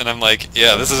 seconds, and I'm like,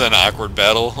 yeah, this is an awkward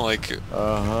battle. Like,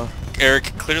 Uh-huh.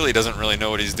 Eric clearly doesn't really know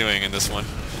what he's doing in this one.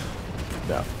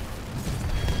 No.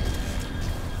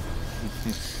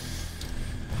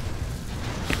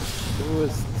 Who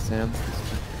is Sans?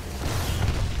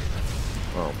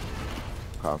 Oh.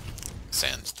 Okay.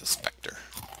 Sans the Spectre.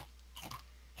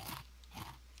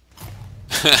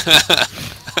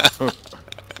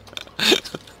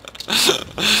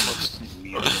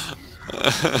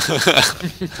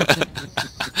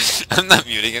 I'm not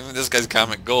muting him. This guy's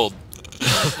comic gold.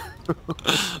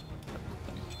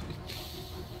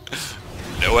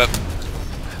 Nope.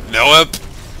 Nope.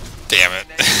 Damn it.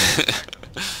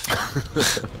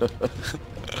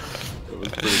 It was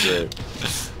pretty great.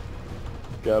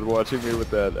 God, watching me with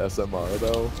that SMR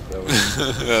though, that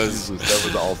was, that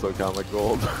was also comic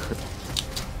gold.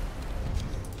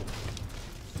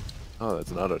 Oh,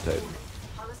 that's an auto Titan.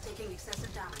 Hollis taking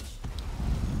excessive damage.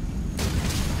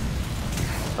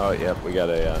 Oh, yeah, we got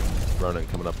a Ronin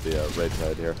coming up the right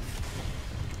side here.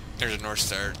 There's a North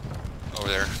Star over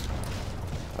there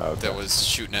Oh, okay. that was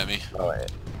shooting at me. Oh,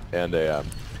 and a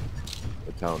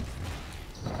town.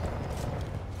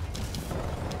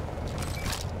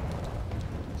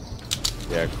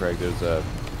 Yeah, Craig, there's a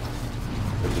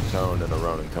tone and a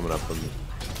Ronin coming up from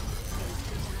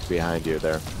behind you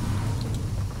there.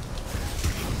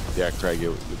 Yeah, Craig,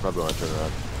 you probably want to turn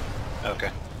around.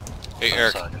 Okay. Hey,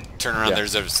 Eric, Outside. turn around. Yeah.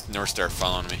 There's a North Star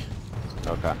following me.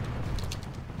 Okay,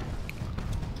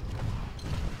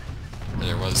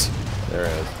 There was. there it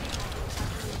is.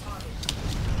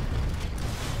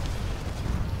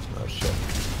 Oh shit.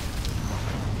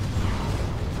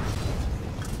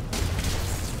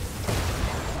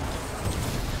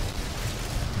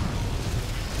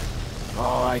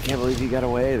 Oh, I can't believe he got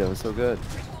away. That was so good.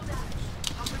 Critical damage.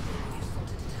 Opportunity useful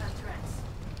to deter threats.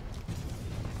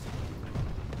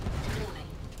 Warning.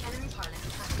 Enemy pilot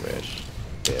attack. Wish.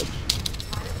 Bitch.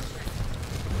 Pilot was ready.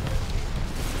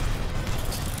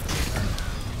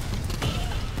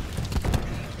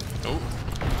 Oh.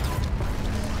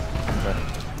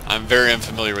 I'm very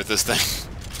unfamiliar with this thing.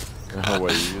 Oh,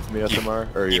 what, you using the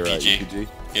SMR? Or your EPG. EPG?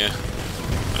 Yeah.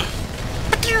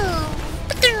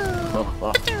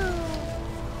 Oh.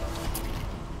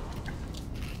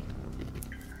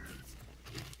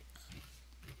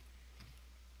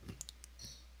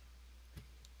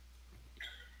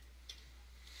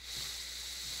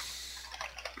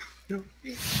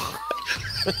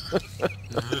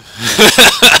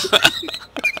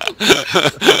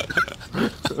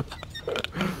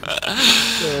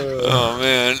 Oh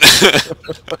man.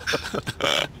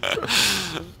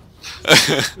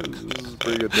 This is a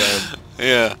pretty good time.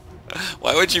 Yeah.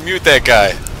 Why would you mute that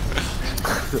guy?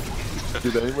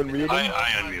 Did anyone mute him? I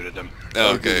unmuted him.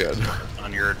 Okay. Good.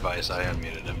 On your advice, I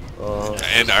unmuted him.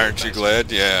 And aren't you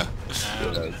glad? Yeah.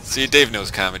 Yeah. See, Dave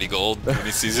knows comedy gold when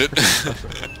he sees it.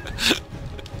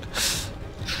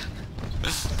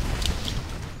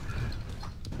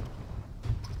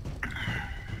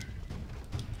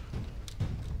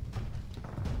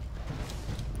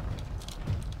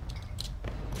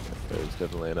 There's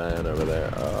definitely an ion over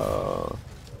there. Oh.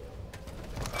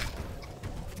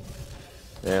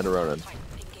 And a Ronin. Titan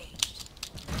engaged.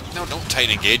 No, don't tight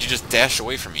engage. You just dash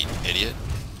away from me, idiot.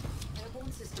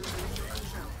 Airborne systems are under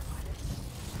control.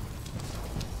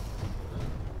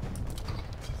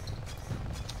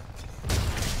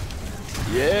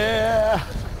 Yeah!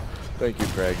 Thank you,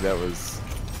 Craig. That was...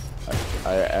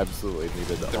 I absolutely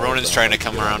needed The Ronin's trying to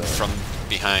come around from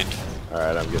behind.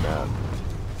 Alright, I'm getting out.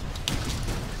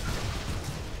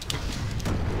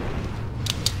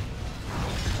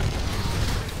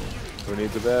 Who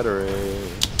needs a battery?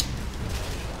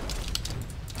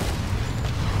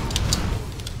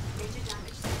 Major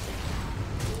damage sustained.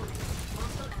 Warning.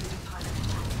 Hostile enemy pilot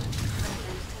attack.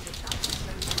 Representative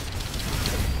Dallas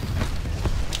ready.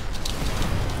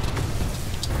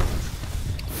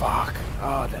 Fuck.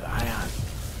 Oh, that ion.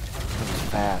 That was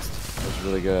fast. That was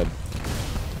really good.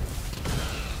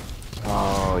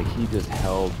 Oh, he just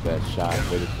held that shot,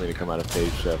 waited for me to come out of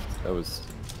phase shift. That was...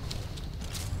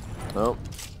 Nope.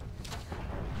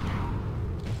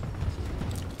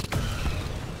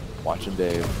 Watching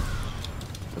Dave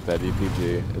with that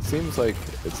EPG. It seems like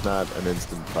it's not an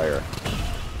instant fire.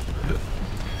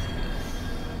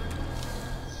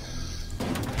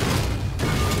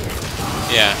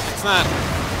 Yeah,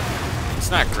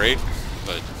 it's not great,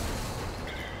 but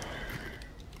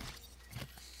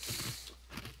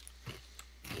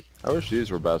I wish these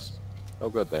were best. Oh,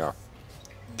 good they are.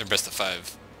 they're best of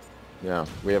 5. Yeah,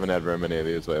 we haven't had very many of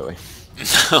these lately.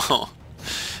 No.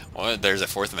 What? There's a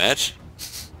fourth match?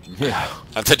 Yeah.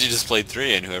 I thought you just played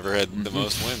 3 and whoever had the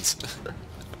most wins.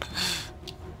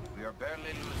 We are barely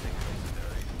losing,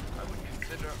 mercenary. I would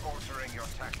consider altering your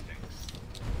tactics.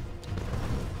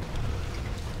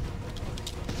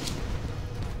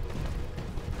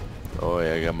 Oh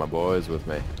yeah, I got my boys with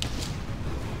me.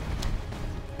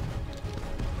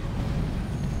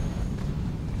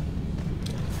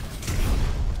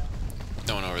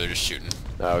 No one over there just shooting.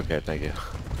 Oh, okay, thank you.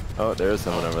 Oh, there is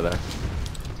someone over there.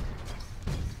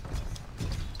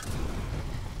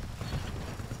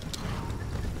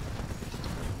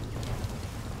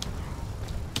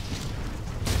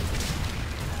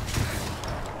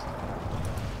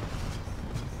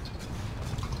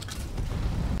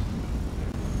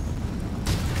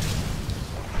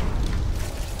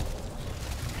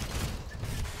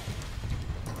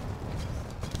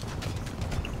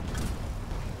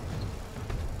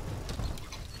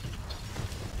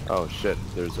 Oh shit,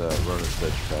 there's a Ronin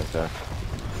switch back there.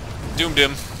 Doomed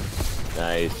him.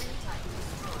 Nice.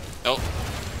 Oh,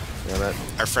 Damn it.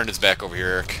 our friend is back over here,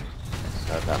 Eric.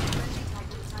 Okay. Friendly Titan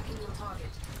attacking your target.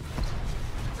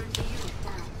 Friendly unit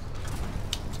down.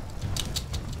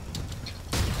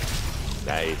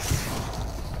 Nice.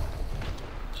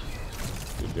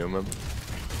 You doom him?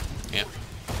 Yeah. Enemy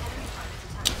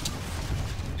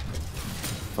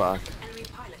pilot attacking. Fuck. Enemy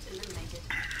pilot eliminated.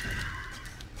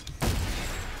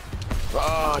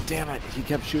 Oh, damn it. He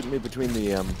kept shooting me between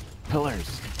the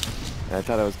pillars. And I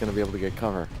thought I was going to be able to get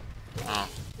cover. Oh.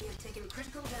 We have taken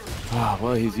critical damage. Oh,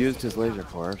 well, he's used his laser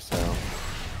core, so... Warning.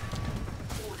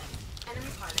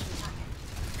 Enemy pilot attacking.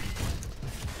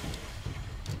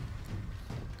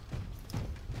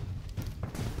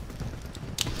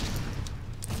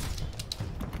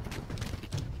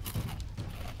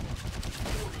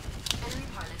 Warning. Enemy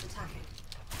pilot attacking.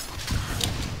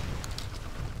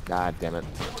 God damn it.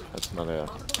 That's not a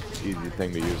easy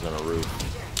thing to use on a roof.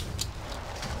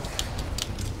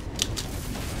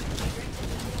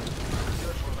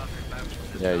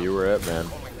 Yeah, you were it, man.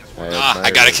 Ah, I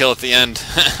admire got a you. kill at the end.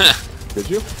 Did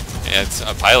you? Yeah, it's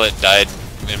a pilot died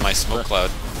in my smoke cloud.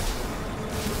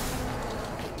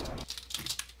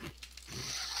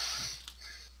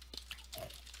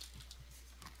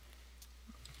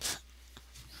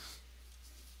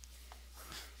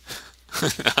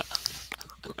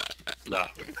 Nah.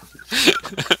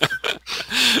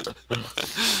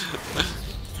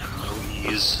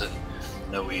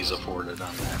 No ease afforded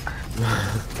on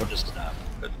that. Just not.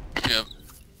 But Yep.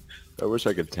 I wish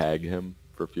I could tag him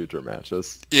for future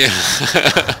matches. Yeah.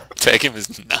 Tag him as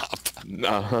Nop.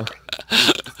 No.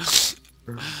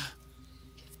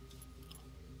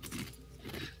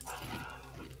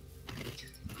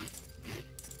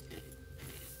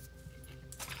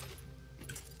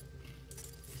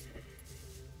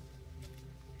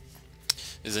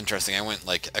 It's interesting. I went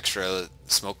like extra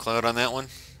smoke cloud on that one.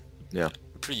 Yeah.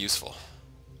 Pretty useful.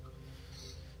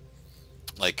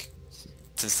 Like,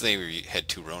 since they had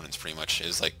 2 Ronins pretty much, it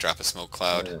was like drop a smoke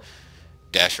cloud, Yeah.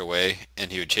 dash away,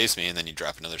 and he would chase me, and then you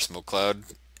drop another smoke cloud,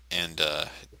 and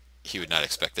he would not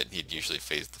expect it. He'd usually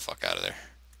phase the fuck out of there.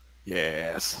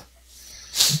 Yes.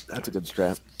 That's a good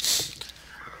strat.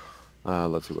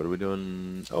 Let's see, what are we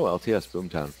doing? Oh, LTS,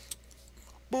 Boomtown.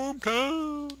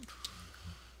 Boomtown!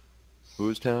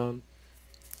 Whose town?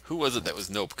 Who was it that was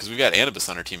Nope? Because we got Anubis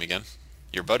on our team again.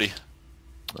 Your buddy.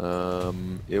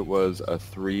 It was a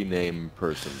 3-name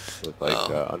person with like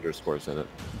Oh. underscores in it.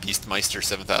 Beastmeister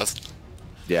 7000?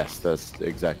 Yes, that's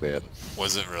exactly it.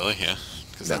 Was it really? Yeah.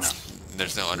 Because No.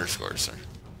 there's no underscores or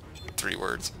 3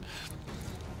 words.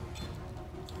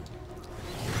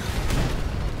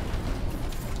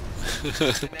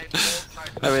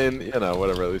 I mean, you know,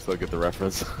 whatever, at least I'll get the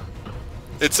reference.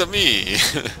 It's a me!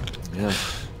 Yeah.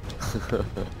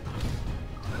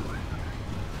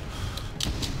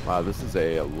 Wow, this is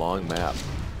a long map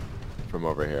from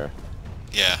over here.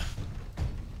 Yeah.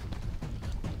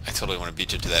 I totally want to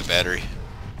beat you to that battery.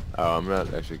 Oh, I'm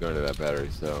not actually going to that battery,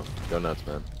 so go nuts,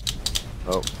 man.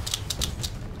 Oh,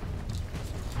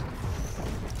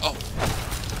 Oh.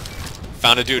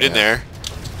 Found a dude in Yeah. there,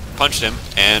 punched him,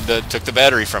 and took the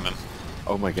battery from him.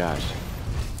 oh my gosh.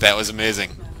 That was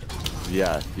amazing.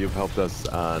 Yeah, you've helped us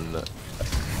on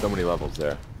so many levels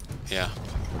there. Yeah.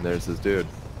 And there's this dude.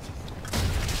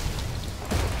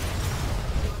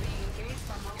 You're being engaged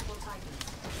by multiple Titans.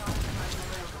 Charged by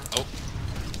the railgun. Oh.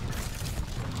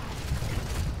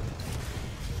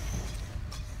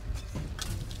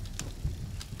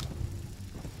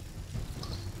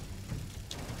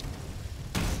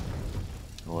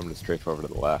 Oh, I'm just strafe over to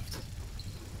the left.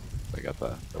 I got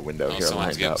the window Oh, here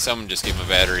lined up. someone just gave him a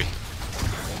battery.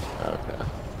 Okay.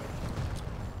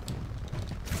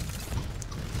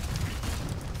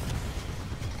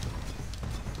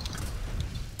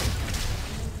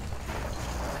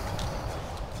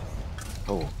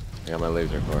 Oh, I got my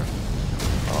laser core.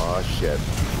 Oh shit.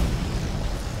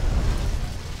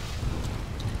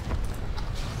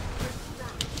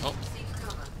 Oh, Seek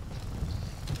cover.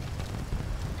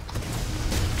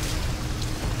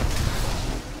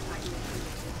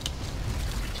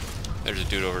 there's a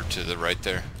dude over to the right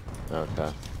there.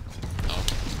 Okay. Oh,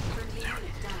 Friendly unit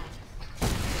down.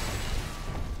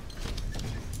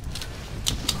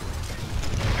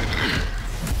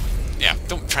 yeah.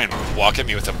 Don't try and walk at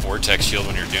me with a vortex shield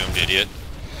when you're doomed, idiot.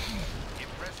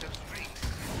 Impressive streak.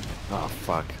 Oh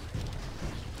fuck.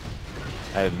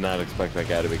 I did not expect that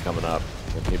guy to be coming up.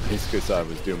 And he basically saw I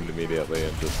was doomed immediately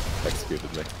and just executed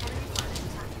me.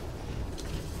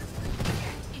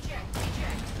 Eject,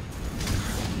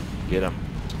 eject. Get him.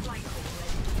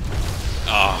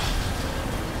 Oh,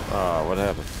 Oh, what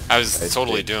happened? I was I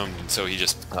totally see. doomed, and so he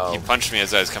just he Oh. punched me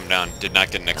as I was coming down. Did not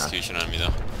get an execution on me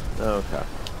though. Okay.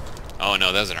 Oh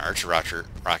no, that was an archer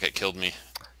rocket killed me.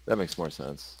 That makes more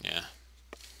sense. Yeah.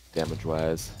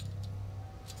 Damage-wise.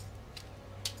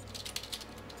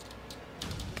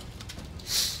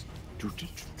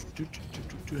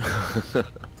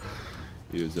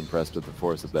 He was impressed with the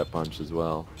force of that punch as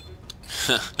well.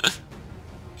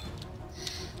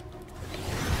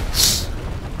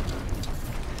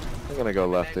 I'm gonna go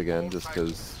left again just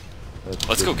because.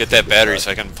 Let's go get that battery so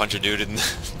I can punch a dude and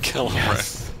kill him.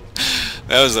 Yes.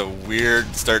 That was a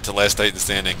weird start to Last Titan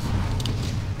Standing.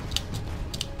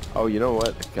 Oh, you know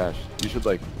what? Gosh, you should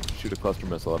like shoot a cluster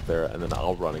missile up there, and then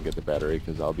I'll run and get the battery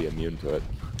because I'll be immune to it.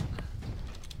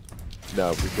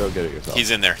 No, go get it yourself.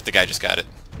 He's in there. The guy just got it.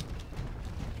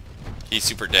 He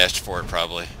super dashed for it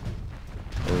probably.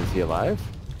 Is he alive?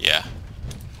 Yeah.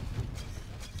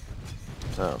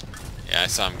 Oh. Yeah, I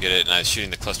saw him get it, and I was shooting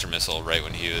the cluster missile right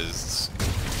when he was...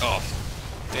 Oh,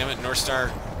 damn it, North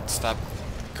Star. Stop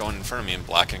going in front of me and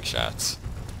blocking shots.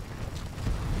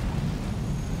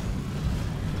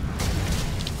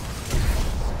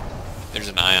 There's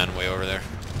an ion way over there.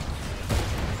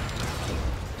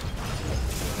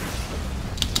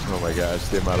 Oh my gosh,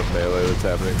 the amount of melee that's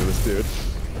happening to this dude.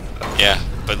 Yeah,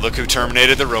 but look who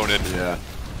terminated the Ronin. Yeah.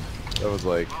 That was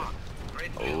like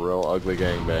a real ugly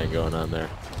gangbang going on there.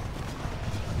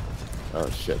 Oh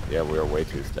shit, yeah, we were way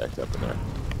too stacked up in there.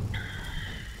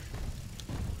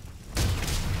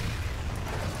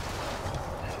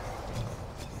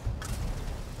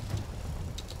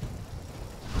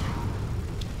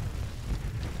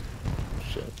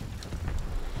 Shit.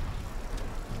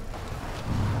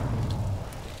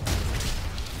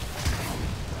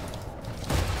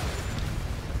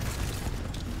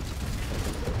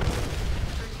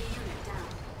 Friendly unit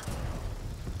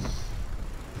down.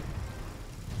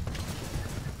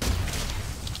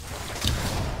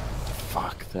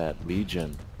 Fuck that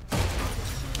Legion.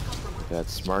 That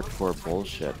Smart 4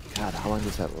 bullshit. God, how long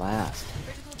does that last?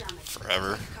 Critical damage.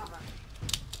 Forever. Cover.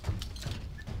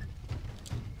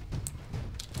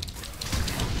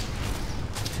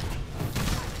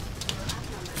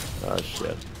 Oh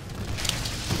shit.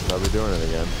 Probably doing it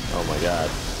again. Oh my god.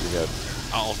 You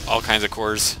got... All kinds of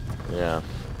cores. Yeah.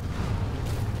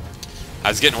 I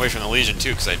was getting away from the Legion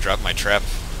too because I dropped my trap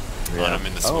on him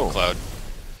in the smoke cloud.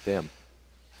 Damn.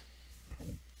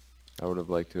 I would have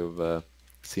liked to have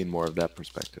seen more of that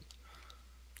perspective.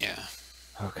 Yeah,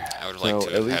 Okay. I would like So,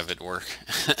 to at least have it work.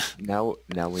 now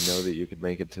we know that you could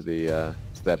make it to the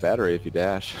to that battery if you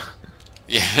dash.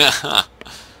 Yeah.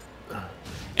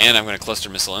 And I'm going to cluster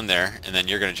missile in there, and then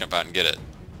you're going to jump out and get it.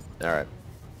 All right.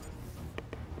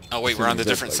 Oh wait, we're on the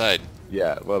Assuming different that, side.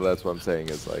 Yeah. Well, that's what I'm saying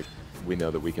is like we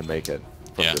know that we can make it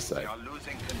from Yeah. this We side. are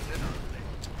losing considerably.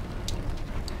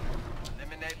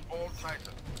 Eliminate all Titans.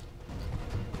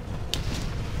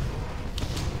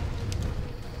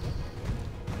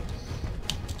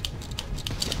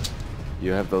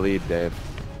 You have the lead, Dave.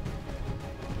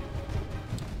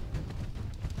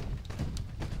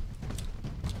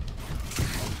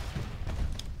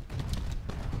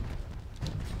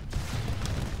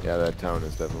 Yeah, that town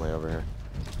is definitely over here.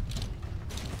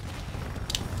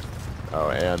 Oh,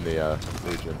 and the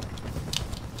Legion.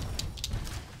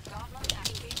 Gauntlet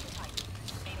engaging Titan.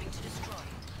 Aiming to destroy.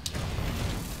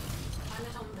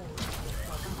 Pilot on board.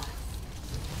 Welcome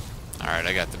back. Alright,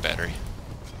 I got the battery.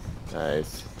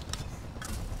 Nice.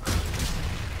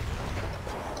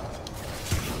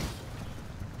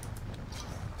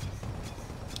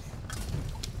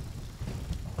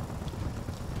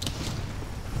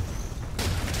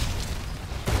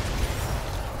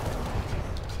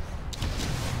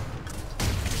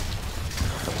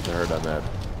 I heard on that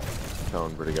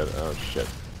tone pretty good. Oh shit.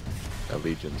 That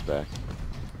Legion's back.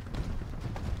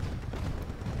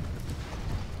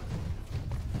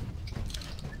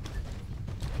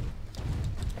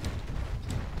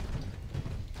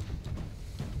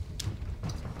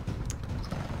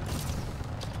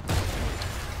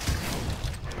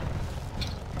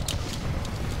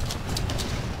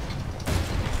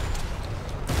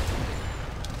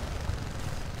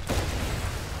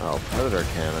 Oh, Predator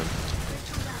cannon.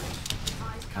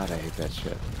 God, I hate that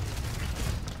shit.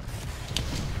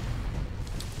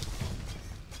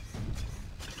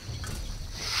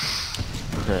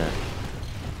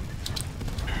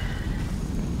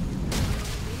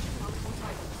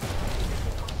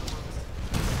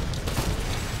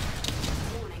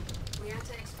 Warning,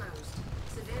 reactor exposed.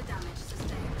 Severe damage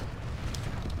sustained.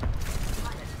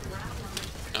 Pilot, we're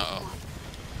outnumbered. Uh-oh.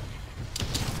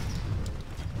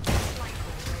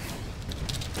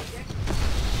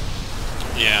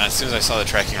 Yeah, as soon as I saw the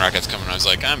tracking rockets coming, I was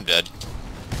like, I'm dead.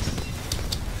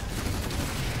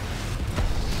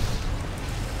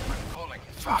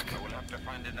 Fuck. I will have to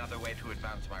find another way to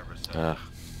advance my research.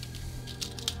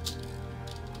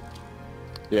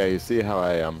 Yeah, you see how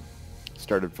I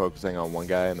started focusing on one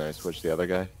guy and then I switched to the other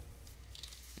guy?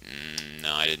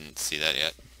 No, I didn't see that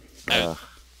yet.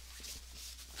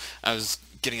 I was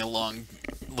getting a long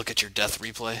look at your death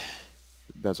replay.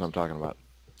 That's what I'm talking about.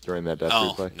 During that death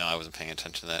Oh, replay? no, I wasn't paying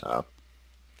attention to that.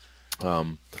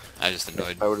 I just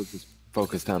annoyed. If I would have just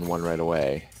focused on one right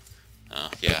away,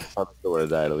 yeah, I still would have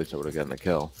died. At least I would have gotten a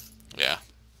kill. yeah.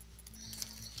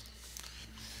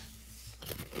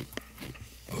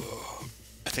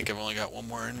 I think I've only got one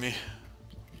more in me.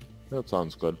 That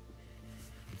sounds good.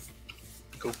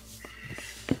 Cool.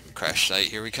 Crash site,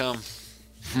 here we come.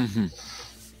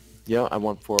 Yeah, I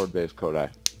want forward base Kodai.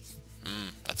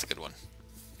 That's a good one.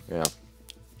 Yeah.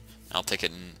 I'll take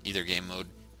it in either game mode.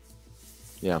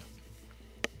 Yeah.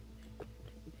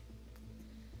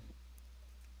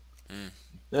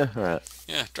 Yeah, alright.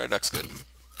 Yeah, dry duck's good.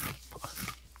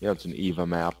 Yeah, it's an EVA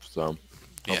map, so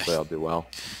Yeah. hopefully I'll do well.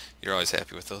 You're always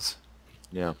happy with those.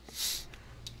 Yeah.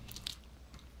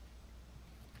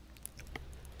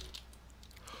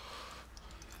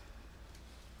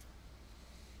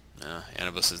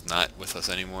 Anubis is not with us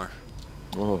anymore.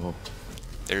 Oh.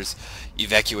 There's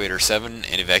Evacuator 7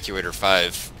 and Evacuator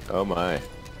 5. Oh my.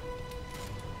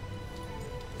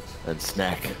 And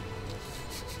snack.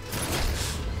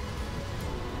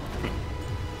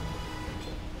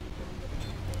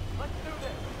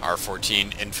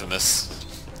 R14 infamous.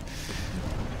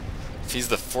 If he's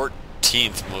the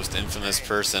 14th most infamous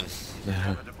person.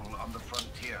 Inevitable on the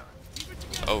frontier.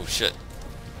 Oh shit.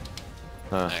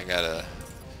 Huh. I got a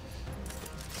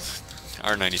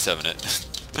R97 it.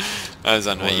 I was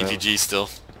on my Oh, yeah. EPG still.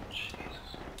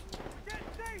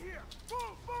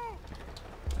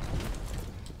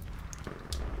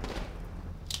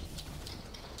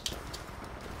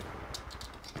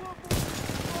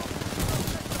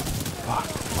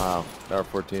 Wow.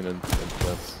 R14 and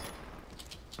this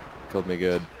killed me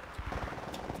good.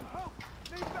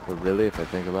 But really, if I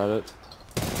think about it,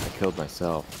 I killed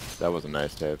myself. That was a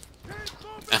nice tape.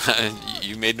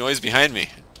 You made noise behind me.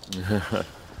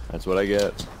 That's what I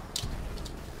get.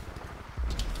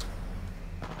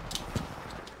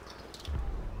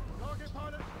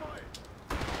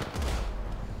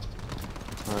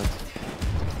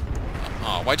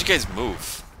 Oh, why'd you guys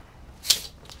move?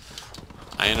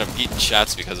 I ended up eating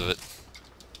shots because of it.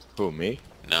 Who, me?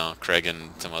 No, Craig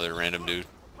and some other random dude.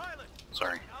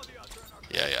 Sorry.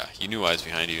 Yeah, yeah. You knew I was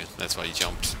behind you. That's why you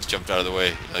jumped out of the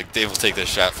way. Like, Dave will take this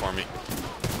shot for me.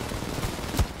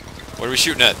 What are we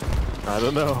shooting at? I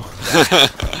don't know.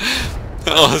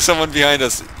 Oh, someone behind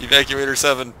us. Evacuator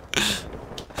 7. You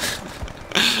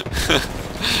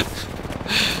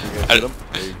guys hit him?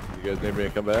 Hey, you guys need me to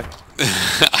come back?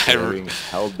 They're being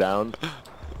held down.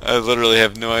 I literally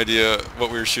have no idea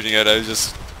what we were shooting at. I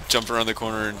just jumped around the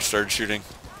corner and started shooting.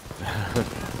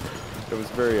 It was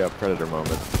very Predator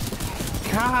moment.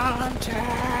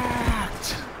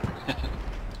 Contact!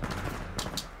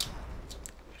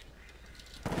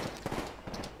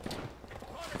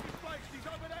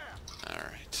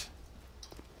 Alright.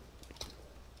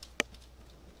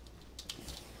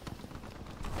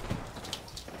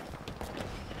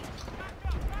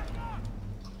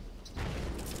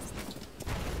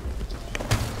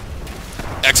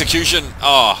 Execution!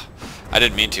 Oh, I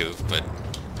didn't mean to, but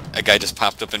a guy just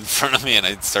popped up in front of me and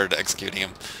I started executing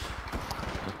him.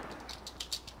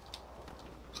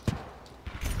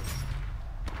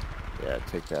 Yeah,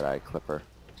 take that eye clipper.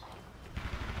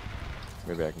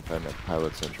 Maybe I can find that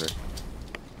pilot sentry.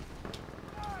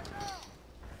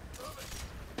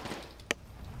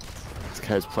 This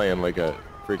guy's playing like a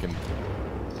freaking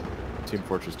Team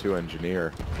Fortress 2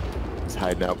 engineer. He's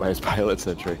hiding out by his pilot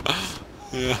sentry.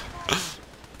 Yeah.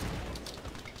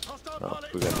 Oh,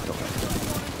 we got to come back.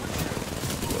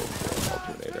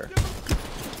 Alternator.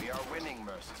 We are winning,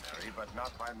 mercenary, but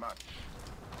not by much.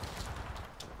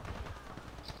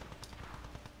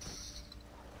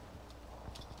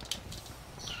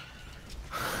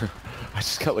 I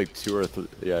just got like 2 or 3.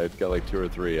 Yeah, I got like 2 or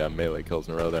 3 melee kills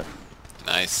in a row there.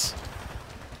 Nice.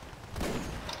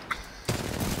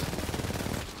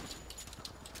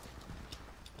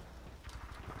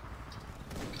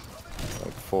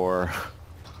 Like 4.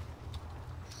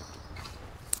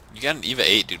 You got an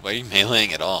EVA 8, dude. Why are you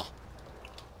meleeing at all?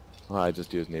 Well, I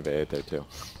just used an EVA 8 there too.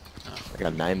 I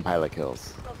got 9 pilot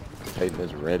kills. Titan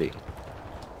is ready.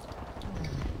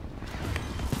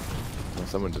 Oh,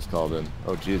 someone just called in.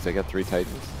 Oh jeez, I got 3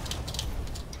 Titans.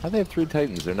 How do they have 3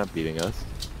 Titans? They're not beating us.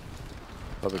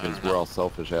 Probably because we're all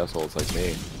selfish assholes like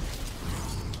me.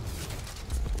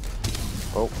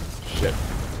 Oh, shit.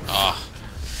 Ah.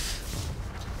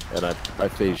 And I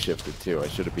phase shifted too. I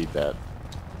should have beat that.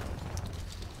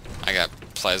 I got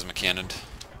plasma cannoned.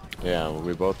 Yeah, well,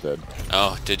 we both did.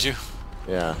 Oh, did you?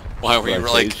 Yeah. Why were But I you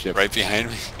like phase shifted. right behind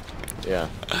me? Yeah.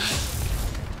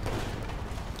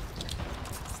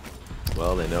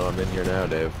 Well, they know I'm in here now,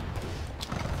 Dave.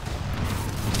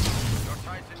 Your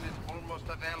Titan is almost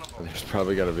available. There's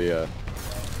probably gonna be a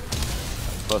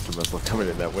cluster missile coming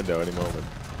in that window any moment.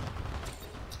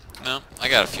 No, I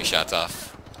got a few shots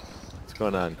off. What's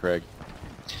going on, Craig?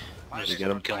 Just you get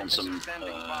him? killing some.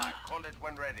 Standing by. Call it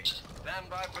when ready. Stand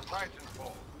by for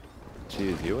Titanfall.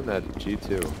 Jeez, you and that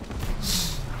G2.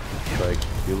 It's like,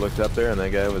 you looked up there and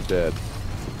that guy was dead.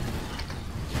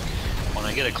 When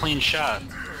I get a clean shot,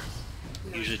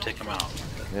 usually take him out.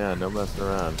 Yeah, no messing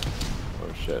around.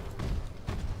 Oh shit.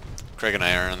 Craig and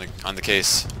I are on the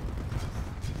case.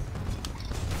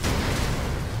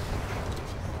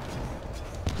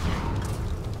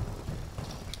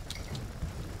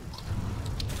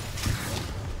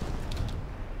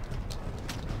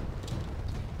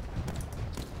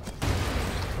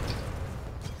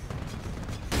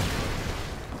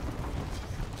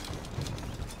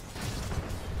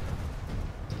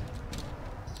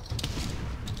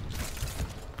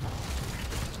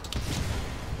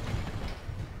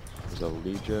 There's a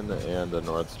Legion and a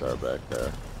North Star back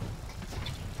there.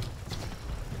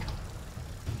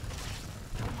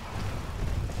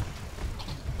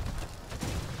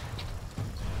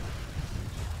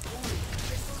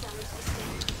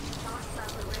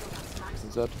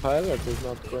 Is that pilot is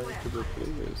not going to be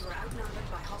pleased? We're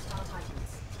outnumbered by hostile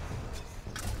Titans.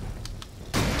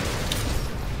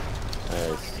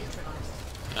 Nice.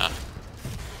 Neutralized. Ah.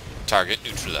 Target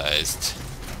neutralized.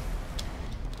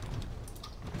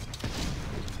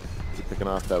 You picking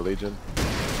off that Legion?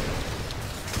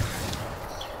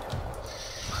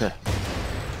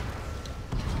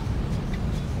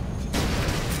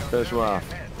 Finish him off.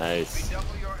 Nice. Double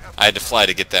your effort. I had to fly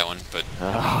to get that one, but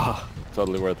Ah,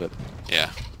 totally worth it.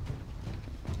 yeah.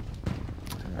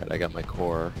 Alright, I got my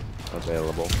core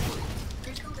available.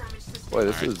 Critical damage sustained. Boy,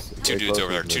 this Alright, is... two way dudes closer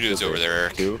over there, than two it dudes should over be. there,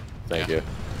 Eric. 2? Thank Yeah. you.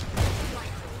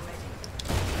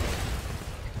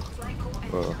 Flight core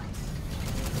Whoa. energized.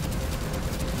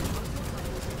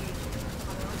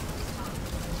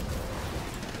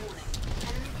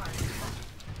 Enemy pilot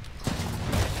spotted.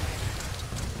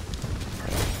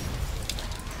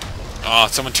 Oh,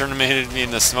 someone terminated me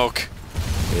in the smoke.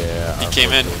 Yeah. He our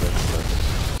came in. force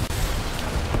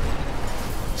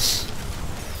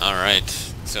Alright,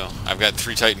 so I've got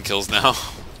 3 Titan kills now.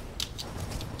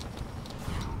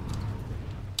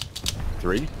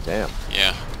 3? Damn.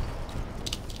 Yeah.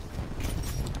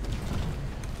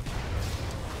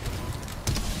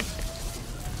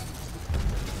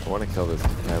 I want to kill this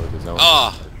guy with his own.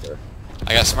 Ah! for sure.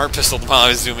 I got smart pistoled while I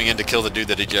was zooming in to kill the dude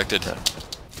that ejected.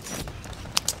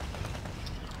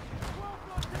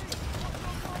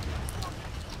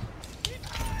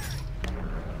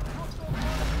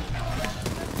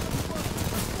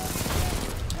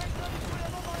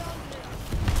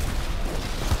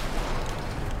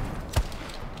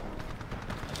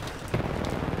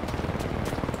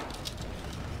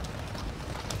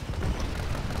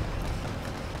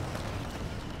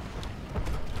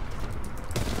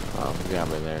 Oh, we got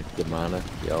me there. Demonic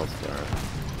Yellstar.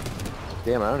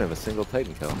 Damn, I don't have a single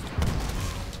Titan kill.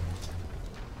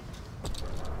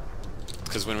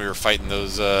 Because when we were fighting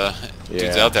those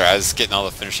dudes Yeah. out there, I was getting all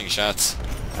the finishing shots.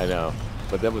 I know.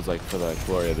 But that was like for the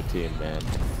glory of the team, man.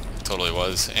 Totally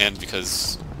was. And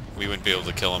because we wouldn't be able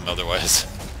to kill him otherwise.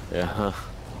 Yeah.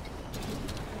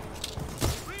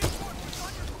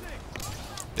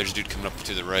 There's a dude coming up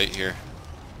to the right here.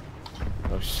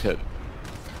 Oh shit.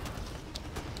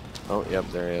 Oh, yep,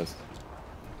 there he is.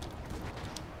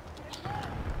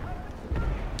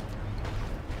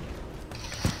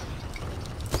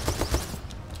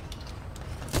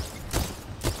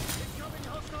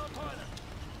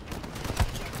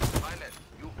 Pilot,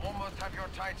 you almost have your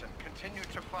Titan. Continue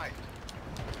to fight.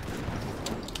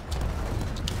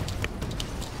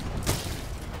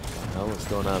 hell is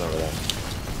going on over there?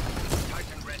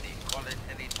 Titan ready. Call it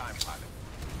any time, pilot.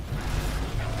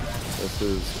 This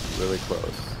is really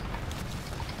close.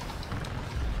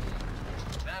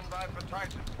 Stand by for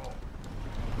Titanfall.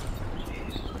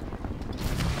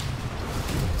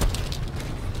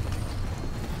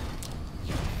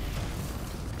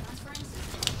 Transferring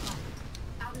systems to pilot.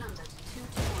 Outnumbered 2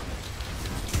 to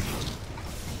 1.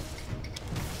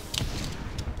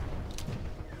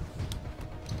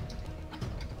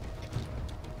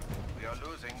 We are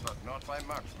losing, but not by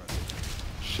much, Mercy.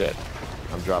 Shit.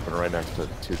 I'm dropping right next to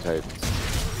 2 Titans.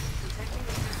 Detecting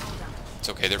the control damage. It's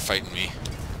okay, they're fighting me.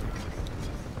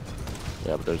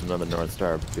 Yeah, but there's another North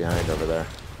Star behind over there.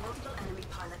 Multiple enemy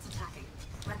pilots attacking.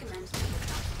 Recommend taking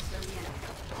out to slow the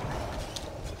enemy.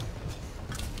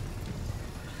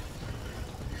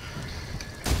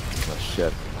 Oh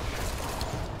shit.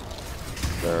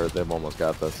 They've almost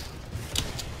got this.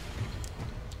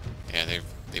 Yeah,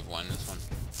 they've won this one.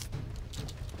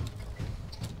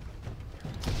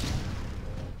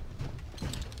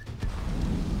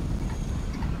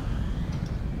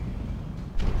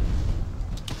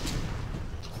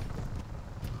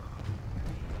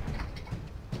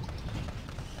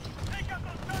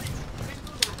 Critical damage.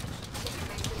 Take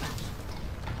evasive action.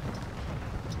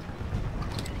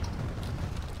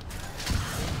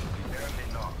 We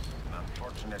nearly lost. An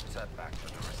unfortunate setback for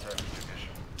the research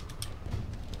division.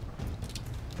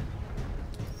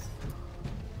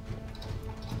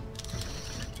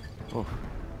 Oh,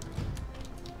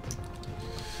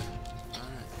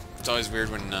 It's always weird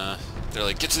when they're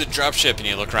like, get to the dropship, and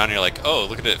you look around and you're like, oh,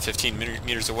 look at it, 15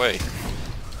 meters away.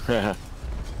 yeah,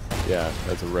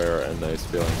 that's a rare and nice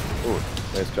feeling. Ooh,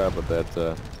 nice job with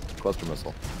that cluster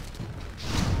missile.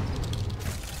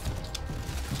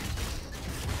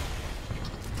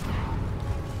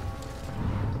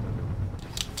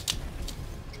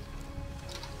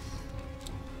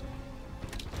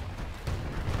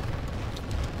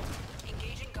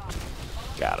 Engaging guard.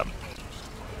 Got him.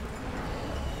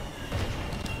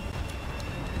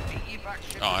 The evac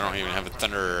ship Oh, I don't is even have a en route.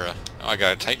 thunder. Oh, I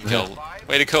got a Titan kill.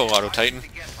 Way to go, Auto Titan. To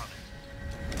get on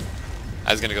it.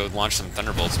 I was gonna go launch some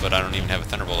thunderbolts, but I don't even have a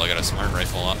thunderbolt. I got a smart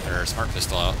rifle out, or a smart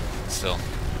pistol out still.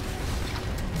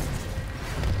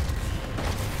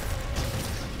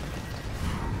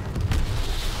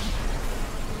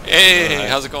 Hey, Alright.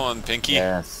 how's it going, Pinky?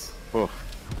 Yes. Oof.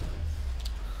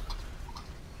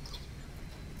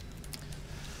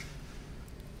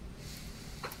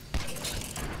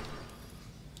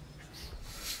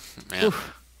 Man,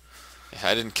 if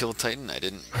I didn't kill a Titan, I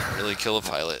didn't really kill a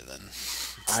pilot then.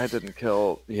 I didn't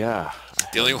kill. Yeah.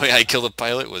 The only way I killed a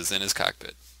pilot was in his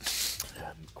cockpit.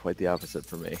 Quite the opposite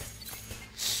for me.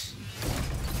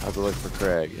 How's it look for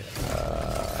Craig?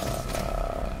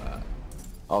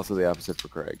 Also the opposite for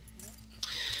Craig.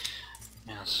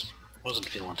 Yes. Wasn't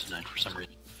feeling tonight for some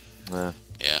reason.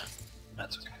 Yeah.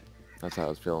 That's okay. That's how I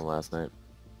was feeling last night.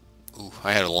 Ooh,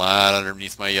 I had a lot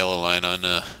underneath my yellow line on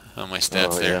my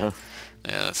stats Oh, there. yeah?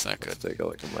 Yeah, that's not good. Let's take a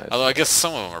look at my. Although I guess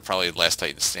some of them are probably last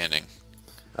Titan standing,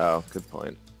 Oh, good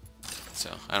point. so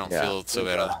I don't Yeah, feel so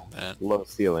there's bad a on that. Low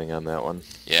ceiling on that one.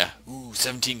 Yeah. Ooh,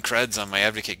 17 creds on my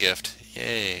advocate gift.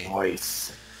 Yay.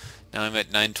 Nice. Now I'm at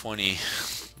 920.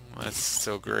 That's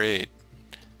so great.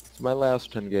 So my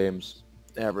last 10 games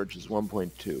average is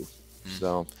 1.2.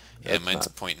 So Yeah, that's mine's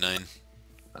not,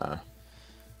 0.9.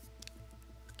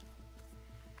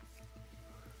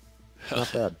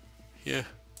 not bad. Yeah.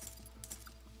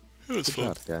 It was Good fun.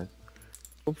 job, guys.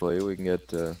 Hopefully we can get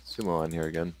Sumo on here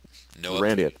again. No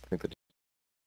Randy, I think the